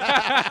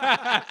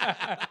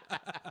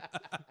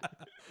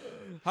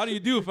 How do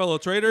you do, fellow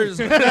traders?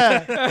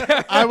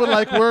 I would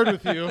like word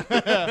with you.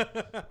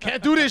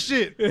 Can't do this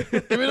shit.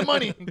 Give me the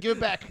money and give it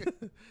back.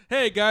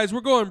 Hey guys,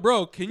 we're going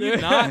broke. Can you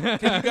not?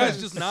 Can you guys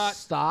just not?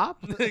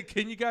 Stop.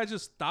 Can you guys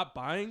just stop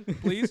buying,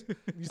 please?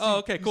 You Oh,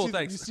 okay, cool, You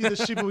thanks. see the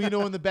Shiba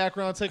in the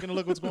background taking a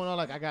look what's going on.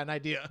 Like, I got an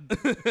idea.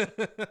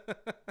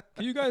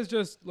 Can you guys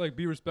just like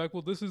be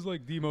respectful? This is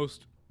like the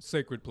most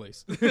sacred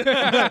place.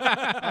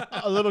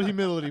 A little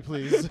humility,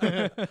 please.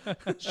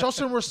 Show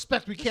some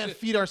respect. We can't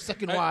feed our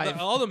second wife.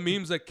 All the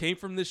memes that came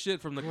from this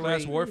shit from the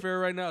class Great. warfare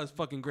right now is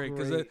fucking great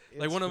because Great.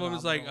 like It's one of them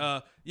is like,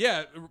 phenomenal.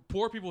 yeah,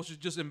 poor people should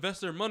just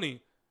invest their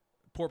money.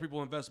 Poor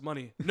people invest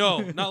money.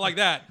 No, not like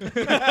that.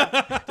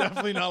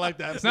 Definitely not like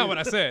that. That's not what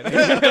I said.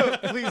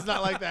 Please,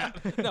 not like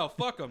that. No,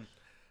 fuck them.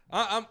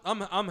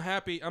 I'm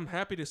happy. I'm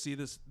happy to see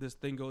this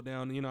thing go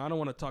down. You know, I don't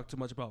want to talk too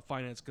much about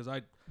finance because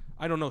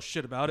I don't know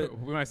shit about it.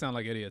 We might sound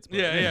like idiots. But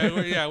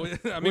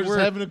I mean, We're just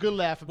having a good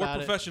laugh we're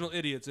about it. professional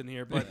idiots in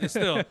here, but it's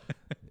still,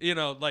 you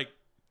know, like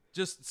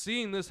just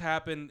seeing this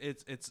happen,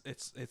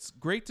 it's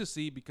great to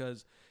see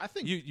because I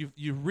think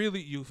you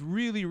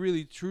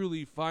really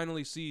truly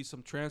finally see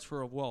some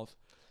transfer of wealth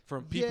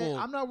from people.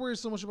 Yeah, I'm not worried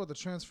so much about the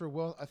transfer of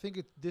wealth. I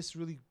think this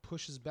really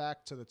pushes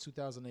back to the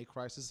 2008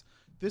 crisis.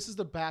 This is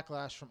the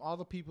backlash from all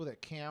the people that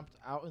camped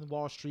out in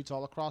Wall Streets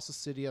all across the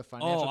city of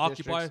financial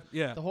Occupy, districts.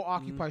 yeah, The whole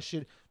Occupy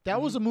shit.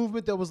 That was a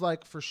movement that was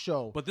like for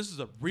show. but this is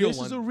a real This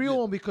one. is a real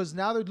one because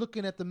now they're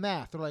looking at the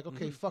math. They're like,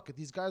 okay, fuck it.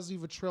 These guys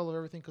leave a trail of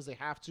everything because they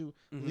have to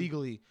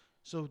legally.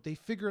 So they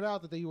figured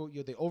out that they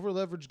over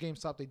leveraged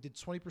GameStop. They did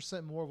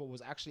 20% more of what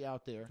was actually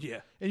out there.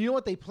 Yeah. And you know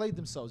what? They played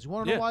themselves. You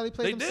want to know Yeah, why they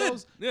played they did.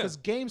 themselves? Yeah. Because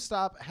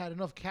GameStop had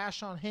enough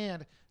cash on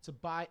hand to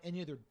buy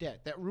any of their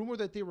debt. That rumor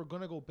that they were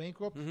going to go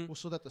bankrupt was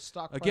so that the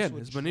stock price Again,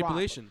 would it's drop.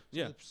 manipulation. So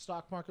Yeah. the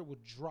stock market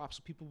would drop.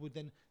 So people would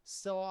then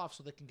sell off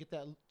so they can get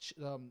that,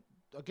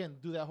 again,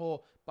 do that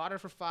whole bought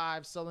it for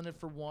 $5, selling it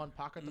for $1,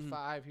 pocket the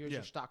 $5, here's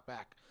your stock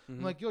back.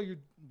 I'm like, yo, you're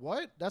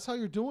what? That's how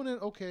you're doing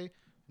it? Okay.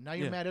 Now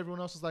you're Yeah. mad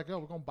everyone else is like, oh,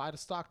 we're going to buy the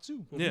stock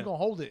too. But Yeah. we're going to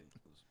hold it.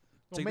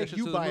 We'll Take that make shit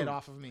you to the buy it moon.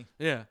 off of me.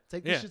 Yeah.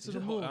 Take this yeah. shit to the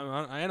moon.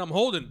 And I'm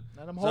holding.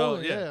 And I'm So,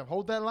 holding. yeah. Yeah.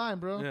 Hold that line,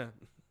 bro. Yeah.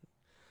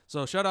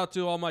 So shout out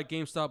to all my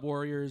GameStop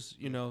warriors.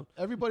 You know,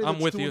 Everybody I'm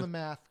that's with doing you. the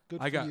math, good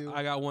I for you.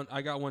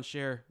 got one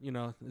share. You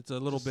know, it's a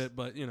little Just bit,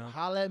 but you know.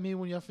 Holla at me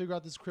when y'all figure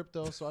out this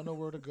crypto so I know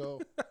where to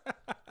go.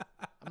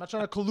 I'm not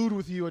trying to collude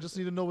with you. I just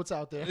need to know what's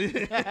out there.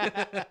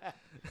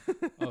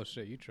 Oh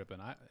shit, you tripping?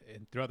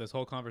 And throughout this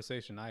whole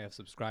conversation, I have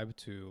subscribed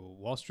to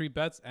Wall Street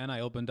Bets and I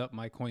opened up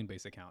my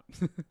Coinbase account.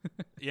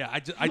 Yeah, I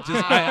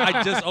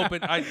just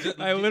opened.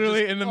 I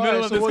literally in the All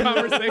middle right, of so this what do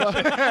you-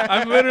 conversation,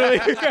 I'm literally.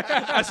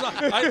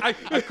 I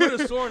could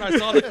have sworn I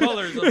saw the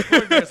colors of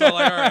Coinbase. I'm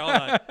like, all right,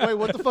 hold on. Wait,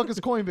 what the fuck is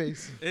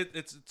Coinbase?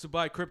 It's to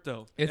buy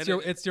crypto. It's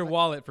And it's your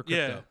wallet for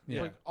crypto.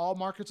 Yeah. Like all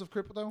markets of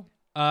crypto?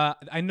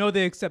 I know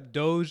they accept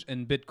Doge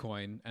and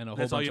Bitcoin and a whole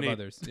That's all bunch you of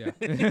need. others. Yeah.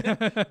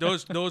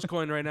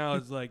 Dogecoin right now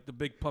is like the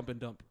big pump and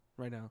dump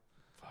right now.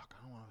 Fuck,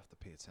 I don't want to have to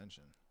pay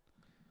attention.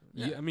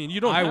 Yeah, I mean you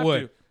don't. I have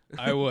would.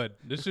 To. I would.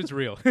 This shit's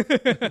real.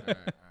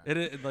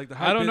 It like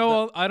the I don't hype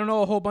know. I don't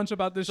know a whole bunch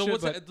about this So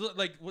shit.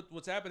 But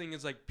what's happening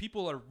is like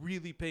people are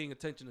really paying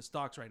attention to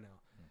stocks right now.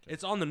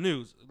 It's on the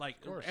news.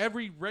 Like course.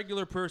 every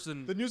regular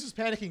person. The news is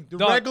panicking. The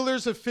Dog.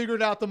 regulars have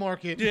figured out the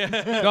market.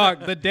 Yeah.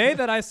 dog, the day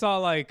that I saw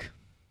like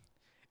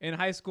in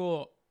high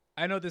school,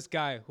 I know this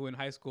guy who in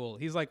high school,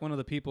 he's like one of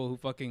the people who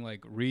fucking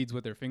like reads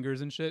with their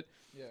fingers and shit.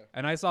 Yeah.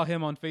 And I saw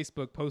him on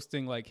Facebook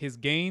posting like his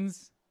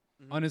gains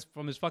on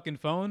from his fucking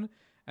phone,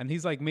 and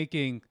he's like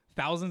making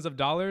thousands of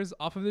dollars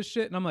off of this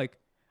shit. And I'm like,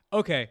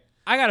 okay,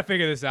 I gotta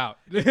figure this out.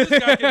 This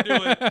guy can do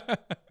it.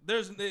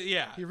 There's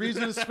yeah. He reads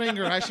with his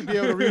finger. I should be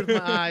able to read with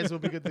my eyes. We'll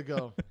be good to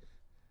go.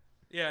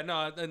 Yeah,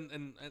 no,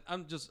 and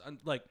I'm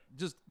like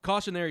just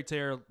cautionary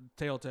tale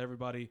to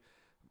everybody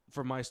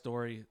for my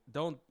story.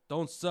 Don't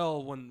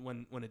sell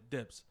when it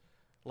dips.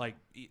 Like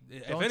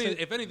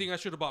if anything, I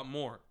should have bought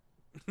more,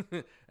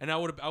 and I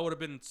would have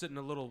been sitting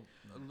a little.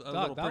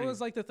 Dog, that pretty. was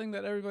like the thing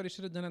that everybody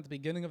should have done at the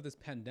beginning of this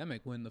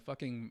pandemic when the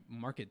fucking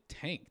market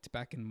tanked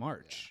back in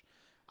March.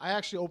 I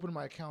actually opened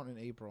my account in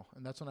April,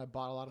 and that's when I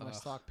bought a lot of my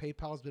stock.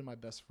 PayPal's been my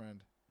best friend.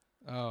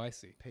 Oh, I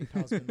see.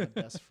 PayPal's been my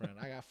best friend.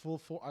 I got four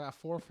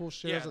full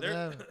shares of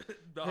them.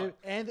 Dog.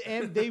 And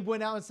they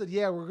went out and said,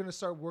 yeah, we're gonna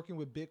start working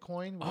with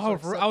Bitcoin. Oh,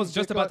 I was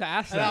just about to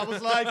ask and that. I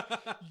was like,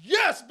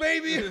 yes,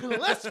 baby,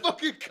 let's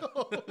fucking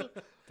go.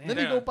 Let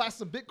me go buy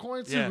some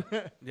Bitcoin too.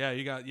 Yeah,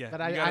 you got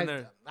But I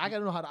gotta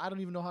know how to. I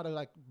don't even know how to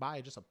like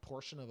buy just a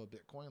portion of a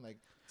Bitcoin. Like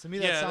to me,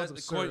 that sounds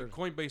absurd.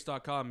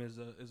 Coinbase.com is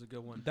a good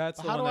one.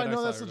 That's the how one do I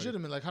know that's already.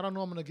 legitimate? Like, how do I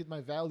know I'm gonna get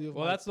my value of?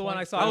 Well, my that's the one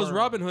I coin saw. How is from?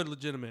 Robinhood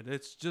legitimate?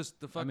 It's just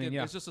the fucking. I mean,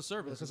 yeah. It's just a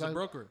service. Because It's a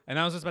broker. And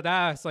I was just about to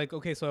ask, like,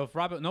 okay, so if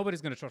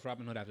nobody's gonna trust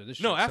Robinhood after this.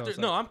 No, shit,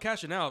 so I'm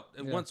cashing out.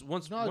 Yeah. Once.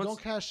 No, don't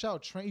cash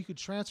out. You could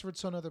transfer it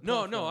to another. No,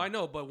 platform. I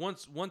know, but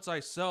once I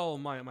sell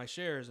my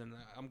shares, and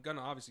I'm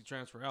gonna obviously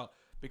transfer out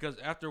because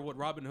after what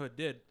Robinhood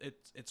did,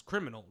 it's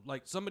criminal.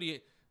 Like somebody's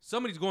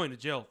going to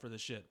jail for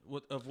this shit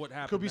of what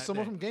happened. Could be that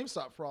someone day. from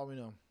GameStop for all we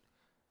know.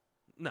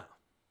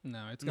 No,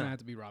 it's gonna have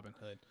to be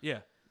Robinhood. Yeah,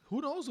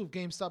 Who knows if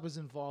GameStop is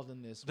involved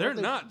in this? they're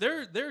not.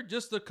 They're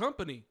just a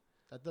company.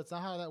 That's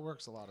not how that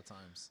works a lot of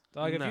times.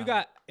 Like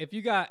Nah. if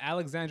you got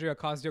Alexandria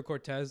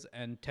Ocasio-Cortez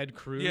and Ted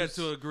Cruz, Yeah,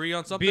 to agree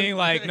on something. being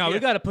like, no, Yeah. we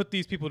got to put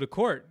these people to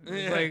court. It's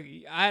Yeah.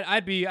 like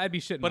I'd be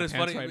shitting But my it's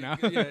pants funny, right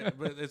now. yeah.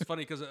 But it's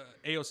funny because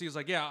AOC is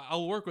like, yeah,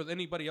 I'll work with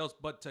anybody else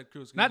but Ted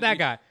Cruz. Not that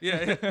guy.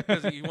 Yeah,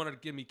 because he wanted to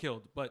get me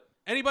killed. But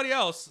anybody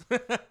else.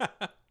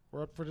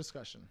 We're up for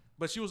discussion.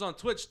 But she was on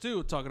Twitch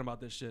too talking about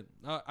this shit.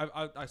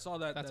 I saw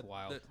that. That's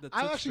wild. The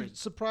I'm Twitch actually stream.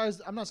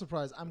 surprised. I'm not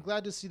surprised. I'm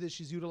glad to see that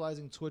she's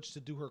utilizing Twitch to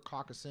do her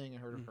caucusing and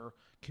her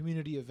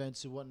community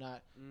events and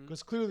whatnot.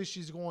 Because clearly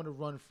she's going to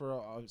run for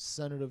a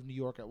Senate of New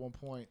York at one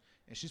point,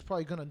 and she's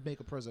probably going to make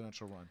a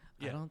presidential run.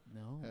 Yeah. I don't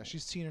know. Yeah,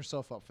 she's teeing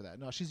herself up for that.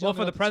 No, she's Well, young for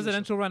the enough to tee herself-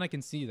 presidential run, I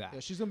can see that. Yeah,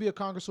 she's going to be a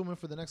congresswoman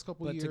for the next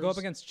couple But years. to go up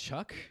against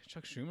Chuck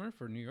Schumer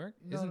for New York,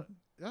 no,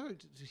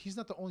 he's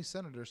not the only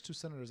senator. There's 2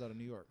 senators out of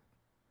New York.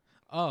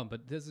 Oh,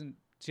 but doesn't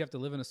she have to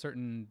live in a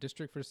certain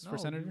district for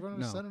senator? You run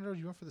for senator,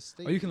 you run for the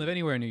state. Oh, you can live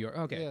anywhere in New York.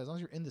 Okay. Yeah, as long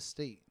as you're in the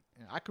state.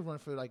 Yeah, I could run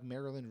for like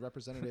Maryland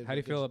representative. How do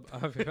you feel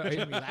about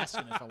Jamie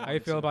Laskin if I wanted how you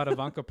feel to. about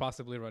Ivanka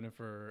possibly running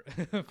for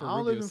I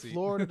don't live Rubio's in seat?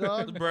 Florida,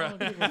 dog. Bruh. I don't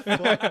give a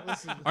fuck.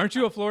 Listen, Aren't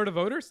you a Florida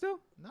voter still?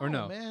 or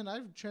no? man,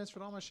 I've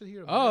transferred all my shit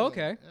here. to Oh, Maryland.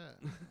 okay.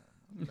 Yeah.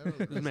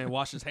 This man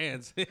washed his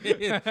hands. Like,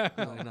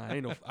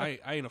 nah, I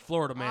ain't a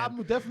Florida man.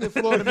 I'm definitely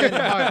a Florida man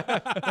at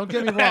heart. Don't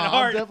get me wrong.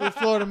 I'm definitely a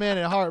Florida man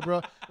at heart,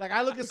 bro. Like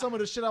I look at some of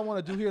the shit I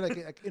want to do here.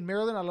 Like in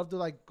Maryland, I love to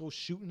like go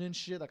shooting and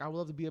shit. Like I would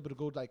love to be able to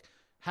go like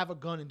have a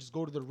gun and just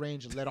go to the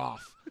range and let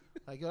off.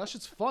 Like yo, that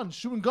shit's fun.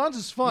 Shooting guns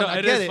is fun. No, I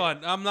it get is fun.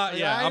 I'm not.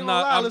 Like, Yeah, I ain't I'm gonna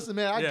not. lie. I'm, Listen,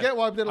 man, I yeah. get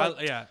why they're like.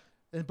 yeah.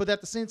 But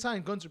at the same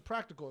time, guns are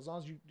practical as long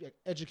as you like,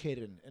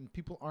 educated, and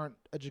people aren't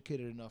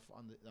educated enough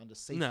on the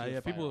safety. No, of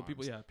yeah, people,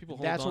 firearms. people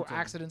hold That's on where to 'em.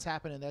 accidents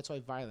happen, and that's why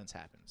violence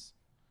happens.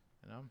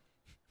 You know.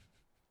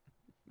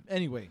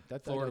 Anyway,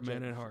 that's Florida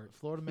man at heart.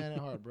 Florida man at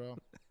heart, bro.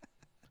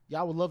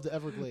 Y'all would love the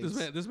Everglades.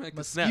 This man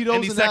can snap any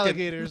Mosquitoes and second.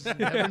 alligators. You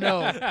never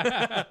know.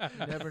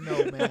 You never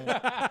know, man.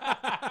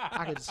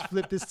 I could just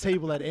flip this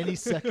table at any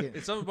second.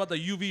 It's something about the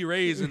UV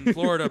rays in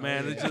Florida,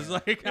 man. It's just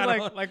like, I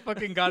don't- like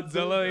fucking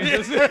Godzilla.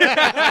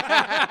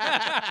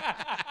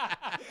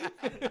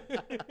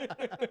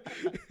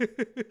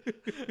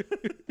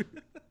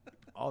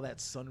 All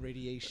that sun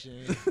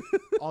radiation,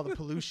 all the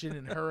pollution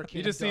and hurricane.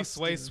 You just see dust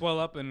Sway and- swell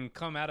up and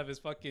come out of his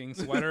fucking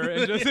sweater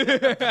and just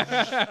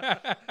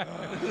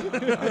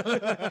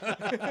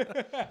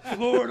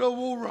Florida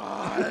will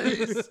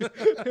rise.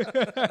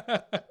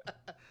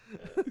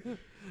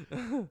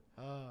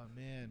 Oh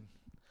man.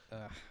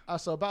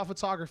 So about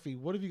photography,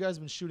 what have you guys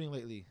been shooting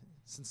lately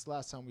since the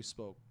last time we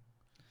spoke?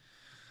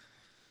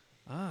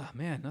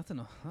 Man, not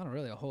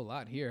really a whole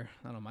lot here.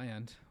 Not on my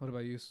end. What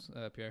about you,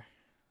 Pierre?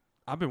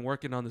 I've been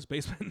working on this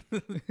basement.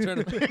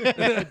 Damn,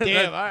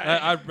 Damn,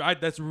 all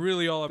right. that's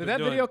really all I've Did been that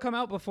doing. video come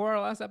out before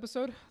our last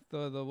episode?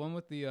 The one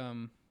with the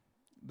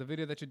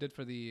video that you did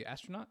for the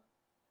astronaut?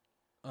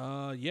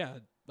 Yeah.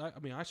 I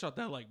mean, I shot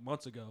that like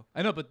months ago.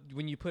 I know, but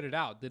when you put it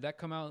out, did that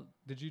come out?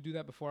 Did you do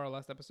that before our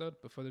last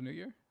episode, before the new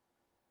year?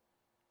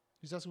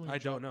 He's asking when I you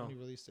don't dropped- know. when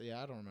you released it.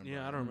 Yeah, I don't remember.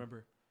 Yeah, I don't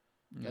remember.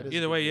 That is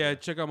Either a way, good yeah,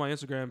 video. check out my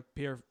Instagram,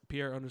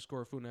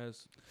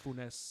 Pierre_Funes.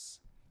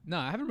 No,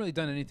 I haven't really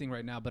done anything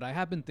right now, but I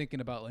have been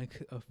thinking about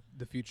like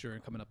the future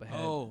and coming up ahead.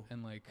 Oh.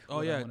 And like Oh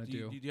what yeah, I want to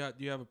do. Do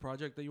you have a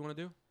project that you want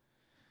to do?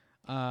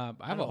 I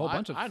have a whole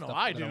bunch of I know stuff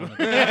I that do. wanna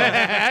do.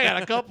 I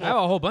got a couple. I have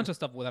a whole bunch of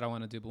stuff that I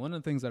want to do, but one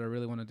of the things that I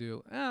really want to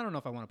do, I don't know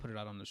if I want to put it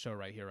out on the show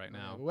right here, right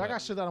now. Well, I but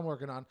got shit that I'm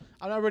working on.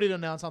 I'm not ready to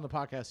announce on the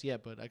podcast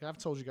yet, but like I've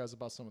told you guys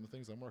about some of the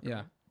things I'm working yeah,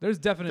 on. there's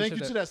definitely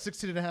Thank you to that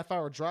 16 and a half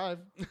hour drive.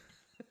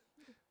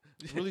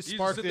 Really You just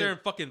sparked sit it. there and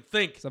fucking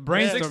think. It's a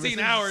brainstorm. 16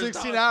 hours.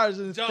 16 dog. hours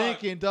and Dog.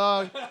 thinking,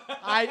 dog.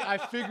 I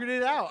figured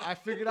it out. I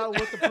figured out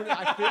what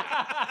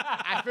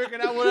I figured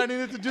out what I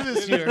needed to do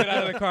this Get year.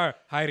 out of the car,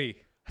 Heidi.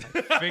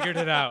 I figured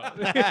it out.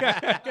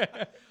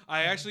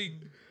 I actually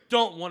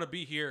don't want to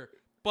be here,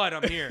 but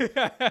I'm here.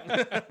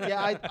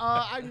 Yeah,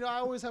 I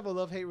always have a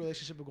love-hate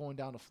relationship with going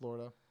down to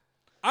Florida.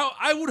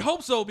 I would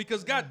hope so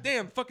because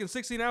goddamn, fucking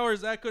 16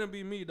 hours that couldn't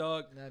be me,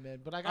 dog. Nah, man,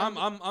 but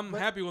I'm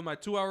happy with my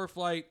 2-hour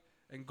flight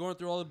and going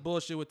through all the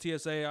bullshit with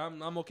TSA,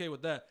 I'm okay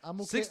with that. I'm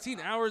okay. 16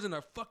 hours in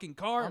a fucking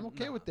car. I'm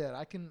okay with that.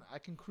 I can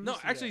cruise. No,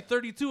 through actually that.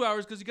 32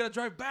 hours because you gotta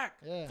drive back.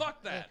 Yeah.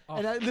 Fuck that.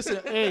 And listen,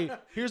 hey,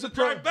 here's a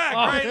Drive back,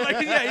 right?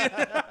 Like,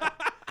 yeah.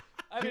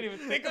 I didn't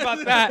even think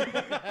about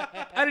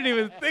that. I didn't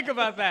even think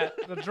about that.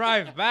 The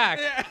drive back.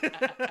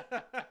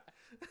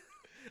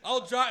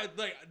 I'll drive.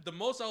 Like the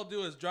most I'll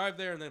do is drive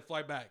there and then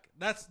fly back.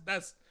 That's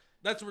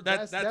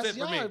it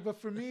for me.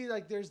 But for me,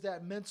 like, there's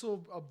that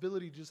mental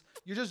ability.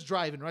 You're just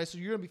driving, right? So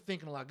you're gonna be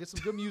thinking a lot. Get some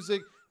good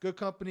music, good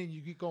company, and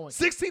you keep going.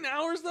 16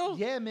 hours though?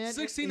 Yeah, man.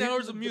 16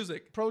 hours of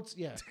music.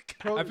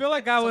 I feel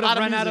like I would have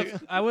run out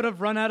of. I would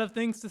have run out of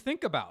things to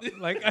think about.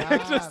 Like,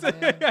 like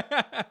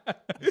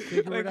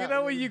you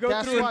know when you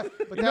go through.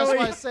 But that's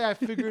why I say I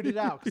figured it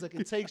out, because like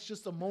it takes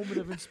just a moment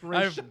of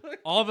inspiration.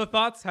 All the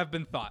thoughts have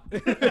been thought.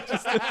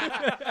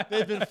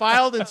 They've been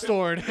filed and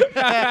stored.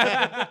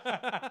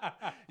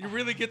 You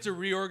really get to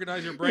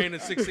reorganize your brain in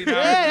 16 hours.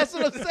 Yeah, that's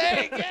what I'm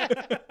saying. Yeah.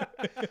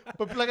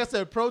 But like I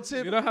said, pro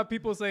tip. You know how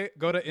people say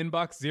go to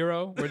inbox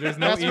 0 where there's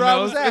no that's emails? where I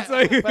was at. It's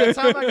like By the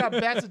time I got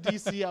back to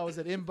DC, I was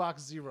at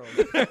inbox 0.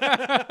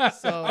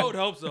 So I would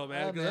hope so,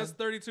 man, because man. that's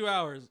 32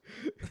 hours.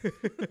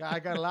 I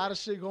got a lot of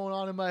shit going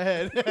on in my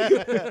head.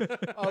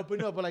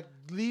 But like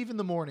leave in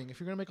the morning. If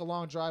you're gonna make a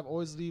long drive,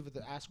 always leave at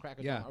the ass crack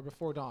of dawn or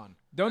before dawn.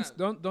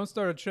 Don't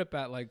start a trip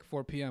at like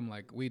 4 p.m.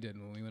 like we did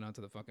when we went out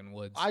to the fucking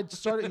woods. I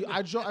started.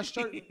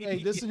 Hey,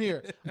 listen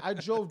here. I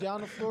drove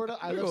down to Florida.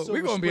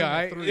 We're gonna be all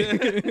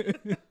right.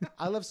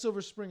 I left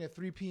Silver Spring at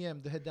 3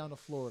 p.m. to head down to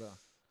Florida.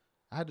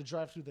 I had to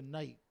drive through the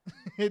night.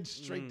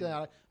 Straight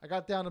down. I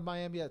got down to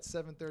Miami at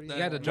 7:30.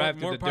 You had to drive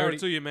through more the power dirty.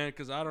 to you, man,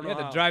 because I don't know. You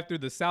had to drive through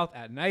the South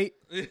at night.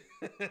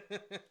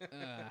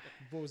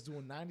 Boy was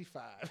doing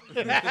 95.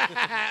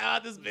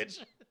 This bitch.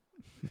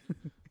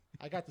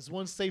 I got this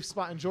one safe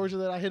spot in Georgia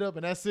that I hit up,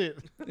 and that's it.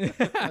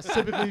 That's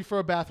typically for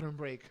a bathroom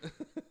break.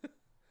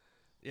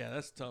 Yeah,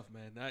 that's tough,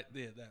 man.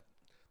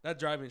 That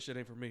driving shit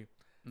ain't for me.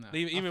 No.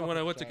 Even when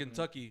I went to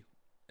Kentucky,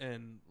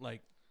 and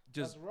like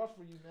just that's rough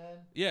for you, man.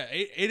 Yeah,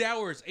 8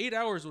 hours. 8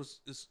 hours was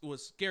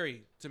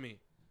scary to me.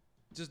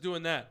 Just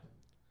doing that,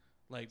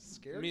 like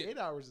scary. 8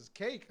 hours is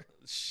cake.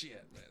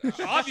 Shit, man.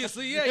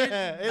 Obviously, yeah. You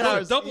 8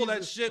 hours double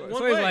that shit one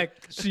so way. he's like,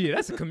 shit,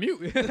 that's a commute.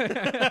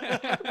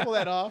 Pull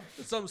that off.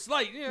 Something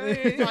slight.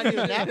 Yeah. I need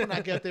a nap when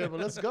I get there, but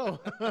let's go.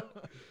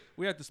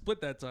 We have to split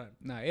that time.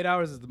 Nah, 8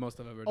 hours is the most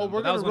I've ever done. Oh,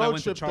 we're That was gonna when I road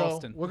went trip to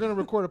Charleston. though. We're gonna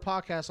record a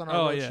podcast on our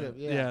road trip.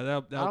 Yeah,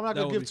 I'm not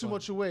gonna give too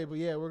much away, but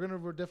yeah, we're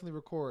definitely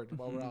record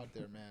while we're out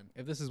there, man.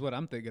 If this is what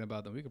I'm thinking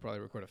about, then we could probably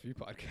record a few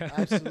podcasts.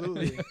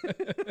 Absolutely.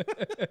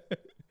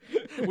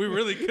 We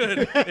really could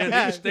in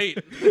each state.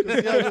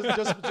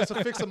 Just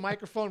to fix a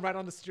microphone right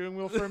on the steering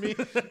wheel for me.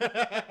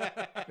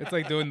 It's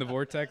like doing the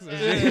vortex. With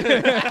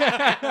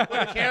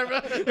a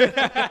camera.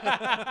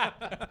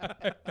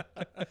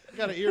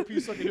 Got an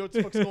earpiece so I can hear what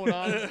the fuck's going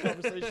on in the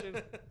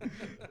conversation.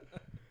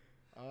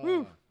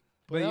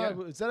 But yeah,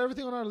 is that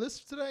everything on our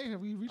list today?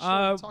 Have we reached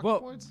our talking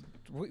points?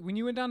 When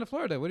you went down to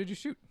Florida, what did you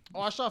shoot?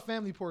 Oh, I shot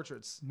family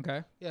portraits.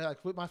 Okay. Yeah,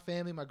 like with my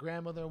family, my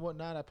grandmother and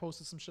whatnot. I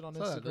posted some shit on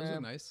Instagram. Those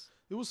are nice.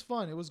 It was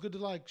fun. It was good to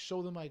like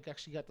show them I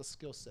actually got the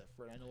skill set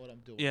for it. I know what I'm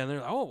doing. Yeah, and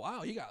they're like, oh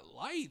wow, you got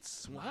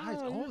lights. Wow,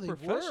 Oh, they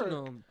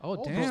professional. work. Oh,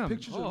 Those damn.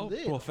 pictures are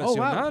lit. Oh,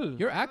 wow.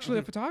 You're actually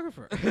a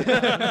photographer. I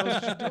know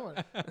what you're doing.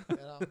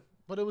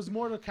 But it was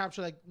more to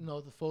capture like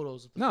the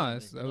photos. Of the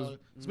family,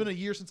 it's been a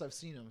year since I've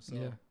seen them. So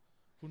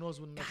who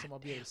knows when the next time I'll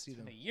be able to see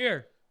them. A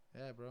year.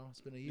 Yeah, bro.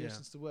 It's been a year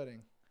since the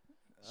wedding.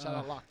 Shout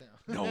out lockdown.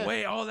 No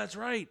way. Oh, that's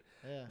right.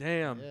 Yeah.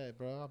 Damn. Yeah,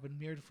 bro. I've been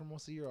married for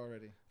almost a year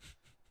already.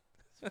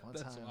 It's fun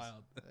That's times.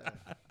 wild.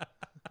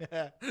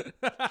 Yeah.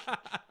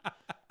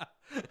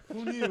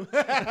 Who knew?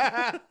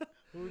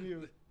 Who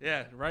knew?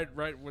 Yeah, right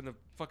when the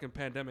fucking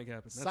pandemic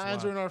happened. That's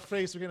Signs wild. are in our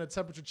face. We're getting a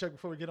temperature check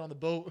before we get on the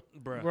boat.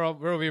 Bruh. We're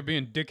over here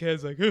being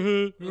dickheads like,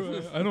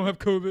 I don't have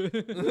COVID.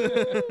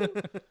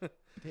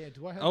 Damn,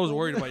 do I have I was COVID?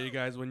 worried about you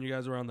guys when you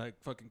guys were on that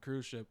fucking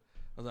cruise ship.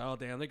 I was like, oh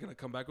damn, they're gonna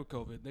come back with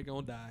COVID. They're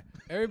gonna die.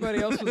 Everybody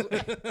else was.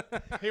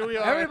 Here we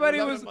are. Everybody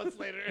 11 was. months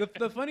later.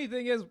 The funny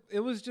thing is, it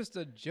was just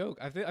a joke.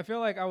 I feel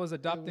like I was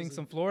adopting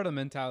some Florida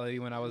mentality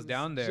when I was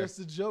down there. Just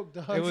a joke,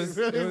 dog. It was-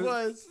 It really it was-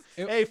 was.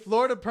 it- Hey,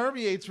 Florida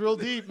permeates real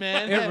deep,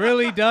 man. It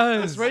really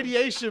does. It's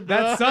radiation, bro.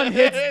 That sun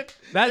hits.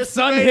 That It's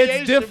sun radiation,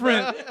 hits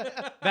different.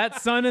 bro.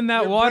 That sun and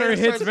that Your water brain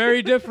hits starts-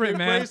 very different, Your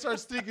man. brain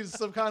starts thinking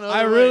some kind of.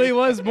 I other really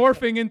way. was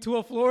morphing into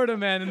a Florida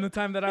man in the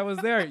time that I was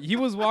there. He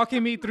was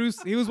walking me through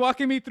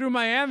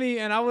Miami,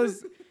 and I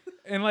was,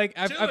 and like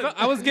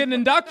I was getting I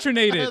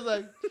indoctrinated. was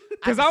like,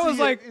 'Cause can I was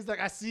see it. like- he's like,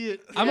 I see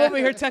it. I'm over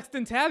here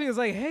texting Tabby. I was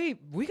like, "Hey,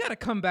 we gotta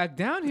come back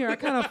down here." I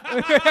kind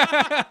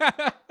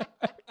of.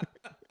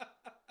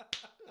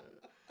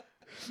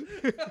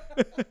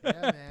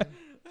 Yeah, man.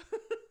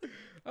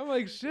 I'm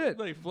like, shit.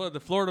 Like the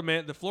Florida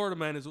man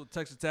is what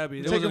texted Tabby.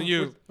 It wasn't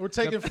you. We're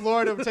taking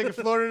Florida. We're taking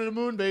Florida to the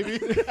moon, baby.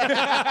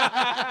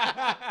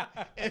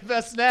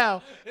 Invest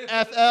now.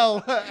 FL.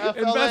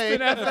 Invest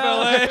in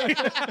FLA.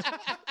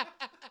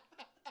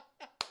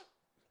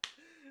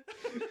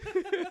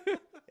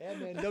 Yeah,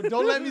 man.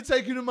 Don't let me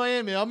take you to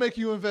Miami. I'll make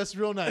you invest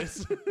real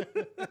nice.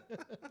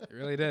 It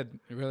really did.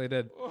 It really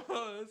did.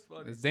 Oh, that's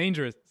funny. It's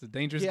dangerous. It's a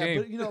dangerous game.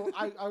 But you know,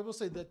 I will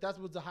say that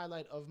was the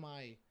highlight of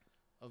my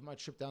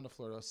trip down to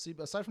Florida.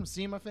 Aside from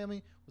seeing my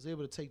family, was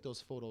able to take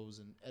those photos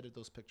and edit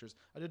those pictures.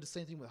 I did the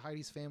same thing with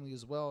Heidi's family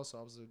as well, so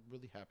I was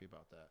really happy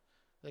about that.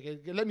 Like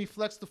it let me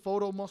flex the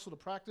photo muscle to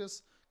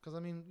practice, because I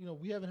mean, you know,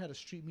 we haven't had a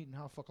street meet in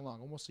how fucking long?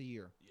 Almost a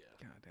year. Yeah.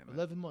 God damn it.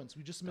 11 months.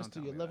 We just missed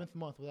the tell me 11th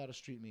month without a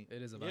street meet.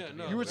 It is about to be.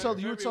 no, You were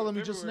telling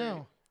me just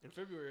now. In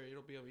February,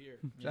 it'll be a year.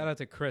 Shout out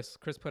to Chris.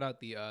 Chris put out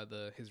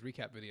his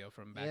recap video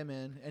from back. Yeah,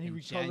 man. And he in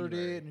recolored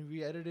January. it and he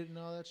re-edited and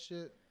all that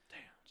shit.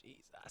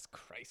 Jesus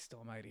Christ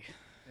Almighty.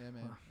 Yeah,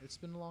 man. It's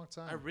been a long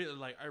time.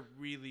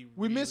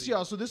 We miss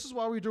y'all, so this is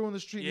why we're doing the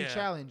street meet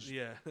challenge.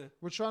 Yeah.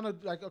 We're trying to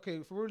okay,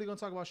 if we're really gonna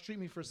talk about street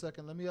meet for a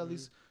second, let me at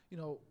least, you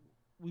know,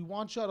 we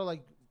want y'all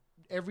to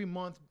every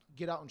month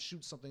get out and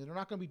shoot something. They're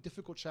not gonna be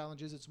difficult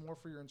challenges. It's more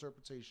for your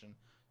interpretation.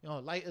 You know,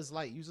 light is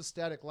light. Use a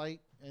static light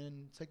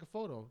and take a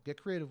photo.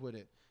 Get creative with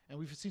it. And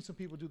we've seen some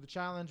people do the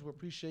challenge. We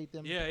appreciate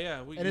them.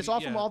 Yeah. And it's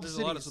all from all the There's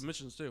cities. a lot of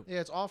submissions too.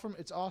 Yeah, it's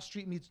all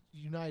Street Meets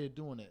United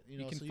doing it. You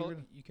know,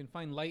 You can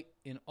find light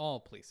in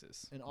all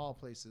places. in all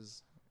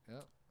places.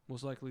 Yep.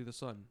 Most likely the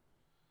sun.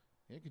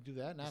 Yeah, you could do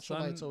that. Natural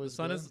light's always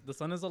good. The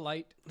sun is a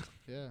light.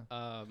 Yeah.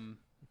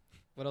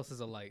 What else is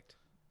a light?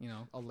 You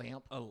know, A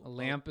lamp. a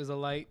lamp is a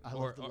light. I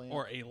Or love the lamp.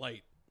 a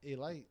light. A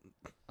light.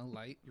 A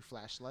light. Your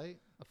flashlight.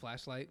 A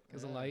flashlight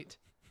is a Yeah. light.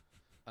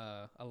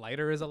 A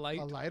lighter is a light.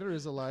 A lighter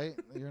is a light.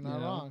 You're not You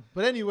know? wrong.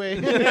 But anyway,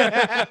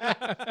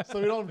 so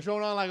we don't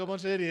drone on like a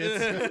bunch of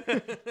idiots.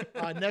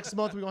 Next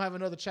month, we're going to have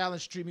another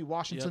challenge street meet.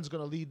 Washington's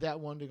going to lead that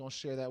one. They're going to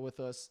share that with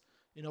us.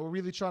 You know, we're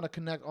really trying to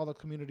connect all the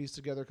communities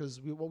together,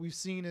 because what we've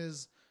seen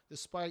is,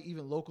 despite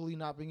even locally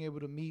not being able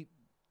to meet,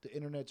 the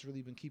internet's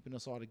really been keeping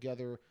us all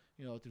together,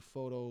 you know, through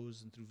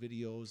photos and through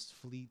videos,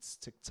 fleets,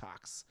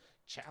 TikToks,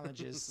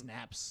 challenges,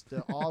 snaps,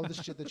 all the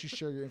shit that you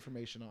share your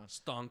information on.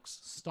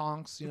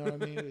 Stonks, you know what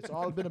I mean? It's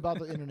all been about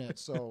the internet.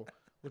 So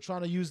we're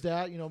trying to use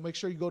that. You know, make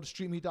sure you go to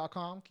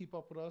streetmeet.com, keep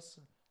up with us,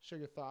 share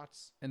your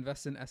thoughts.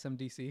 Invest in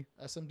SMDC.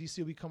 SMDC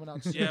will be coming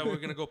out soon. Yeah, we're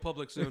gonna go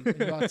public soon.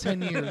 In about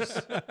 10 years.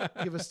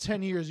 Give us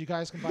 10 years, you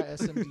guys can buy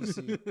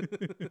SMDC.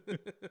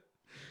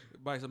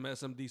 Buy some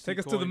SMDC. Take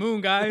us to coin. the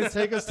moon, guys.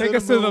 Take us to to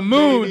the the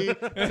moon. moon.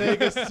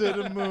 Take us to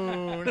the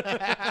moon.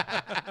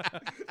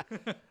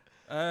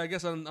 I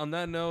guess on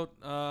that note,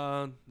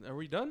 are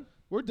we done?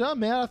 We're done,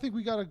 man. I think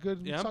we got a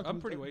good. Yeah, I'm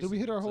pretty wasted. Did we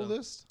hit our whole so.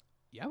 list?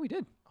 Yeah, we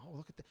did. Oh,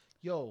 look at that.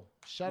 Yo,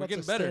 shout We're out to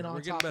getting better. staying on We're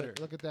getting topic.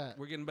 better. Look at that.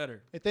 We're getting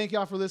better. Hey, thank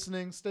y'all for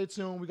listening. Stay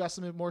tuned. We got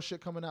some more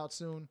shit coming out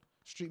soon.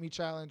 Street Meet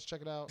Challenge.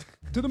 Check it out.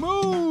 To the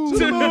moon. To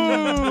the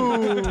moon.